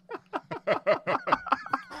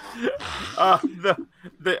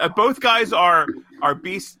 Both guys are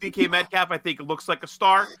beasts. DK Metcalf, I think, looks like a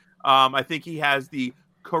star. I think he has the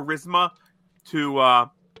charisma to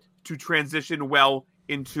transition well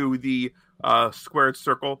into the squared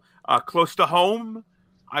circle. Close to home,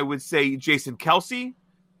 I would say Jason Kelce.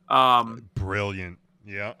 Brilliant.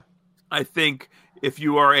 Yeah. I think if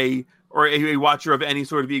you are a watcher of any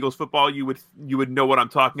sort of Eagles football, you would know what I'm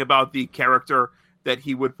talking about. The character that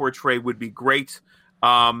he would portray would be great.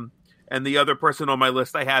 And the other person on my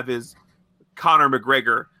list I have is Conor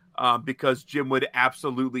McGregor, because Jim would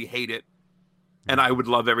absolutely hate it, and I would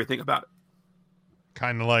love everything about it.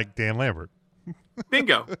 Kind of like Dan Lambert.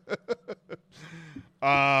 Bingo.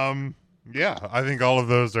 Yeah, I think all of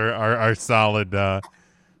those are solid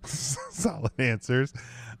solid answers.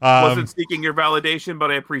 Wasn't seeking your validation, but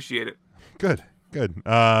I appreciate it. Good.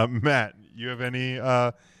 Matt, you have any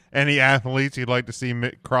athletes you'd like to see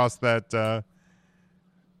cross the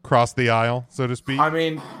aisle, so to speak? I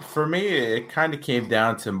mean, for me, it kind of came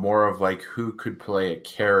down to more of like who could play a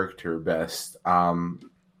character best.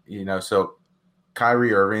 So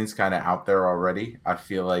Kyrie Irving's kind of out there already. I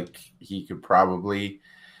feel like he could probably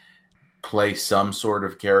play some sort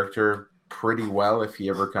of character pretty well if he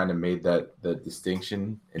ever kind of made that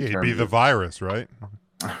distinction. He'd be the virus, right?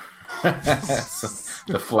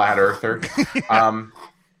 The flat earther.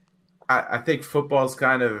 I think football's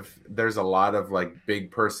kind of, there's a lot of like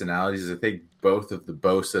big personalities. I think both of the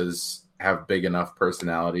Bosas have big enough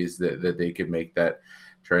personalities that they could make that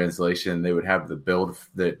translation. They would have the build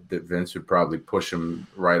that Vince would probably push them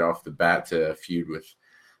right off the bat to a feud with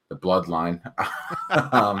the bloodline.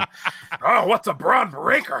 Oh, what's a Braun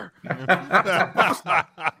Breaker?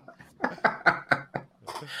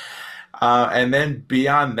 And then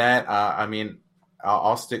beyond that, I mean,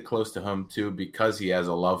 I'll stick close to home too because he has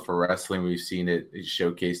a love for wrestling. We've seen it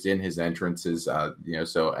showcased in his entrances. So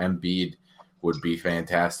Embiid would be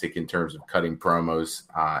fantastic in terms of cutting promos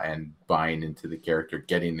and buying into the character,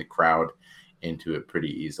 getting the crowd into it pretty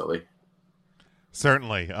easily.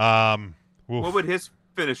 Certainly. What would his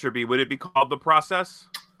finisher be? Would it be called The Process?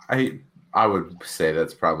 I would say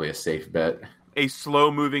that's probably a safe bet. A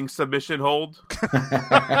slow-moving submission hold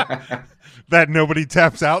that nobody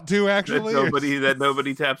taps out to. Actually, that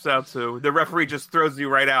nobody taps out to. The referee just throws you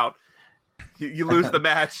right out. You lose the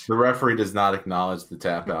match. The referee does not acknowledge the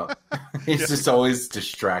tap out. He's just always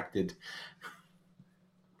distracted.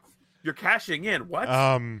 You're cashing in. What?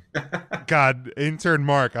 God, intern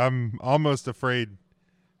Mark, I'm almost afraid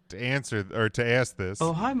to answer or to ask this.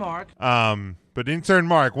 Oh, hi, Mark. But intern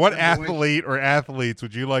Mark, what athlete or athletes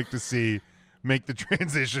would you like to see make the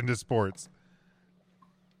transition to sports?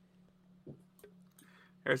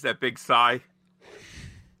 There's that big sigh.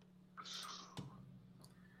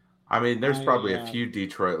 I mean, there's probably a few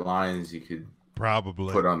Detroit Lions you could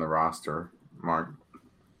probably put on the roster, Mark.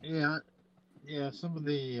 Yeah, some of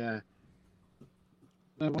the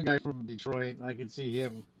that one guy from Detroit, I can see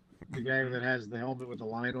him, the guy that has the helmet with the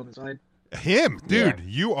lion on the side. Him, dude,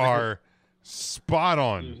 you are spot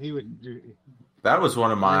on. He would do. That was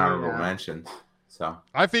one of my honorable mentions. So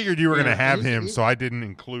I figured you were going to have him, so I didn't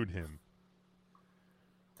include him.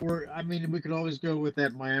 Or I mean, we could always go with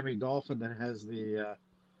that Miami Dolphin that has the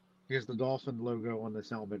Dolphin logo on this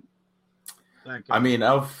helmet. I mean,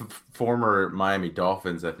 of former Miami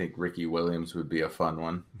Dolphins, I think Ricky Williams would be a fun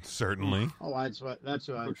one. Certainly. Oh, that's what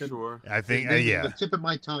for sure. I think, the tip of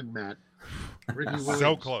my tongue, Matt. Ricky Williams.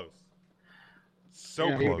 So close.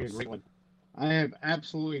 So close. I have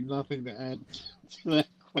absolutely nothing to add to that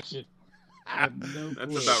question. I have no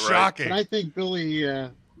That's clue. about right. Shocking. But I think Billy,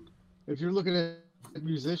 if you're looking at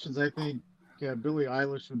musicians, I think Billie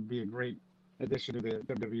Eilish would be a great addition to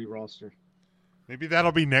the WWE roster. Maybe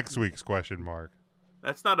that'll be next week's question, Mark.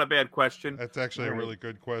 That's not a bad question. That's actually a really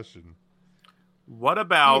good question. What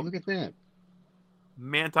about look at that.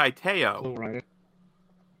 Manti Te'o? Right.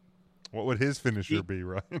 What would his finisher be,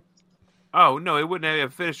 Ryan? Oh, no, it wouldn't have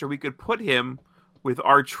a finisher. We could put him with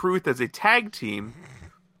R-Truth as a tag team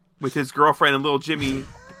with his girlfriend and little Jimmy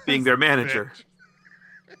being their manager.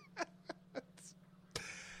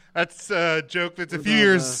 That's a joke that's a few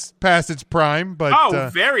years past its prime,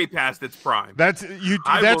 but very past its prime. That's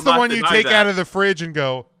That's the one you take out of the fridge and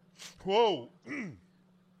go, "Whoa!"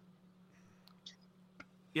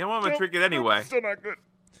 Yeah, well, I'm gonna drink it anyway. Still not good.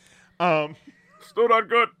 Still not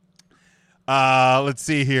good. Let's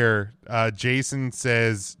see here. Jason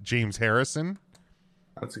says James Harrison.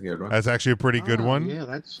 That's a good one. That's actually a pretty good one.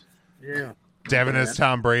 Yeah, Devin as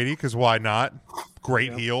Tom Brady, because why not?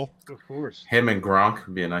 Great heel. Of course. Him and Gronk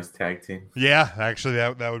would be a nice tag team. Yeah, actually,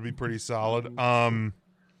 that would be pretty solid. As long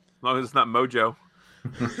as it's not Mojo.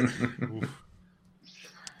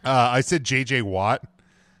 I said J.J. Watt.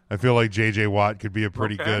 I feel like J.J. Watt could be a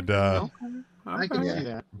pretty good. I can see that.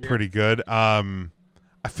 Yeah. Pretty good. I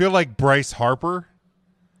feel like Bryce Harper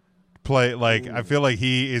I feel like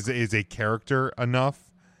he is a character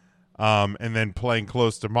enough. And then playing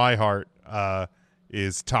close to my heart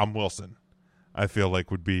is Tom Wilson. I feel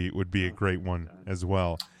like would be a great one as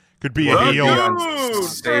well. Could be a heel.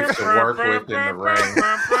 Safe to work with in the ring.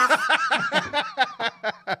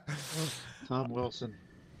 Tom Wilson.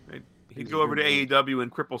 He'd go over to AEW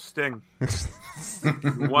and cripple Sting.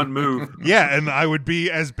 One move. Yeah, and I would be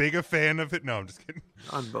as big a fan of it. No, I'm just kidding.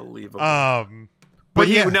 Unbelievable. But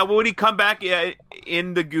yeah. Now, would he come back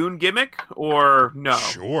in the Goon gimmick or no?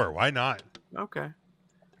 Sure, why not? Okay.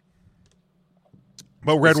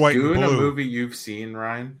 But red, white, Goon and blue. A movie you've seen,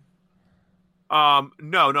 Ryan?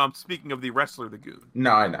 No. I'm speaking of the wrestler, the Goon.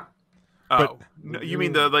 No, I know. Oh, no, you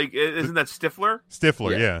mean isn't that Stifler?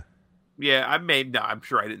 Stifler, yeah. Yeah, I'm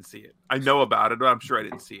sure I didn't see it. I know about it, but I'm sure I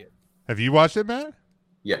didn't see it. Have you watched it, Matt?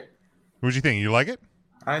 Yeah. What'd you think? You like it?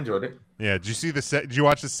 I enjoyed it. Yeah. Did you see did you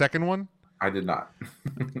watch the second one? I did not.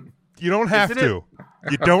 You don't have to.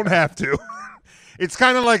 You don't have to. It's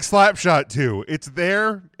kind of like Slapshot 2. It's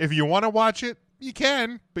there. If you want to watch it, you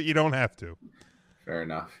can, but you don't have to. Fair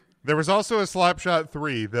enough. There was also a Slapshot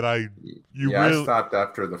 3 that I stopped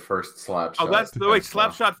after the first Slapshot. Oh, that's the way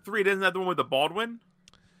Slapshot 3. Isn't that the one with the Baldwin?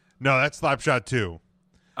 No, that's Slapshot 2.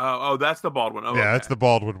 Oh, that's the Baldwin. Oh, yeah, okay. that's the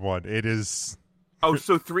Baldwin one. It is Oh,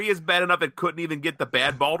 so 3 is bad enough it couldn't even get the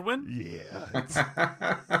bad Baldwin?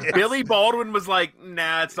 Yeah. Billy Baldwin was like,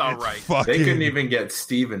 nah, it's all right. They couldn't even get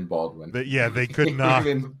Stephen Baldwin. They could not.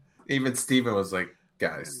 even Stephen was like,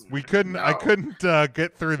 guys. We couldn't. No. I couldn't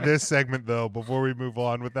get through this segment, though, before we move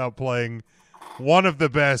on without playing one of the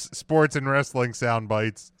best sports and wrestling sound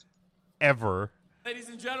bites ever. Ladies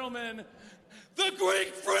and gentlemen, the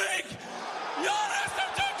Greek Freak, Giannis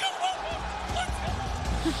Antetokounmpo.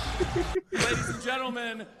 Ladies and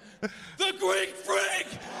gentlemen, the Greek Freak,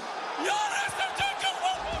 Giannis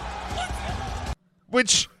Antetokounmpo.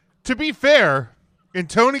 Which, to be fair, in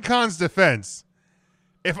Tony Khan's defense,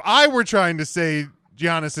 if I were trying to say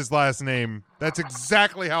Giannis's last name, that's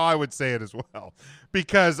exactly how I would say it as well,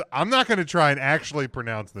 because I'm not going to try and actually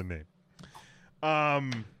pronounce the name.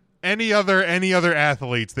 Any other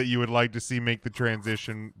athletes that you would like to see make the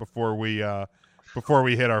transition before we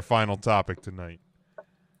hit our final topic tonight?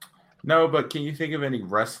 No, but can you think of any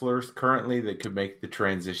wrestlers currently that could make the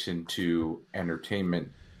transition to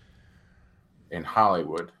entertainment in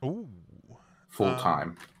Hollywood full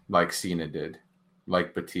time, like Cena did,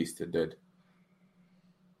 like Batista did?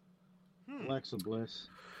 Alexa Bliss.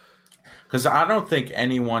 Because I don't think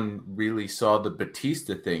anyone really saw the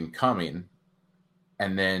Batista thing coming,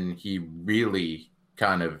 and then he really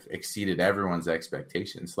kind of exceeded everyone's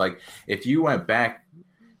expectations. Like, if you went back,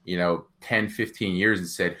 10, 15 years and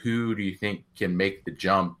said, who do you think can make the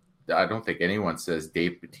jump? I don't think anyone says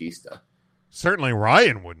Dave Batista. Certainly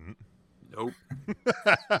Ryan wouldn't. Nope.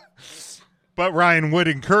 But Ryan would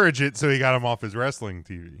encourage it, so he got him off his wrestling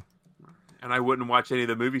TV. And I wouldn't watch any of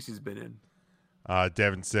the movies he's been in.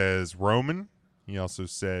 Devin says Roman. He also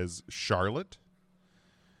says Charlotte.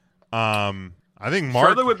 I think Mark...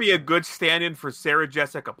 Charlotte would be a good stand-in for Sarah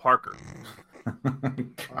Jessica Parker.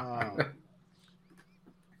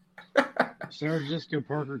 Sarah Jessica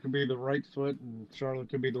Parker could be the right foot, and Charlotte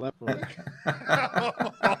could be the left foot. That's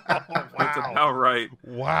about right.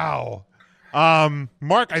 Wow.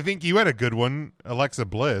 Mark, I think you had a good one. Alexa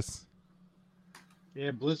Bliss. Yeah,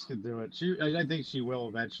 Bliss could do it. I think she will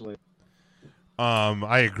eventually.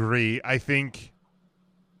 I agree. I think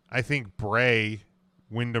Bray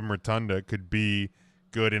Wyndham Rotunda could be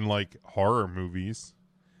good in like horror movies.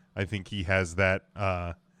 I think he has that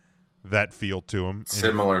feel to him.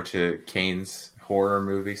 Similar to Kane's horror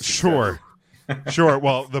movies. Sure. Sure.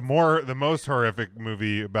 Well, the most horrific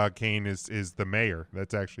movie about Kane is The Mayor.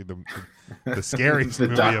 That's actually the scariest the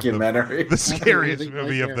movie documentary. of the scariest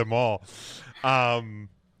movie of them all. Man,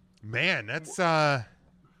 that's The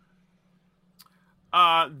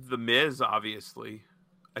Miz, obviously.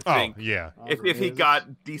 I think. Yeah. If he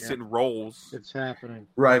got decent roles, it's happening.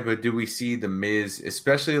 Right, but do we see The Miz,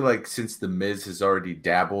 especially like since The Miz has already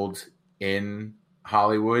dabbled in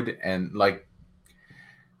Hollywood, and like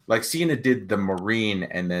Cena did the Marine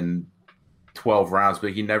and then 12 rounds,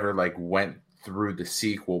 but he never like went through the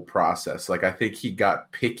sequel process. Like, I think he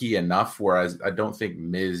got picky enough, whereas I don't think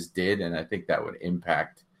Miz did, and I think that would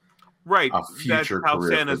impact a future that's how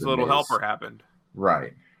career Santa's for The Little Miz. Helper happened.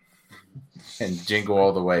 Right. And Jingle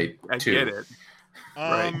All the Way I too. get it.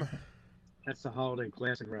 Right. That's the holiday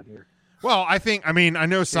classic right here. Well, I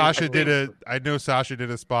know Sasha did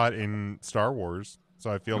a spot in Star Wars,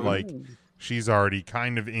 so I feel like she's already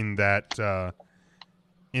kind of in that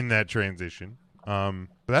transition. But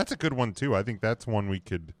that's a good one too. I think that's one we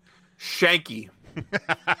could. Shanky.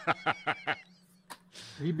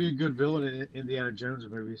 He'd be a good villain in Indiana Jones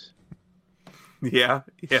movies. Yeah,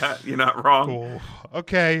 you're not wrong. Cool.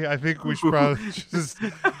 Okay, I think we should probably just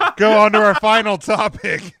go on to our final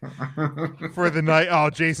topic for the night. Oh,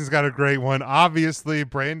 Jason's got a great one. Obviously,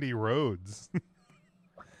 Brandy Rhodes.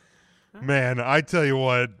 Man, I tell you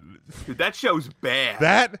what. Dude, that show's bad.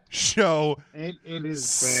 That show it is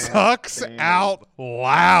sucks out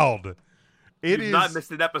loud. You've not missed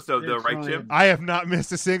an episode, though, right, Jim? I have not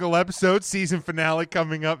missed a single episode. Season finale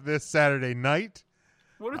coming up this Saturday night.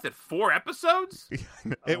 What is it, 4 episodes?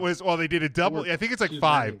 It was, they did a double. I think it's like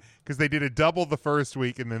 5, because they did a double the first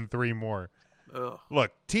week and then 3 more. Ugh.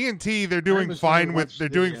 Look, TNT, they're doing fine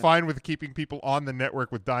with keeping people on the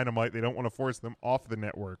network with Dynamite. They don't want to force them off the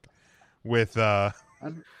network with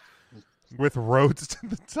Rhodes to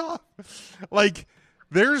the top. Like,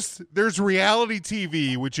 there's reality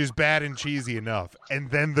TV, which is bad and cheesy enough,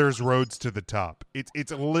 and then there's Rhodes to the top.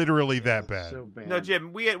 It's literally that bad. So bad. No,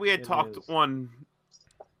 Jim, we had talked one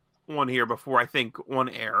here before, I think, on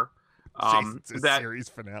air. It's a series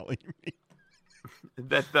finale.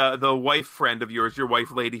 That the wife friend of yours, your wife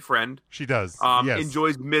lady friend, she does yes.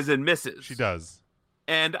 enjoys Ms. and Mrs. She does,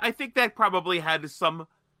 and I think that probably had some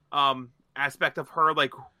aspect of her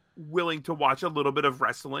like willing to watch a little bit of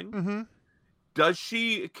wrestling. Mm-hmm. Does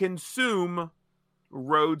she consume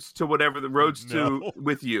roads to whatever the roads to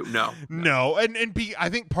with you? No. And I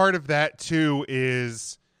think part of that too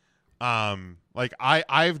is like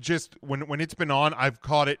I've just when it's been on, I've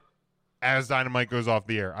caught it as Dynamite goes off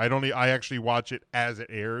the air. I actually watch it as it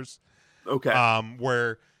airs. Okay.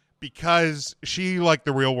 Where because she liked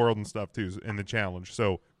the Real World and stuff too in the challenge.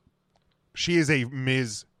 So she is a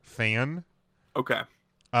Miz fan. Okay.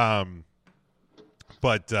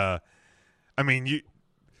 But I mean,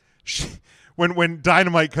 when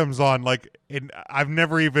Dynamite comes on, like, and I've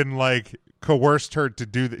never even like coerced her to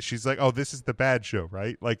do that. She's like, "Oh, this is the bad show,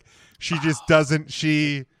 right?" Like, she just doesn't.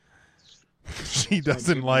 She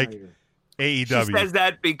doesn't like AEW. She says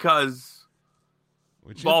that because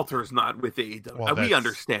Walter's not with AEW. Well, we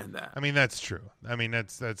understand that. I mean, that's true. I mean,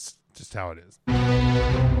 that's just how it is.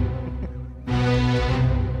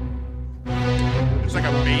 There's like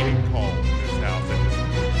a mating call in this house.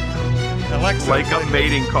 Alexa, like a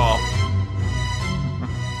mating call.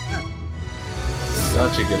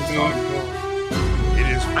 Such a good song. It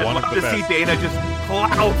is I'd one love of the to best. see Dana just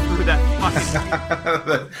plow through that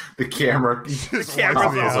fight. the camera. The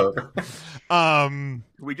camera's over.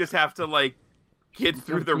 We just have to like get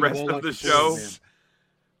through the rest of the show. show.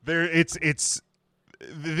 This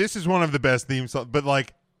is one of the best theme songs, but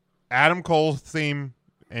like Adam Cole's theme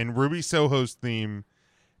and Ruby Soho's theme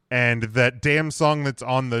and that damn song that's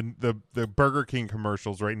on the Burger King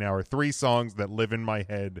commercials right now are three songs that live in my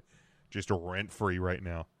head just rent free right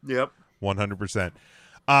now. Yep. 100%.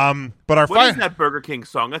 But our What is that Burger King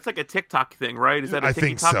song? That's like a TikTok thing, right? Is that a I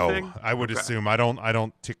think TikTok so. thing? I would assume. I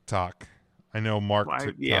don't TikTok. I know Mark.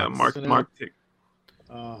 Yeah, TikToks. Mark.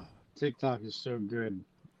 TikTok is so good.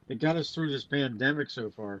 It got us through this pandemic so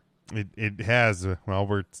far. It has. Well,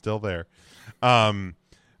 we're still there.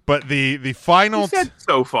 But the final. You said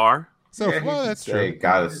so far. Well, that's true. It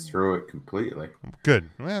got us through it completely. Good.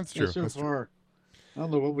 Well, that's true. Yeah, so That's true. far, I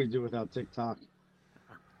don't know what we do without TikTok.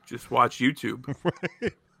 Just watch YouTube.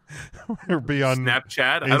 Or be on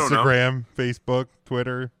Snapchat. I don't know. Instagram, Facebook,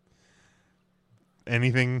 Twitter,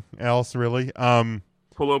 anything else really. Pull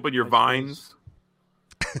open your vines.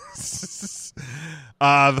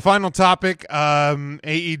 The final topic,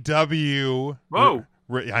 AEW. Whoa.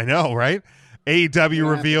 I know, right? AEW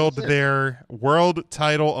revealed their World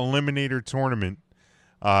Title Eliminator Tournament.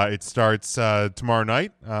 It starts tomorrow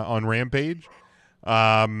night on Rampage.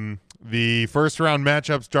 The first round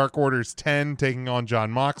matchups: Dark Order's 10 taking on Jon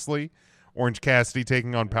Moxley, Orange Cassidy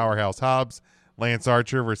taking on Powerhouse Hobbs, Lance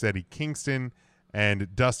Archer versus Eddie Kingston,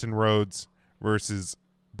 and Dustin Rhodes versus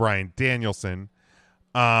Bryan Danielson.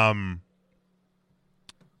 What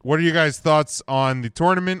are you guys' thoughts on the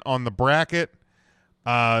tournament, on the bracket?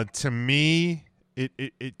 To me,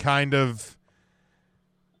 it kind of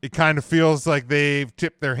feels like they've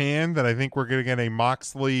tipped their hand that I think we're going to get a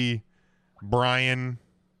Moxley Bryan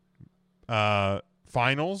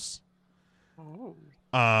finals.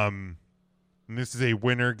 And this is a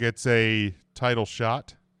winner gets a title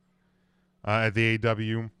shot at the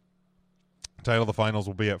AEW title. The finals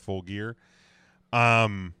will be at Full Gear.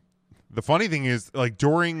 The funny thing is, like,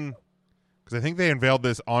 because I think they unveiled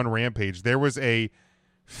this on Rampage, there was a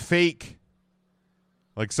fake,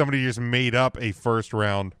 like, somebody just made up a first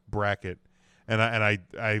round bracket, and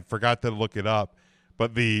I forgot to look it up,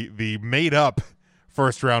 but the made up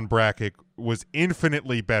first round bracket was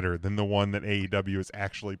infinitely better than the one that AEW is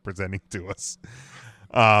actually presenting to us.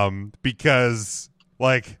 Because,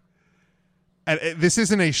 like, this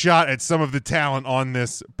isn't a shot at some of the talent on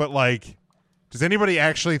this, but, like, does anybody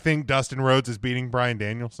actually think Dustin Rhodes is beating Bryan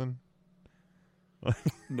Danielson?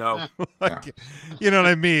 No. Like, you know what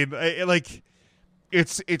I mean? Like,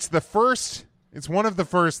 it's one of the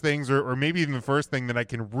first things, or maybe even the first thing that I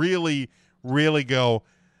can really, really go,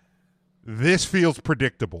 this feels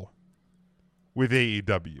predictable with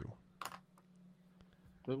AEW.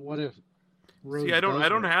 But what if? Rhodes See, I don't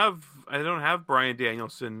does have Bryan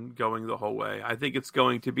Danielson going the whole way. I think it's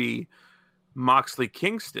going to be Moxley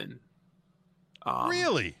Kingston.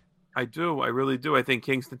 Really? I do. I really do. I think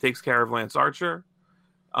Kingston takes care of Lance Archer.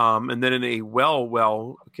 And then in a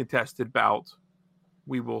well contested bout,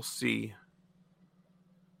 we will see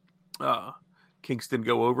Kingston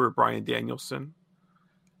go over Bryan Danielson.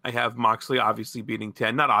 I have Moxley obviously beating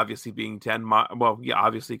 10. Not obviously being 10.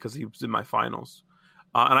 Obviously because he was in my finals.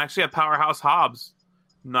 And I actually have Powerhouse Hobbs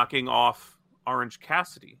knocking off Orange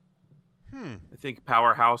Cassidy. I think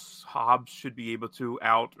Powerhouse Hobbs should be able to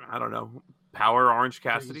power Orange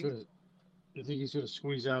Cassidy. You think he's going to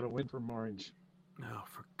squeeze out a win from Orange? Oh,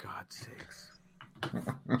 for God's sakes.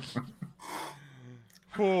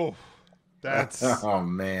 Oh, that's... Oh,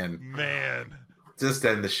 man. just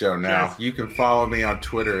end the show now. Yes. You can follow me on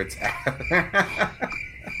Twitter. It's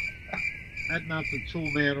At Not the Tool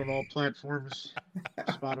Man on all platforms,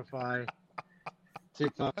 Spotify,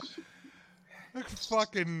 TikTok.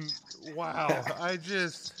 Fucking wow. I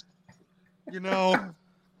just,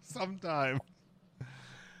 sometime.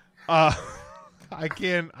 I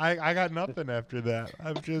can't. I got nothing after that.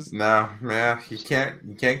 I'm just no, man. You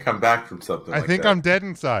can't come back from something. I like think that. I'm dead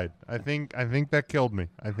inside. I think that killed me.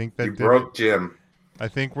 I think that You did broke it. Jim. I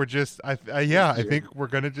think we're just. I think we're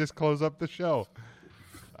gonna just close up the show.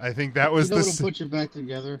 I think that was It'll the. put you back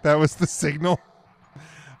together. That was the signal.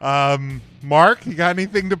 Mark, you got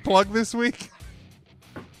anything to plug this week?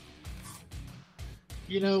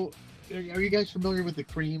 Are you guys familiar with the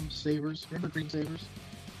Cream Savers? Remember Cream Savers?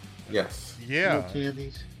 Yes. Yeah. Little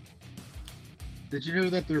candies. Did you know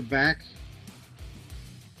that they're back?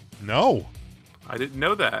 No. I didn't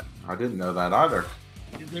know that. I didn't know that either.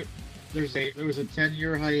 There was a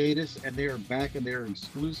 10-year hiatus, and they are back, and they're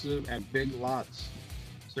exclusive at Big Lots.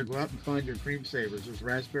 So go out and find your Cream Savers. There's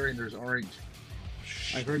raspberry and there's orange.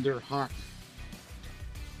 I heard they're hot.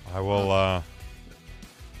 I will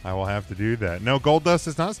have to do that. No, Goldust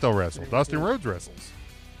is not still wrestled. Dustin Rhodes wrestles.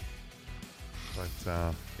 But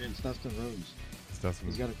It's Dustin Rhodes.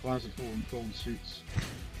 He's got a closet full of gold suits.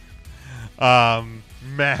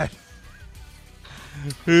 Matt,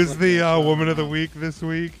 who's the woman of the week this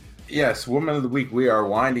week? Yes, Woman of the Week. We are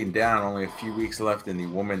winding down. Only a few weeks left in the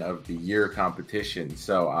Woman of the Year competition.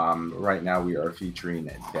 So right now we are featuring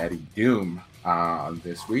Daddy Doom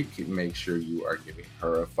this week. Make sure you are giving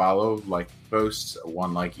her a follow, like posts.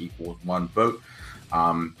 1 like equals 1 vote.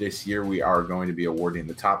 This year we are going to be awarding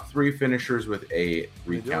the top 3 finishers with a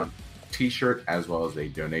Recount t-shirt as well as a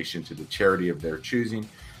donation to the charity of their choosing.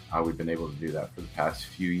 We've been able to do that for the past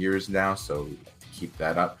few years now, so we have to keep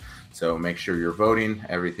that up. So make sure you're voting.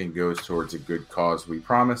 Everything goes towards a good cause, we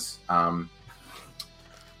promise. You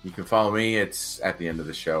can follow me. It's at the end of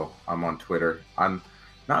the show. I'm on Twitter. I'm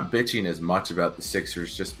not bitching as much about the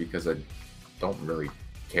Sixers just because I don't really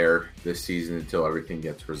care this season until everything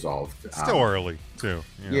gets resolved. It's still early, too.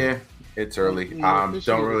 Yeah, it's early.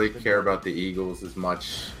 Don't really care about the Eagles as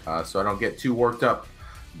much, so I don't get too worked up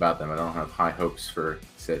about them. I don't have high hopes for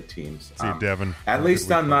said teams. See, Devin. At least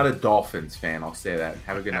I'm not a Dolphins fan. I'll say that.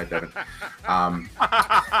 Have a good night, Devin.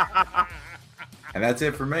 And that's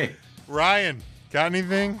it for me. Ryan, got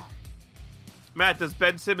anything? Matt, does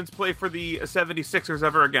Ben Simmons play for the 76ers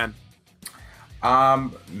ever again?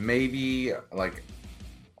 Maybe like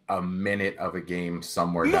a minute of a game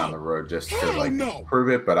somewhere down the road just to prove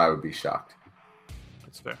it, but I would be shocked.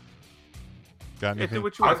 That's fair. Got anything?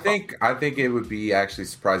 I think it would be actually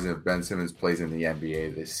surprising if Ben Simmons plays in the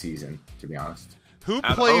NBA this season, to be honest. Who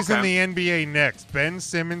plays in the NBA next, Ben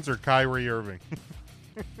Simmons or Kyrie Irving?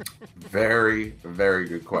 Very, very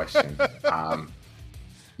good question.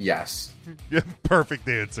 Yes. Yeah, perfect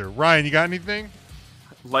answer. Ryan, you got anything?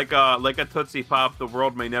 Like a Tootsie Pop, the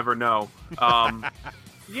world may never know.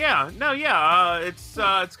 It's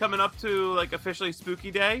coming up to like officially Spooky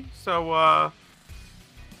Day, so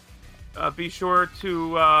be sure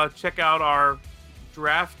to check out our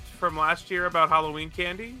draft from last year about Halloween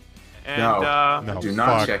candy. And, do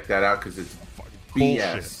not check that out because it's BS.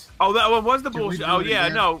 Bullshit. Oh, that one was the bullshit. Oh yeah,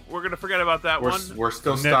 no, we're gonna forget about that one. We're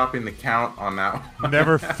still stopping the count on that one.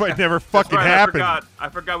 Never fucking right, happened. I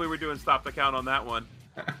forgot we were doing stop the count on that one.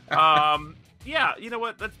 Yeah, you know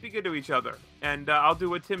what? Let's be good to each other, and I'll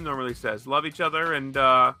do what Tim normally says: love each other and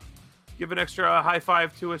give an extra high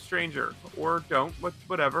five to a stranger, or don't.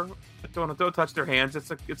 Whatever. Don't touch their hands.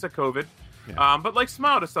 It's a COVID. Yeah. But like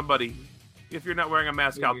smile to somebody if you're not wearing a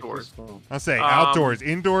mask outdoors. I'll say outdoors,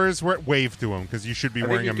 indoors. Wave to them because you should be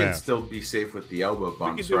wearing a you can mask. still be safe with the elbow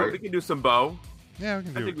bumps, We can do some bow. Yeah, we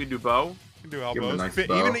can do. I think we do bow. We can do Give 'em a elbows. nice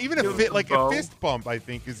bow. Even a fit like a fist bump, I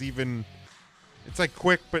think is even. It's like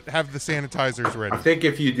quick, but have the sanitizers ready. I think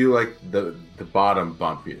if you do like the bottom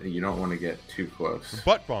bump, you don't want to get too close.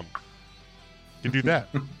 Butt bump. You can do that.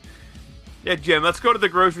 Yeah, Jim, let's go to the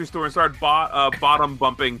grocery store and start bottom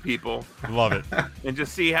bumping people. Love it. And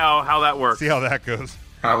just see how that works. See how that goes.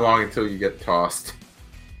 How long until you get tossed?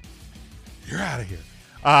 You're out of here.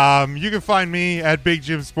 You can find me at Big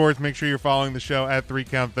Jim Sports. Make sure you're following the show at 3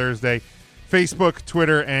 Count Thursday. Facebook,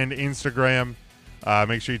 Twitter, and Instagram.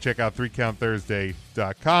 Make sure you check out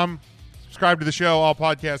 3CountThursday.com. Subscribe to the show, all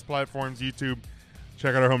podcast platforms, YouTube.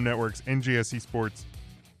 Check out our home networks, NGSC Sports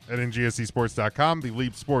at NGSCSports.com, the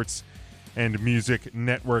Leap Sports and Music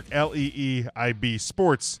Network, LEEIB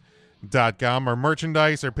Sports.com. Our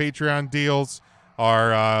merchandise, our Patreon deals,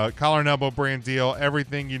 our Collar and Elbow brand deal,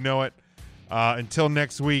 everything, you know it. Until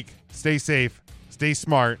next week, stay safe, stay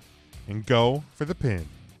smart, and go for the pin.